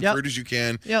produce and fruit as you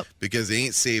can because they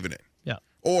ain't saving it. Yeah.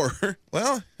 Or,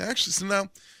 well, actually, so now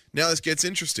this gets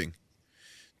interesting.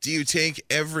 Do you take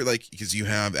because you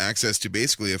have access to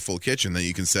basically a full kitchen that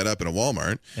you can set up in a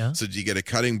Walmart. Yeah. So do you get a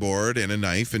cutting board and a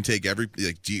knife and take all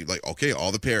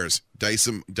the pears, dice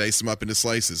them up into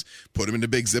slices, put them into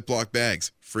big Ziploc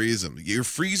bags, freeze them. Your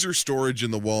freezer storage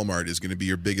in the Walmart is going to be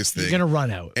your biggest thing. You're going to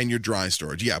run out. And your dry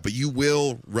storage. Yeah, but you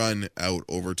will run out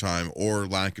over time or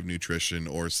lack of nutrition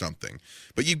or something.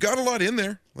 But you've got a lot in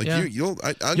there. Like you'll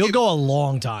go a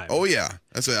long time. Oh yeah.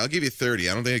 That's right. I'll give you 30.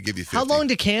 I don't think I'll give you 50. How long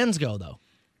do cans go though?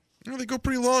 Oh, they go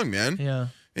pretty long, man. Yeah.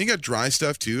 And you got dry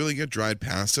stuff too. Like you got dried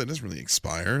pasta. It doesn't really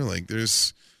expire. Like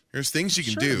there's things you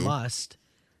can Sure do. Must.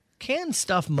 Canned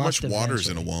stuff How must. much water is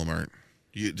in a Walmart?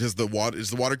 Does the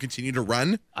water continue to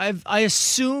run? I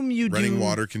assume you running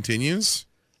water continues.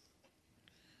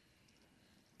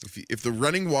 If the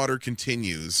running water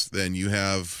continues, then you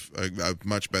have a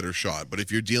much better shot. But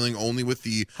if you're dealing only with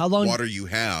the water you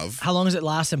have, how long does it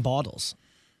last in bottles?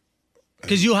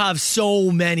 Because you have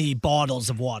so many bottles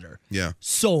of water. Yeah.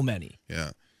 So many.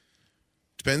 Yeah.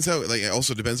 Depends how. It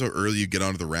also depends how early you get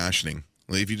onto the rationing.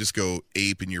 Like if you just go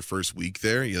ape in your first week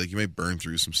there, you may burn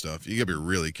through some stuff. You gotta be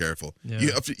really careful.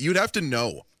 Yeah. You'd have to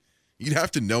know. You'd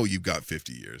have to know you've got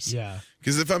 50 years. Yeah.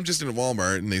 Because if I'm just in a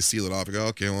Walmart and they seal it off, I go,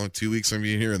 okay, well, 2 weeks I'm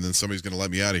being here, and then somebody's gonna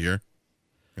let me out of here,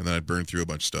 and then I'd burn through a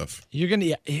bunch of stuff.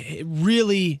 It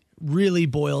really, really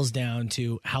boils down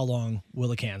to how long will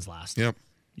the cans last. Yep.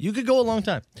 You could go a long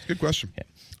time. Good question.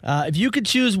 If you could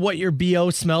choose what your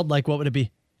BO smelled like, what would it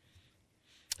be?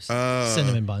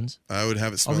 Cinnamon buns. I would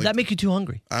have it smell would that make you too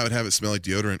hungry? I would have it smell like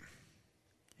deodorant.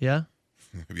 Yeah?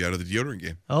 Have you out of the deodorant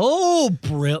game? Oh,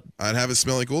 brilliant. I'd have it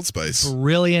smell like Old Spice.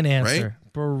 Brilliant answer.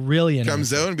 Right? Brilliant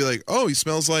Comes answer. out and be like, oh, he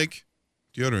smells like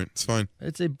deodorant. It's fine.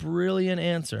 It's a brilliant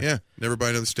answer. Yeah. Never buy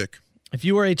another stick. If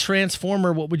you were a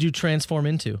transformer, what would you transform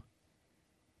into?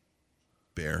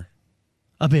 Bear.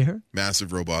 A bear?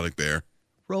 Massive robotic bear.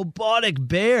 Robotic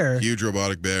bear? Huge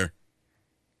robotic bear.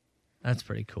 That's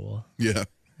pretty cool. Yeah.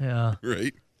 Yeah.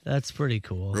 Right? That's pretty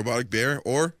cool. Robotic bear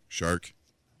or shark.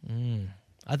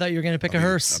 I thought you were going to pick a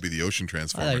hearse. I'll be the ocean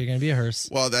transformer. I thought you were going to be a hearse.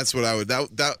 Well, that's what I would.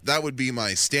 That would be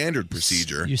my standard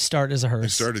procedure. You start as a hearse. I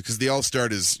started because they all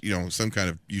start as some kind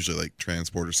of usually like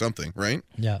transport or something, right?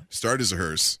 Yeah. Start as a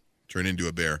hearse, turn into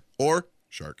a bear or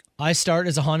shark. I start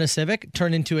as a Honda Civic,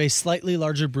 turn into a slightly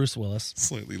larger Bruce Willis.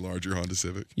 Slightly larger Honda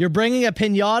Civic. You're bringing a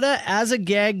piñata as a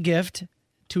gag gift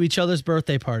to each other's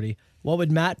birthday party. What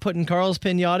would Matt put in Carl's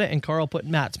piñata and Carl put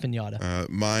in Matt's piñata?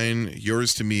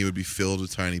 Yours to me would be filled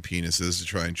with tiny penises to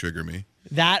try and trigger me.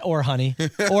 That or honey,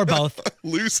 or both.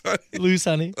 Loose honey. Loose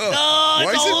honey. Oh,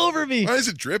 it's all over me. Why is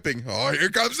it dripping? Oh, here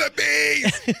comes the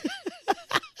bees.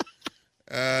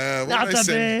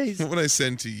 What would I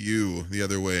send to you the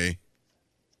other way?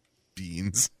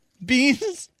 Beans.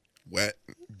 Beans? Wet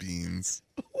beans.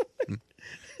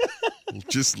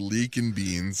 Just leaking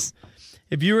beans.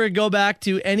 If you were to go back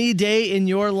to any day in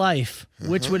your life,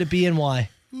 which would it be and why?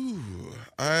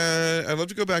 I'd love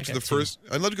to go back to the first.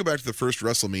 I'd love to go back to the first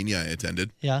WrestleMania I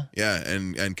attended. Yeah. Yeah,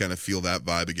 and kind of feel that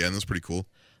vibe again. That's pretty cool.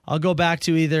 I'll go back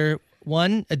to either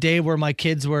a day where my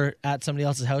kids were at somebody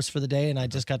else's house for the day and I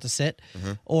just got to sit,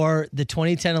 or the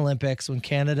 2010 Olympics when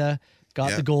Canada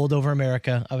got the gold over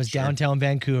America. I was downtown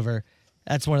Vancouver.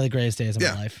 That's one of the greatest days of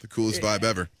my life. The coolest vibe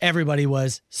ever. Everybody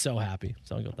was so happy.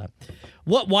 So I'll go with that.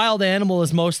 What wild animal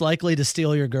is most likely to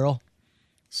steal your girl?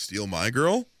 Steal my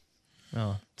girl?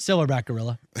 Oh, silverback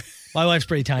gorilla. My wife's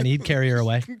pretty tiny. He'd carry her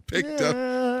away. Picked up,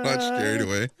 not carried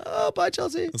away. Oh, bye,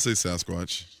 Chelsea. Let's say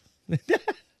Sasquatch. I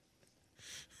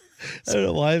don't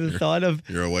know why the thought of...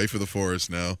 You're away for the forest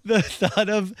now. The thought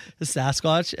of the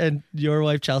Sasquatch and your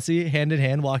wife, Chelsea, hand in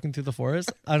hand walking through the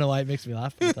forest. I don't know why it makes me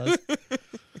laugh, but it does.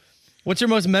 What's your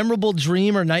most memorable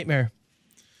dream or nightmare?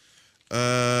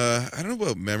 I don't know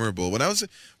about memorable. When I was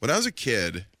a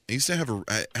kid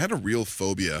I had a real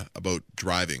phobia about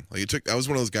driving. Like I was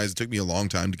one of those guys. It took me a long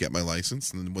time to get my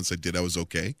license, and then once I did, I was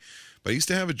okay. But I used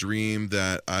to have a dream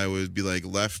that I would be like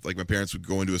my parents would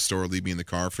go into a store, leave me in the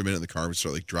car for a minute, and the car would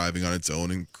start like driving on its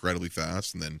own incredibly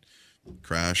fast, and then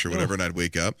crash or whatever, and I'd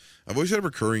wake up. I've always had a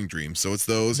recurring dream, so it's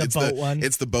those. It's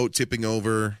the boat tipping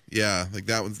over. Yeah, like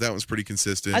that one's pretty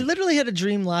consistent. I literally had a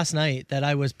dream last night that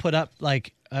I was put up,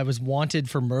 like I was wanted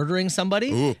for murdering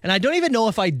somebody, and I don't even know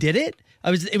if I did it.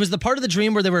 It was the part of the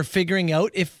dream where they were figuring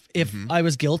out if I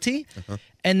was guilty.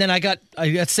 And then I got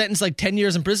sentenced like 10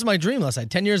 years in prison. My dream last night,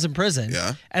 10 years in prison.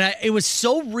 Yeah. And it was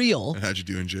so real. And how'd you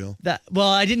do in jail?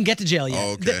 I didn't get to jail yet.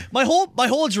 Oh, okay. My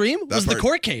whole dream was the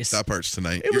court case. That part's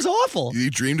tonight. It was awful. You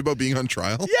dreamed about being on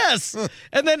trial? Yes.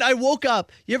 And then I woke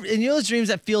up. You know those dreams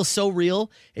that feel so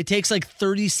real? It takes like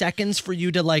 30 seconds for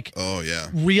you to like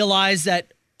realize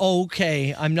that,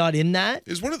 okay, I'm not in that.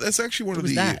 That's actually one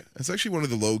of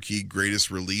the low key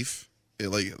greatest relief.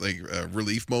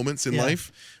 Relief moments in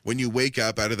life when you wake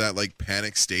up out of that like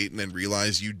panic state and then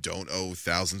realize you don't owe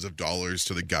thousands of dollars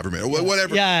to the government or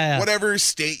whatever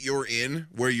state you're in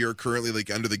where you're currently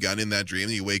like under the gun in that dream,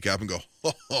 and you wake up and go,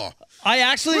 I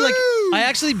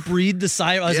actually breathed the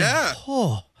sigh. I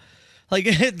was like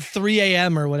at 3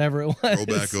 a.m. or whatever it was. Roll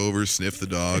back over, sniff the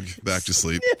dog, back to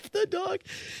sleep. Sniff the dog.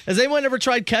 Has anyone ever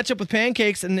tried ketchup with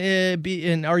pancakes,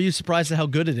 and are you surprised at how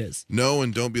good it is? No,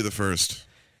 and don't be the first.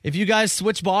 If you guys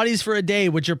switch bodies for a day,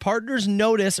 would your partners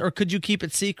notice, or could you keep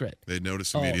it secret? They'd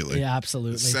notice immediately. Yeah,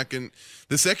 absolutely.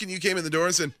 The second you came in the door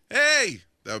and said, "Hey,"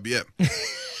 that would be it.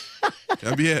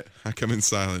 That'd be it. I come in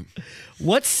silent.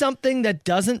 What's something that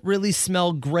doesn't really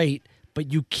smell great,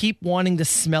 but you keep wanting to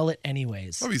smell it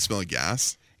anyways? Probably smell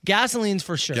gas. Gasoline's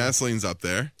for sure. Gasoline's up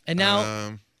there. And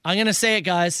now I'm going to say it,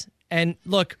 guys. And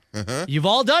look, you've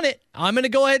all done it. I'm going to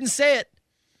go ahead and say it.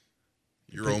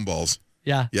 Your own balls.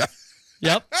 Yeah. Yeah.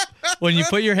 Yep. When you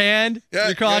put your hand,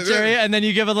 your crotch area, and then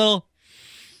you give a little.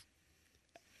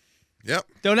 Yep.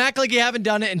 Don't act like you haven't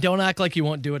done it, and don't act like you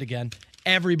won't do it again.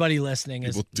 Everybody listening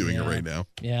is doing it right now.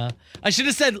 Yeah. I should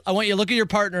have said, I want you to look at your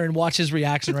partner and watch his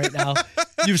reaction right now.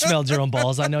 You've smelled your own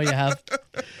balls. I know you have.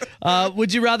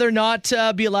 Would you rather not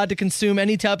be allowed to consume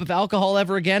any type of alcohol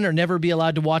ever again, or never be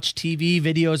allowed to watch TV,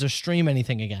 videos, or stream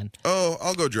anything again? Oh,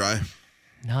 I'll go dry.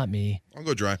 Not me. I'll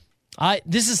go dry.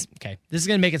 This is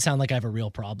going to make it sound like I have a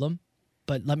real problem,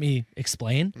 but let me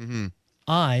explain. Mm-hmm.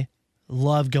 I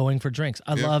love going for drinks.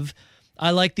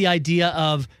 I like the idea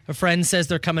of a friend says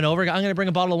they're coming over. I'm going to bring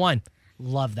a bottle of wine.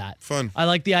 Love that. Fun. I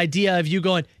like the idea of you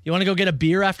going, you want to go get a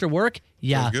beer after work?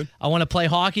 Yeah. Good. I want to play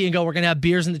hockey and go, we're going to have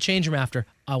beers in the change room after.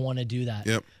 I want to do that.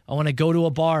 Yep. I want to go to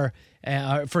a bar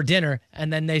for dinner,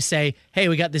 and then they say, hey,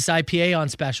 we got this IPA on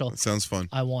special. That sounds fun.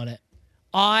 I want it.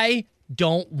 I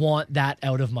don't want that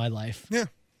out of my life. Yeah.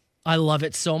 I love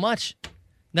it so much.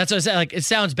 That's what I said. Like, it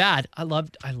sounds bad. I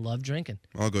love drinking.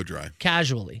 I'll go dry.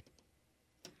 Casually.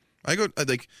 I go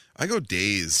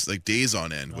days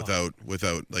on end without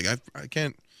like I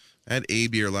can't. I had a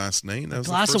beer last night. That was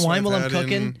a glass of wine while I'm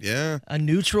cooking. A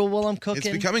neutral while I'm cooking.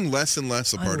 It's becoming less and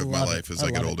less a part of my life as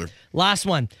I get older. Last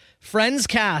one. Friends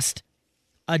cast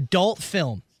adult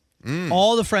film.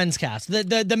 All the Friends cast.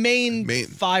 The main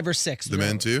 5 or 6. The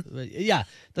men too? Yeah.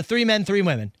 The 3 men, 3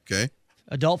 women. Okay.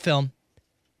 Adult film.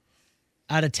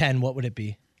 Out of 10, what would it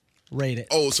be? Rate it.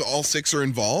 Oh, so all 6 are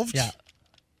involved? Yeah.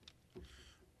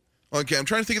 Okay, I'm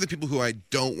trying to think of the people who I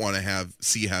don't want to have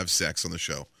sex on the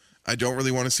show. I don't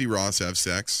really want to see Ross have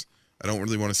sex. I don't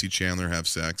really want to see Chandler have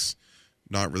sex.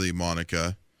 Not really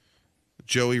Monica.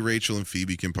 Joey, Rachel, and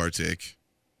Phoebe can partake.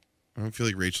 I don't feel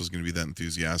like Rachel's going to be that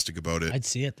enthusiastic about it. I'd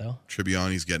see it, though.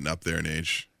 Tribbiani's getting up there in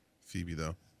age. Phoebe,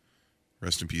 though.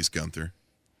 Rest in peace, Gunther.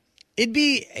 It'd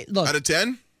be... Look. Out of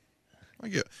 10?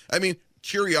 I mean,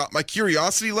 my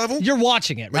curiosity level... You're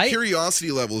watching it, right? My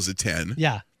curiosity level is a 10.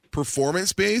 Yeah.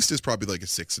 Performance-based is probably like a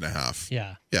 6.5.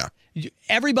 Yeah. Yeah.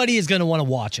 Everybody is going to want to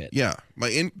watch it. Yeah.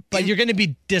 But you're going to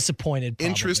be disappointed, probably,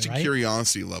 interest and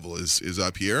curiosity level is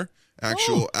up here.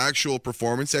 Actual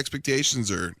performance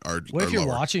expectations are What if you're lower.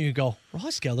 watching, you go,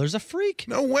 Ross Geller's a freak.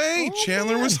 No way.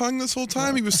 Chandler was hung this whole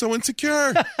time. He was so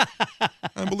insecure.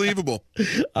 Unbelievable.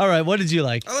 All right, what did you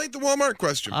like? I like the Walmart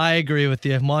question. I agree with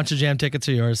you. Monster Jam tickets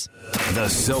are yours. The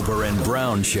Soper and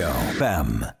Brown Show.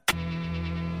 Bam.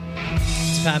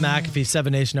 It's Pat McAfee,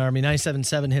 7 Nation Army,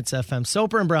 97.7 Hits FM.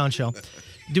 Soper and Brown Show.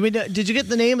 Did you get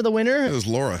the name of the winner? It was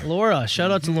Laura. Laura.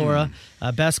 Shout out to Laura.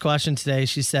 Best question today.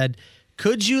 She said,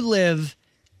 could you live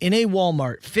in a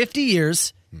Walmart 50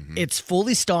 years? It's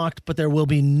fully stocked, but there will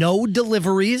be no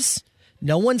deliveries.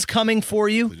 No one's coming for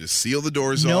you. So just seal the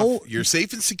doors off. You're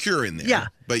safe and secure in there. Yeah.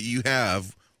 But you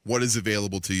have what is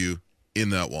available to you in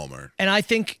that Walmart. And I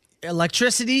think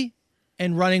electricity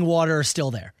and running water are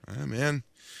still there. Man.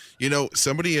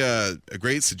 Somebody, a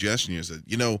great suggestion is that,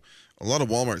 a lot of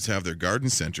Walmarts have their garden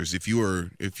centers. If you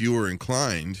were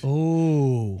inclined,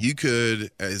 you could,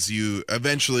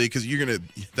 eventually, because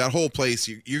that whole place,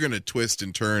 you're gonna twist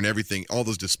and turn everything, all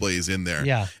those displays in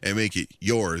there, and make it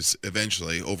yours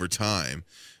eventually over time.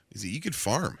 You could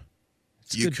farm.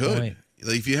 You could. Point.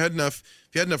 Like if you had enough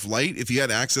light, if you had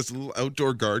access to a little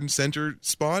outdoor garden center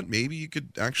spot, maybe you could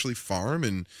actually farm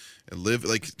and live,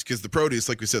 because the produce,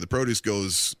 like we said, the produce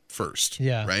goes first.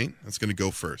 Yeah. Right? That's going to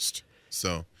go first.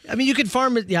 So. I mean, you could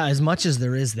farm it, as much as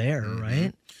there is there,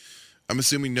 right? I'm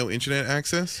assuming no internet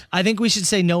access? I think we should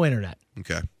say no internet.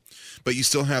 Okay. But you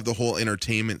still have the whole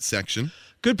entertainment section.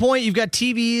 Good point. You've got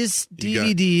TVs,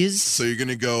 DVDs. So you're going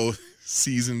to go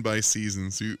season by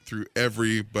season through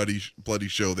every bloody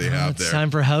show they have there. It's time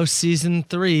for House Season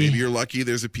 3. Maybe you're lucky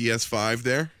there's a PS5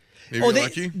 there. Maybe you're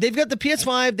lucky. They've got the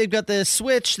PS5, they've got the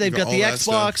Switch, they've got the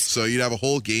Xbox. So you'd have a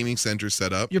whole gaming center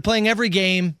set up. You're playing every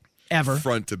game ever.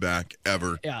 Front to back,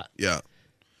 ever. Yeah. Yeah.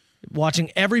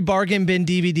 Watching every bargain bin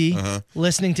DVD,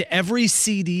 listening to every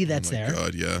CD that's there. Oh my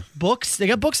God, yeah. Books, they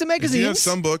got books and magazines. Yeah,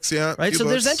 some books, yeah. Right, so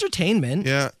there's entertainment.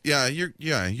 Yeah, you're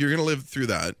gonna live through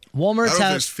that. Walmart has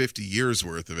there's 50 years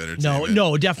worth of entertainment.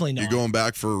 No, definitely not. You're going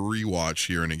back for a rewatch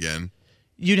here and again.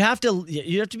 You'd have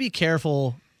to be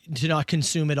careful to not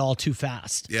consume it all too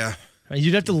fast. Yeah. Right?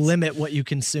 You'd have to limit what you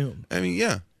consume. I mean,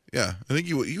 yeah. I think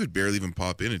you would barely even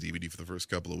pop in a DVD for the first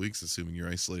couple of weeks, assuming you're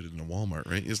isolated in a Walmart,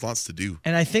 right? There's lots to do.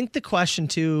 And I think the question,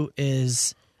 too,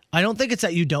 is I don't think it's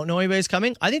that you don't know anybody's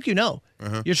coming. I think you know.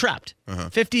 You're trapped.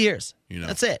 50 years.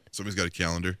 That's it. Somebody's got a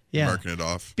calendar. Yeah. Marking it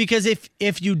off. Because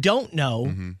if you don't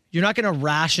know, you're not going to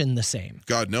ration the same.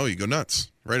 God, no. You go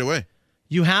nuts right away.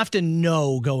 You have to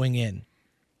know going in.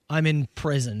 I'm in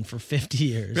prison for 50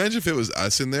 years. Imagine if it was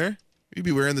us in there. We'd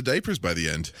be wearing the diapers by the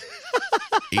end.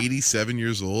 87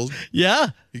 years old. Yeah.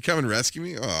 You come and rescue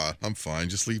me? Oh, I'm fine.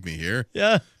 Just leave me here.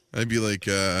 Yeah. I'd be like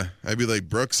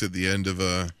Brooks at the end of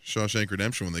Shawshank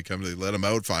Redemption when they let him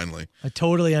out finally. I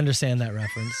totally understand that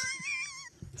reference.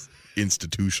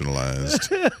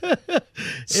 Institutionalized.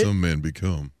 Some men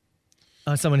become.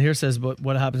 Someone here says,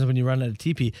 what happens when you run out of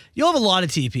TP? You'll have a lot of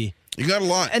TP. You got a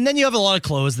lot. And then you have a lot of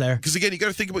clothes there. Because again, you got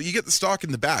to think about, you get the stock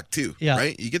in the back too,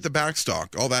 right? You get the back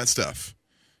stock, all that stuff.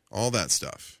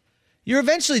 You're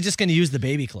eventually just going to use the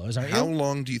baby clothes, aren't you? How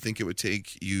long do you think it would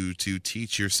take you to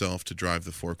teach yourself to drive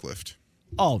the forklift?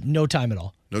 Oh, no time at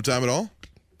all. No time at all?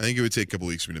 I think it would take a couple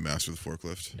weeks for me to master the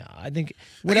forklift. No, I think,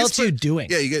 what else are you doing?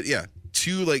 Yeah,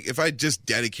 if I just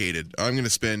dedicated, I'm going to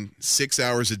spend 6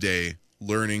 hours a day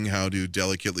learning how to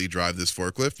delicately drive this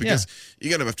forklift, because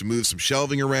you're going to have to move some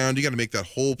shelving around. You got to make that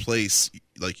whole place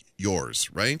like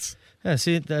yours, right? Yeah,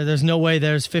 see, there's no way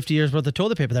there's 50 years worth of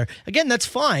toilet paper there. Again, that's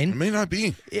fine. It may not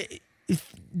be.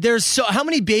 How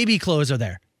many baby clothes are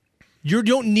there? You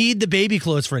don't need the baby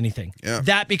clothes for anything. Yeah.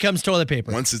 That becomes toilet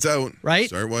paper. Once it's out, right?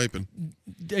 Start wiping.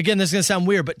 Again, this is going to sound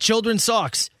weird, but children's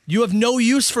socks, you have no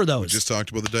use for those. We just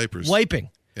talked about the diapers. Wiping.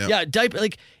 Yeah, diaper.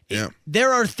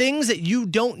 There are things that you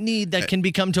don't need that can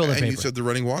become toilet paper. And you said the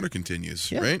running water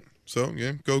continues, right? So,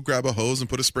 go grab a hose and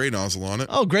put a spray nozzle on it.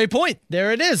 Oh, great point.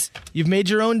 There it is. You've made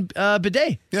your own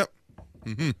bidet. Yep.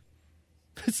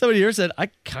 Somebody here said, I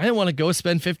kind of want to go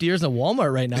spend 50 years in a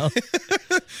Walmart right now.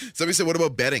 Somebody said, what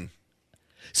about bedding?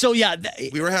 So,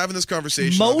 we were having this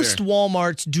conversation. Most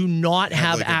Walmarts do not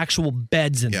have actual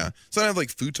beds in them. Yeah. So I have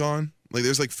futon.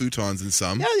 There's futons in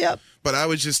some. Yeah. But I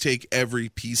would just take every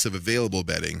piece of available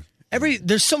bedding.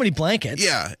 There's so many blankets.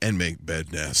 Yeah, and make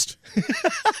bed nest.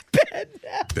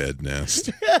 Bed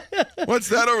nest. What's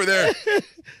that over there?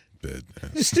 Bed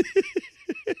nest.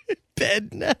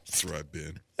 Bed nest. That's where I've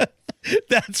been.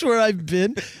 That's where I've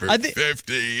been. For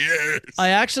 50 years. I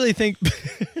actually think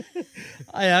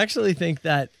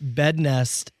that bed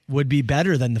nest would be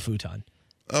better than the futon.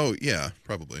 Oh, yeah,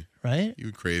 probably. Right?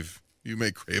 You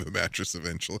may crave a mattress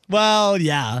eventually. Well,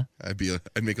 yeah. I'd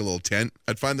make a little tent.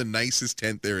 I'd find the nicest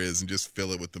tent there is and just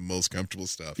fill it with the most comfortable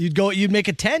stuff. You'd make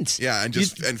a tent. Yeah, and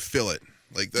fill it.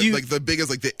 The biggest,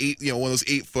 the 8, one of those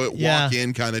 8-foot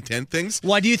walk-in kind of tent things.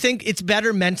 Why do you think it's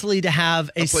better mentally to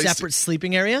have a separate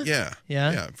sleeping area? Yeah.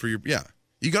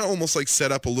 You got to almost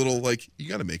set up a little, you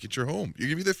got to make it your home. You're going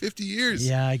to be there 50 years.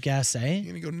 Yeah, I guess, eh?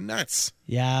 You're going to go nuts.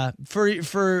 Yeah. For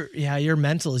your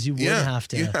mental is you would have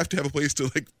to. You have to have a place to,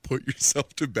 put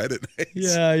yourself to bed at night.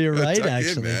 Yeah, you're right,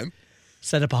 actually. Man.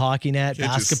 Set up a hockey net,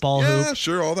 basketball hoop. Yeah,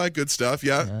 sure, all that good stuff.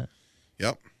 Yeah.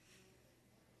 Yep.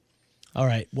 All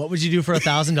right. What would you do for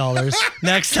 $1,000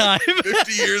 next time?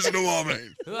 50 years in a Walmart.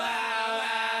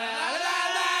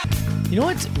 You know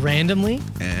what? Randomly,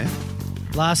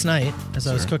 last night, as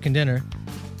I was cooking dinner,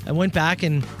 I went back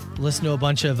and listened to a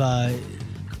bunch of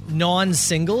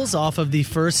non-singles off of the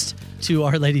first 2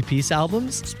 Our Lady Peace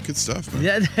albums. Good stuff, man.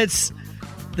 Yeah, that's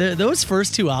those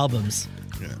first 2 albums.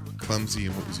 Yeah, Clumsy,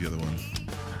 and what was the other one?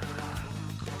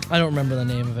 I don't remember the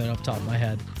name of it off the top of my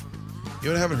head. You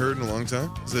know what I haven't heard in a long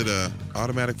time? Is it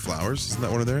Automatic Flowers? Isn't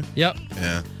that one of theirs? Yep.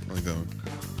 Yeah, I like that one.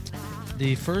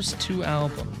 The first 2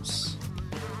 albums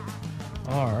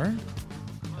are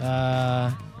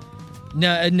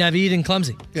Naveed and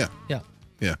Clumsy. Yeah. Yeah.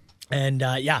 Yeah. And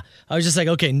I was just like,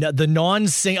 okay, I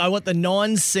want the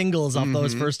non-singles off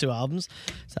those first 2 albums.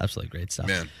 It's absolutely great stuff.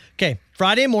 Man. Okay,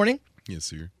 Friday morning. Yes,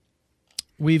 sir.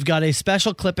 We've got a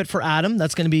special clip it for Adam.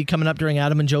 That's going to be coming up during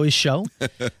Adam and Joey's show.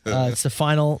 It's the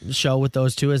final show with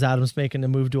those 2 as Adam's making the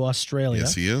move to Australia.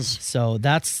 Yes, he is. So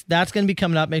that's going to be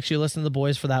coming up. Make sure you listen to the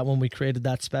boys for that one. We created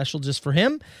that special just for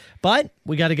him. But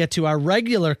we got to get to our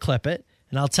regular clip it.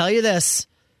 And I'll tell you this.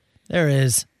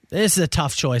 This is a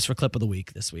tough choice for clip of the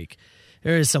week this week.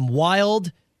 There is some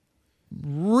wild,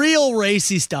 real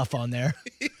racy stuff on there.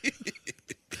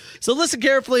 So listen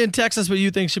carefully and text us what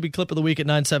you think should be clip of the week at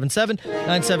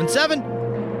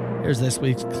 977-977. Here's this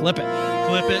week's Clip It.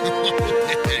 Clip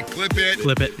it. Clip it.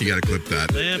 Clip it. You got to clip that.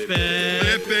 Clip it.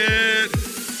 Clip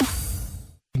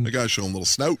it. I got to show him a little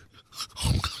snout.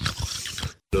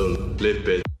 Clip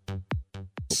it.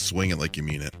 Swing it like you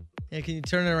mean it. Yeah, can you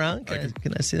turn it around?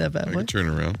 Can I see that bad boy? I can turn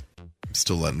it around. I'm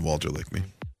still letting Walter lick me.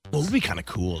 Well, it would be kind of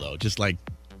cool, though. Just like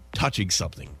touching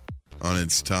something. On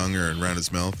its tongue or around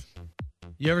his mouth.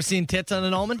 You ever seen tits on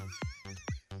an almond?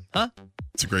 Huh?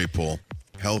 It's a great pull.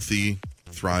 Healthy,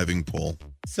 thriving pull.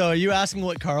 So are you asking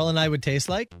what Carl and I would taste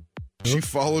like? She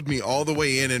followed me all the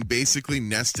way in and basically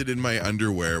nested in my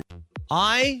underwear.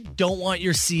 I don't want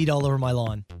your seed all over my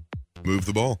lawn. Move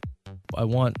the ball. I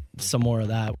want some more of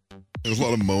that. There's a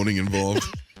lot of moaning involved.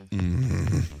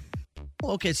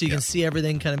 Okay, so you can see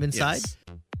everything kind of inside? Yes.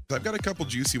 I've got a couple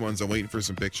juicy ones. I'm waiting for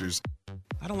some pictures.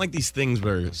 I don't like these things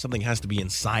where something has to be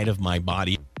inside of my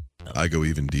body. I go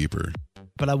even deeper.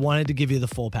 But I wanted to give you the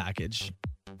full package.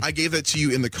 I gave that to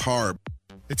you in the car.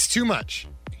 It's too much.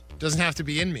 Doesn't have to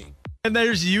be in me. And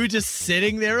there's you just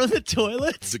sitting there on the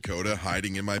toilet. Dakota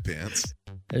hiding in my pants.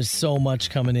 There's so much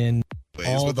coming in.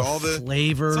 All the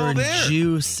flavor and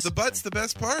juice. The butt's the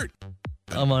best part.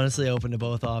 I'm honestly open to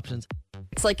both options.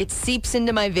 It's like it seeps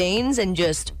into my veins and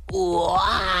just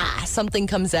something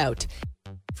comes out.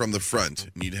 From the front,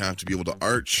 and you'd have to be able to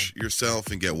arch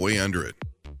yourself and get way under it.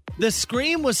 The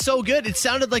scream was so good, it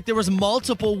sounded like there was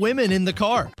multiple women in the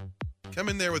car. Come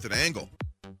in there with an angle.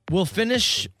 We'll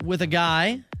finish with a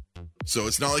guy. So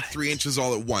it's not like 3 inches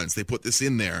all at once. They put this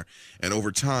in there, and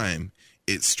over time,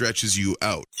 it stretches you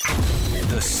out.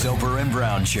 The Soper and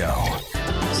Brown Show.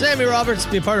 Sammy Roberts,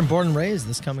 be a part of Born and Raised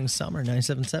this coming summer.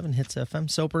 97.7 Hits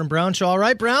FM, Soper and Brown Show. All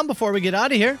right, Brown, before we get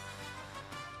out of here,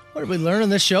 what did we learn on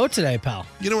this show today, pal?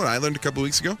 You know what I learned a couple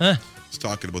weeks ago? I was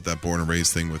talking about that Born and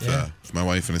Raised thing with my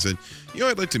wife, and I said, you know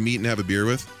I'd like to meet and have a beer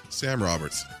with? Sam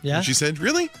Roberts. Yeah? And she said,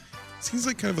 really? Seems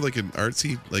like kind of like an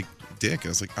artsy dick. I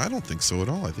was like, I don't think so at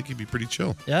all. I think he'd be pretty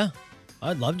chill. Yeah.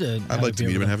 I'd love to. I'd like to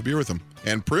meet him and have a beer with him.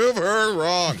 And prove her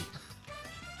wrong.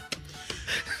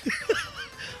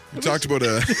 We talked about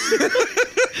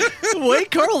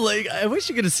Wait, Carl, I wish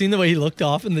you could have seen the way he looked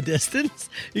off in the distance.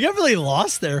 You got really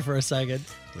lost there for a second.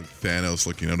 Like Thanos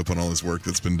looking out upon all this work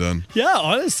that's been done. Yeah,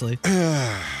 honestly.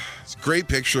 It's a great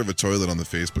picture of a toilet on the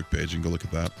Facebook page. You can go look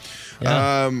at that.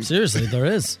 Yeah, seriously, there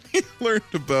is. Learned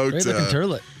about great looking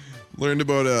toilet. Learned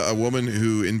about a woman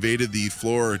who invaded the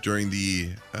floor during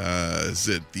the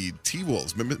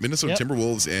T-Wolves, Minnesota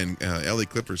Timberwolves and LA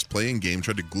Clippers playing game,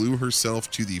 tried to glue herself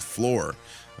to the floor.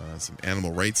 Some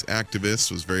animal rights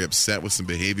activist was very upset with some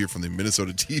behavior from the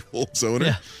Minnesota T-Wolves owner.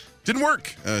 Yeah. Didn't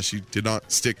work. She did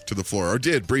not stick to the floor, or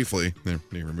did briefly.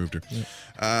 They removed her.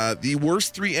 Yeah. The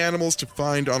worst 3 animals to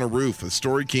find on a roof. A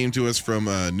story came to us from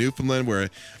Newfoundland where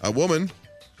a woman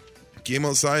came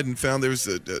outside and found there was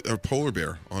a polar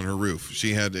bear on her roof.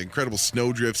 She had incredible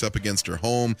snow drifts up against her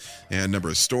home and a number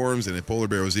of storms, and a polar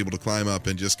bear was able to climb up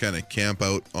and just kind of camp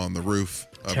out on the roof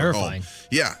of Terrifying. her home.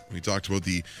 Yeah, we talked about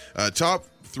the top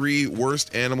 3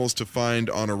 worst animals to find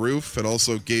on a roof. It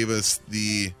also gave us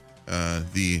the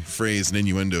phrase and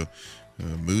innuendo,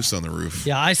 moose on the roof.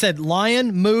 Yeah, I said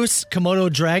lion, moose,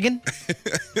 Komodo dragon.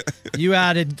 You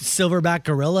added silverback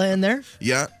gorilla in there?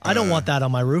 Yeah. I don't want that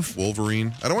on my roof.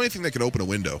 Wolverine. I don't want anything that can open a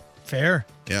window. Fair.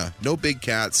 Yeah. No big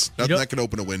cats. Nothing that can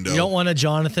open a window. You don't want a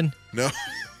Jonathan. No.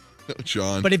 No,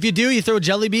 John. But if you do, you throw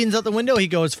jelly beans out the window, he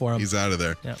goes for him. He's out of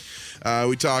there. Yeah.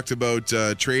 We talked about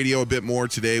Tradio a bit more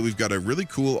today. We've got a really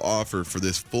cool offer for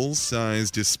this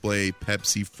full-size display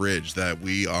Pepsi fridge that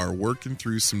we are working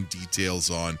through some details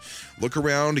on. Look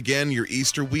around again, your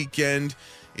Easter weekend.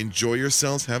 Enjoy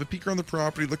yourselves. Have a peek around the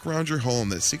property. Look around your home.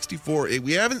 That 64.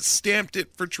 We haven't stamped it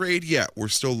for trade yet. We're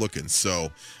still looking.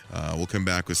 So we'll come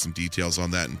back with some details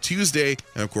on that on Tuesday.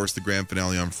 And, of course, the grand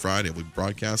finale on Friday. We'll be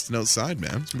broadcasting outside, man.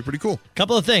 It's going to be pretty cool.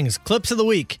 Couple of things. Clips of the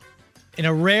week. In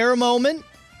a rare moment,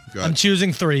 I'm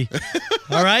choosing 3.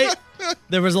 All right?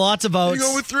 There was lots of votes. You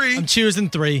go with 3. I'm choosing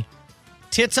 3.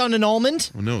 Tits on an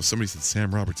almond. Oh, no. Somebody said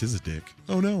Sam Roberts is a dick.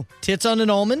 Oh, no. Tits on an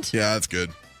almond. Yeah, that's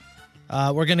good.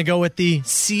 We're going to go with the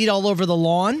seed all over the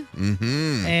lawn.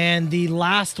 Mm-hmm. And the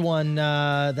last one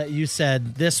that you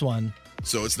said, this one.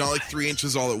 So it's not like 3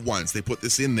 inches all at once. They put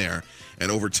this in there, and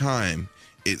over time,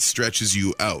 it stretches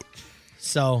you out.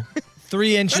 So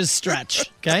 3 inches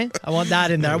stretch, okay? I want that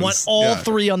in there. I want all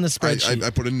 3 on the spreadsheet.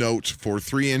 I put a note for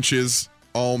 3 inches,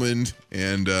 almond,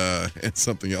 and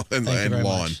something else, and lawn.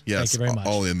 Much. Yes, Thank you very much.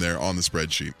 All in there on the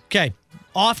spreadsheet. Okay.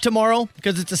 Off tomorrow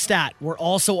because it's a stat. We're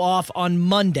also off on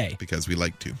Monday. Because we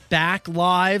like to. Back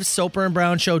live, Soper and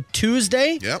Brown Show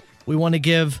Tuesday. Yep. We want to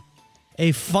give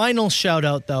a final shout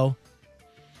out, though,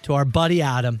 to our buddy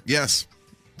Adam. Yes.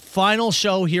 Final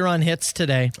show here on Hits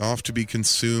today. Off to be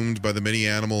consumed by the many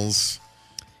animals.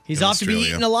 He's off to be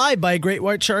eaten alive by a great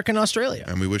white shark in Australia.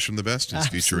 And we wish him the best in his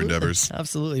future endeavors.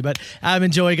 Absolutely. But Adam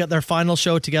and Joey got their final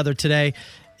show together today.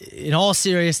 In all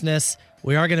seriousness,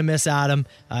 we are going to miss Adam.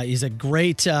 He's a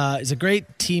great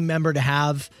team member to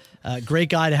have. Great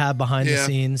guy to have behind the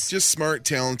scenes. Just smart,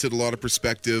 talented, a lot of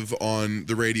perspective on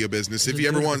the radio business. If you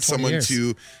ever want someone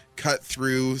to cut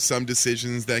through some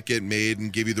decisions that get made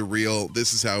and give you the real,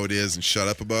 this is how it is, and shut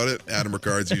up about it, Adam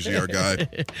Ricard's usually our guy.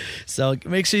 So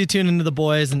make sure you tune into the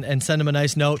boys and send him a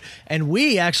nice note. And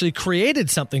we actually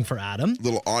created something for Adam.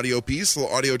 Little audio piece,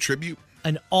 little audio tribute.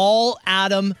 An all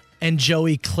Adam and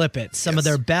Joey clip it. Some of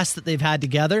their best that they've had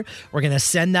together. We're going to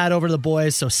send that over to the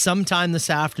boys. So sometime this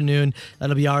afternoon,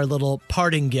 that'll be our little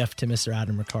parting gift to Mr.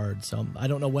 Adam Ricard. So I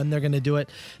don't know when they're going to do it.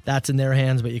 That's in their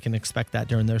hands, but you can expect that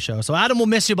during their show. So Adam, we'll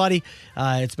miss you, buddy.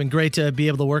 It's been great to be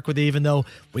able to work with you, even though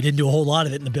we didn't do a whole lot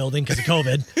of it in the building because of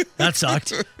COVID. That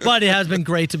sucked. But it has been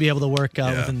great to be able to work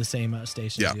within the same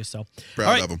station as you. So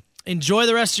proud of him. Enjoy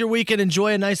the rest of your weekend.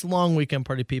 Enjoy a nice long weekend,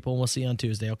 party people. And we'll see you on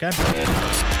Tuesday, okay?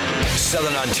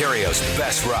 Southern Ontario's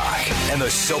best rock and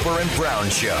the Soper and Brown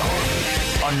Show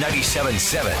on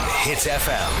 97.7 Hits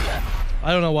FM.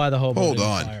 I don't know why the hobo Hold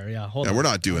didn't on. fire. Yeah, we're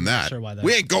not doing that. Sure why that.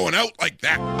 We ain't going out like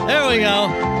that. There we go.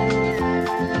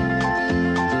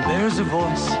 There's a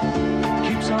voice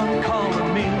keeps on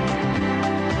calling me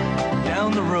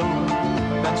down the road.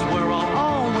 That's where I'll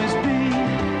always be.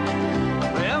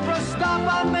 Every stop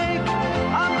I make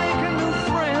a new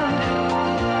friend.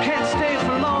 Can't stay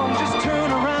for long, just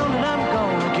turn around and I'm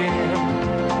gone again.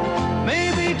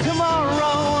 Maybe tomorrow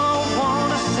I'll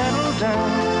want to settle down.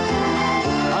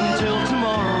 Until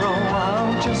tomorrow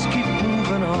I'll just keep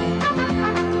moving on.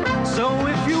 So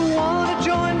if you want to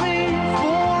join me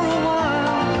for a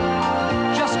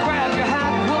while, just grab your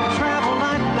hat, we'll travel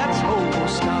like that's hobo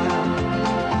style.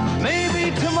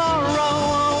 Maybe tomorrow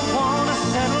I'll want to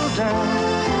settle down.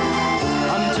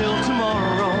 Until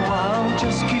tomorrow I'll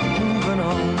just keep moving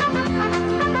on.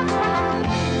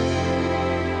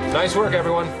 Nice work,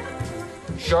 everyone.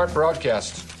 Sharp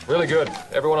broadcast. Really good.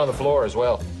 Everyone on the floor as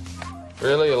well.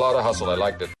 Really a lot of hustle. I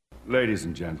liked it. Ladies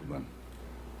and gentlemen,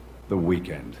 The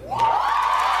Weeknd.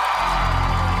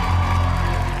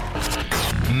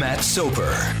 Matt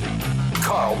Soper,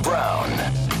 Carl Brown,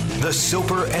 the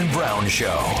Soper and Brown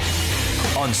Show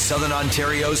on Southern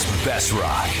Ontario's best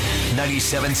rock,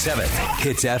 97.7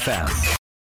 Hits FM.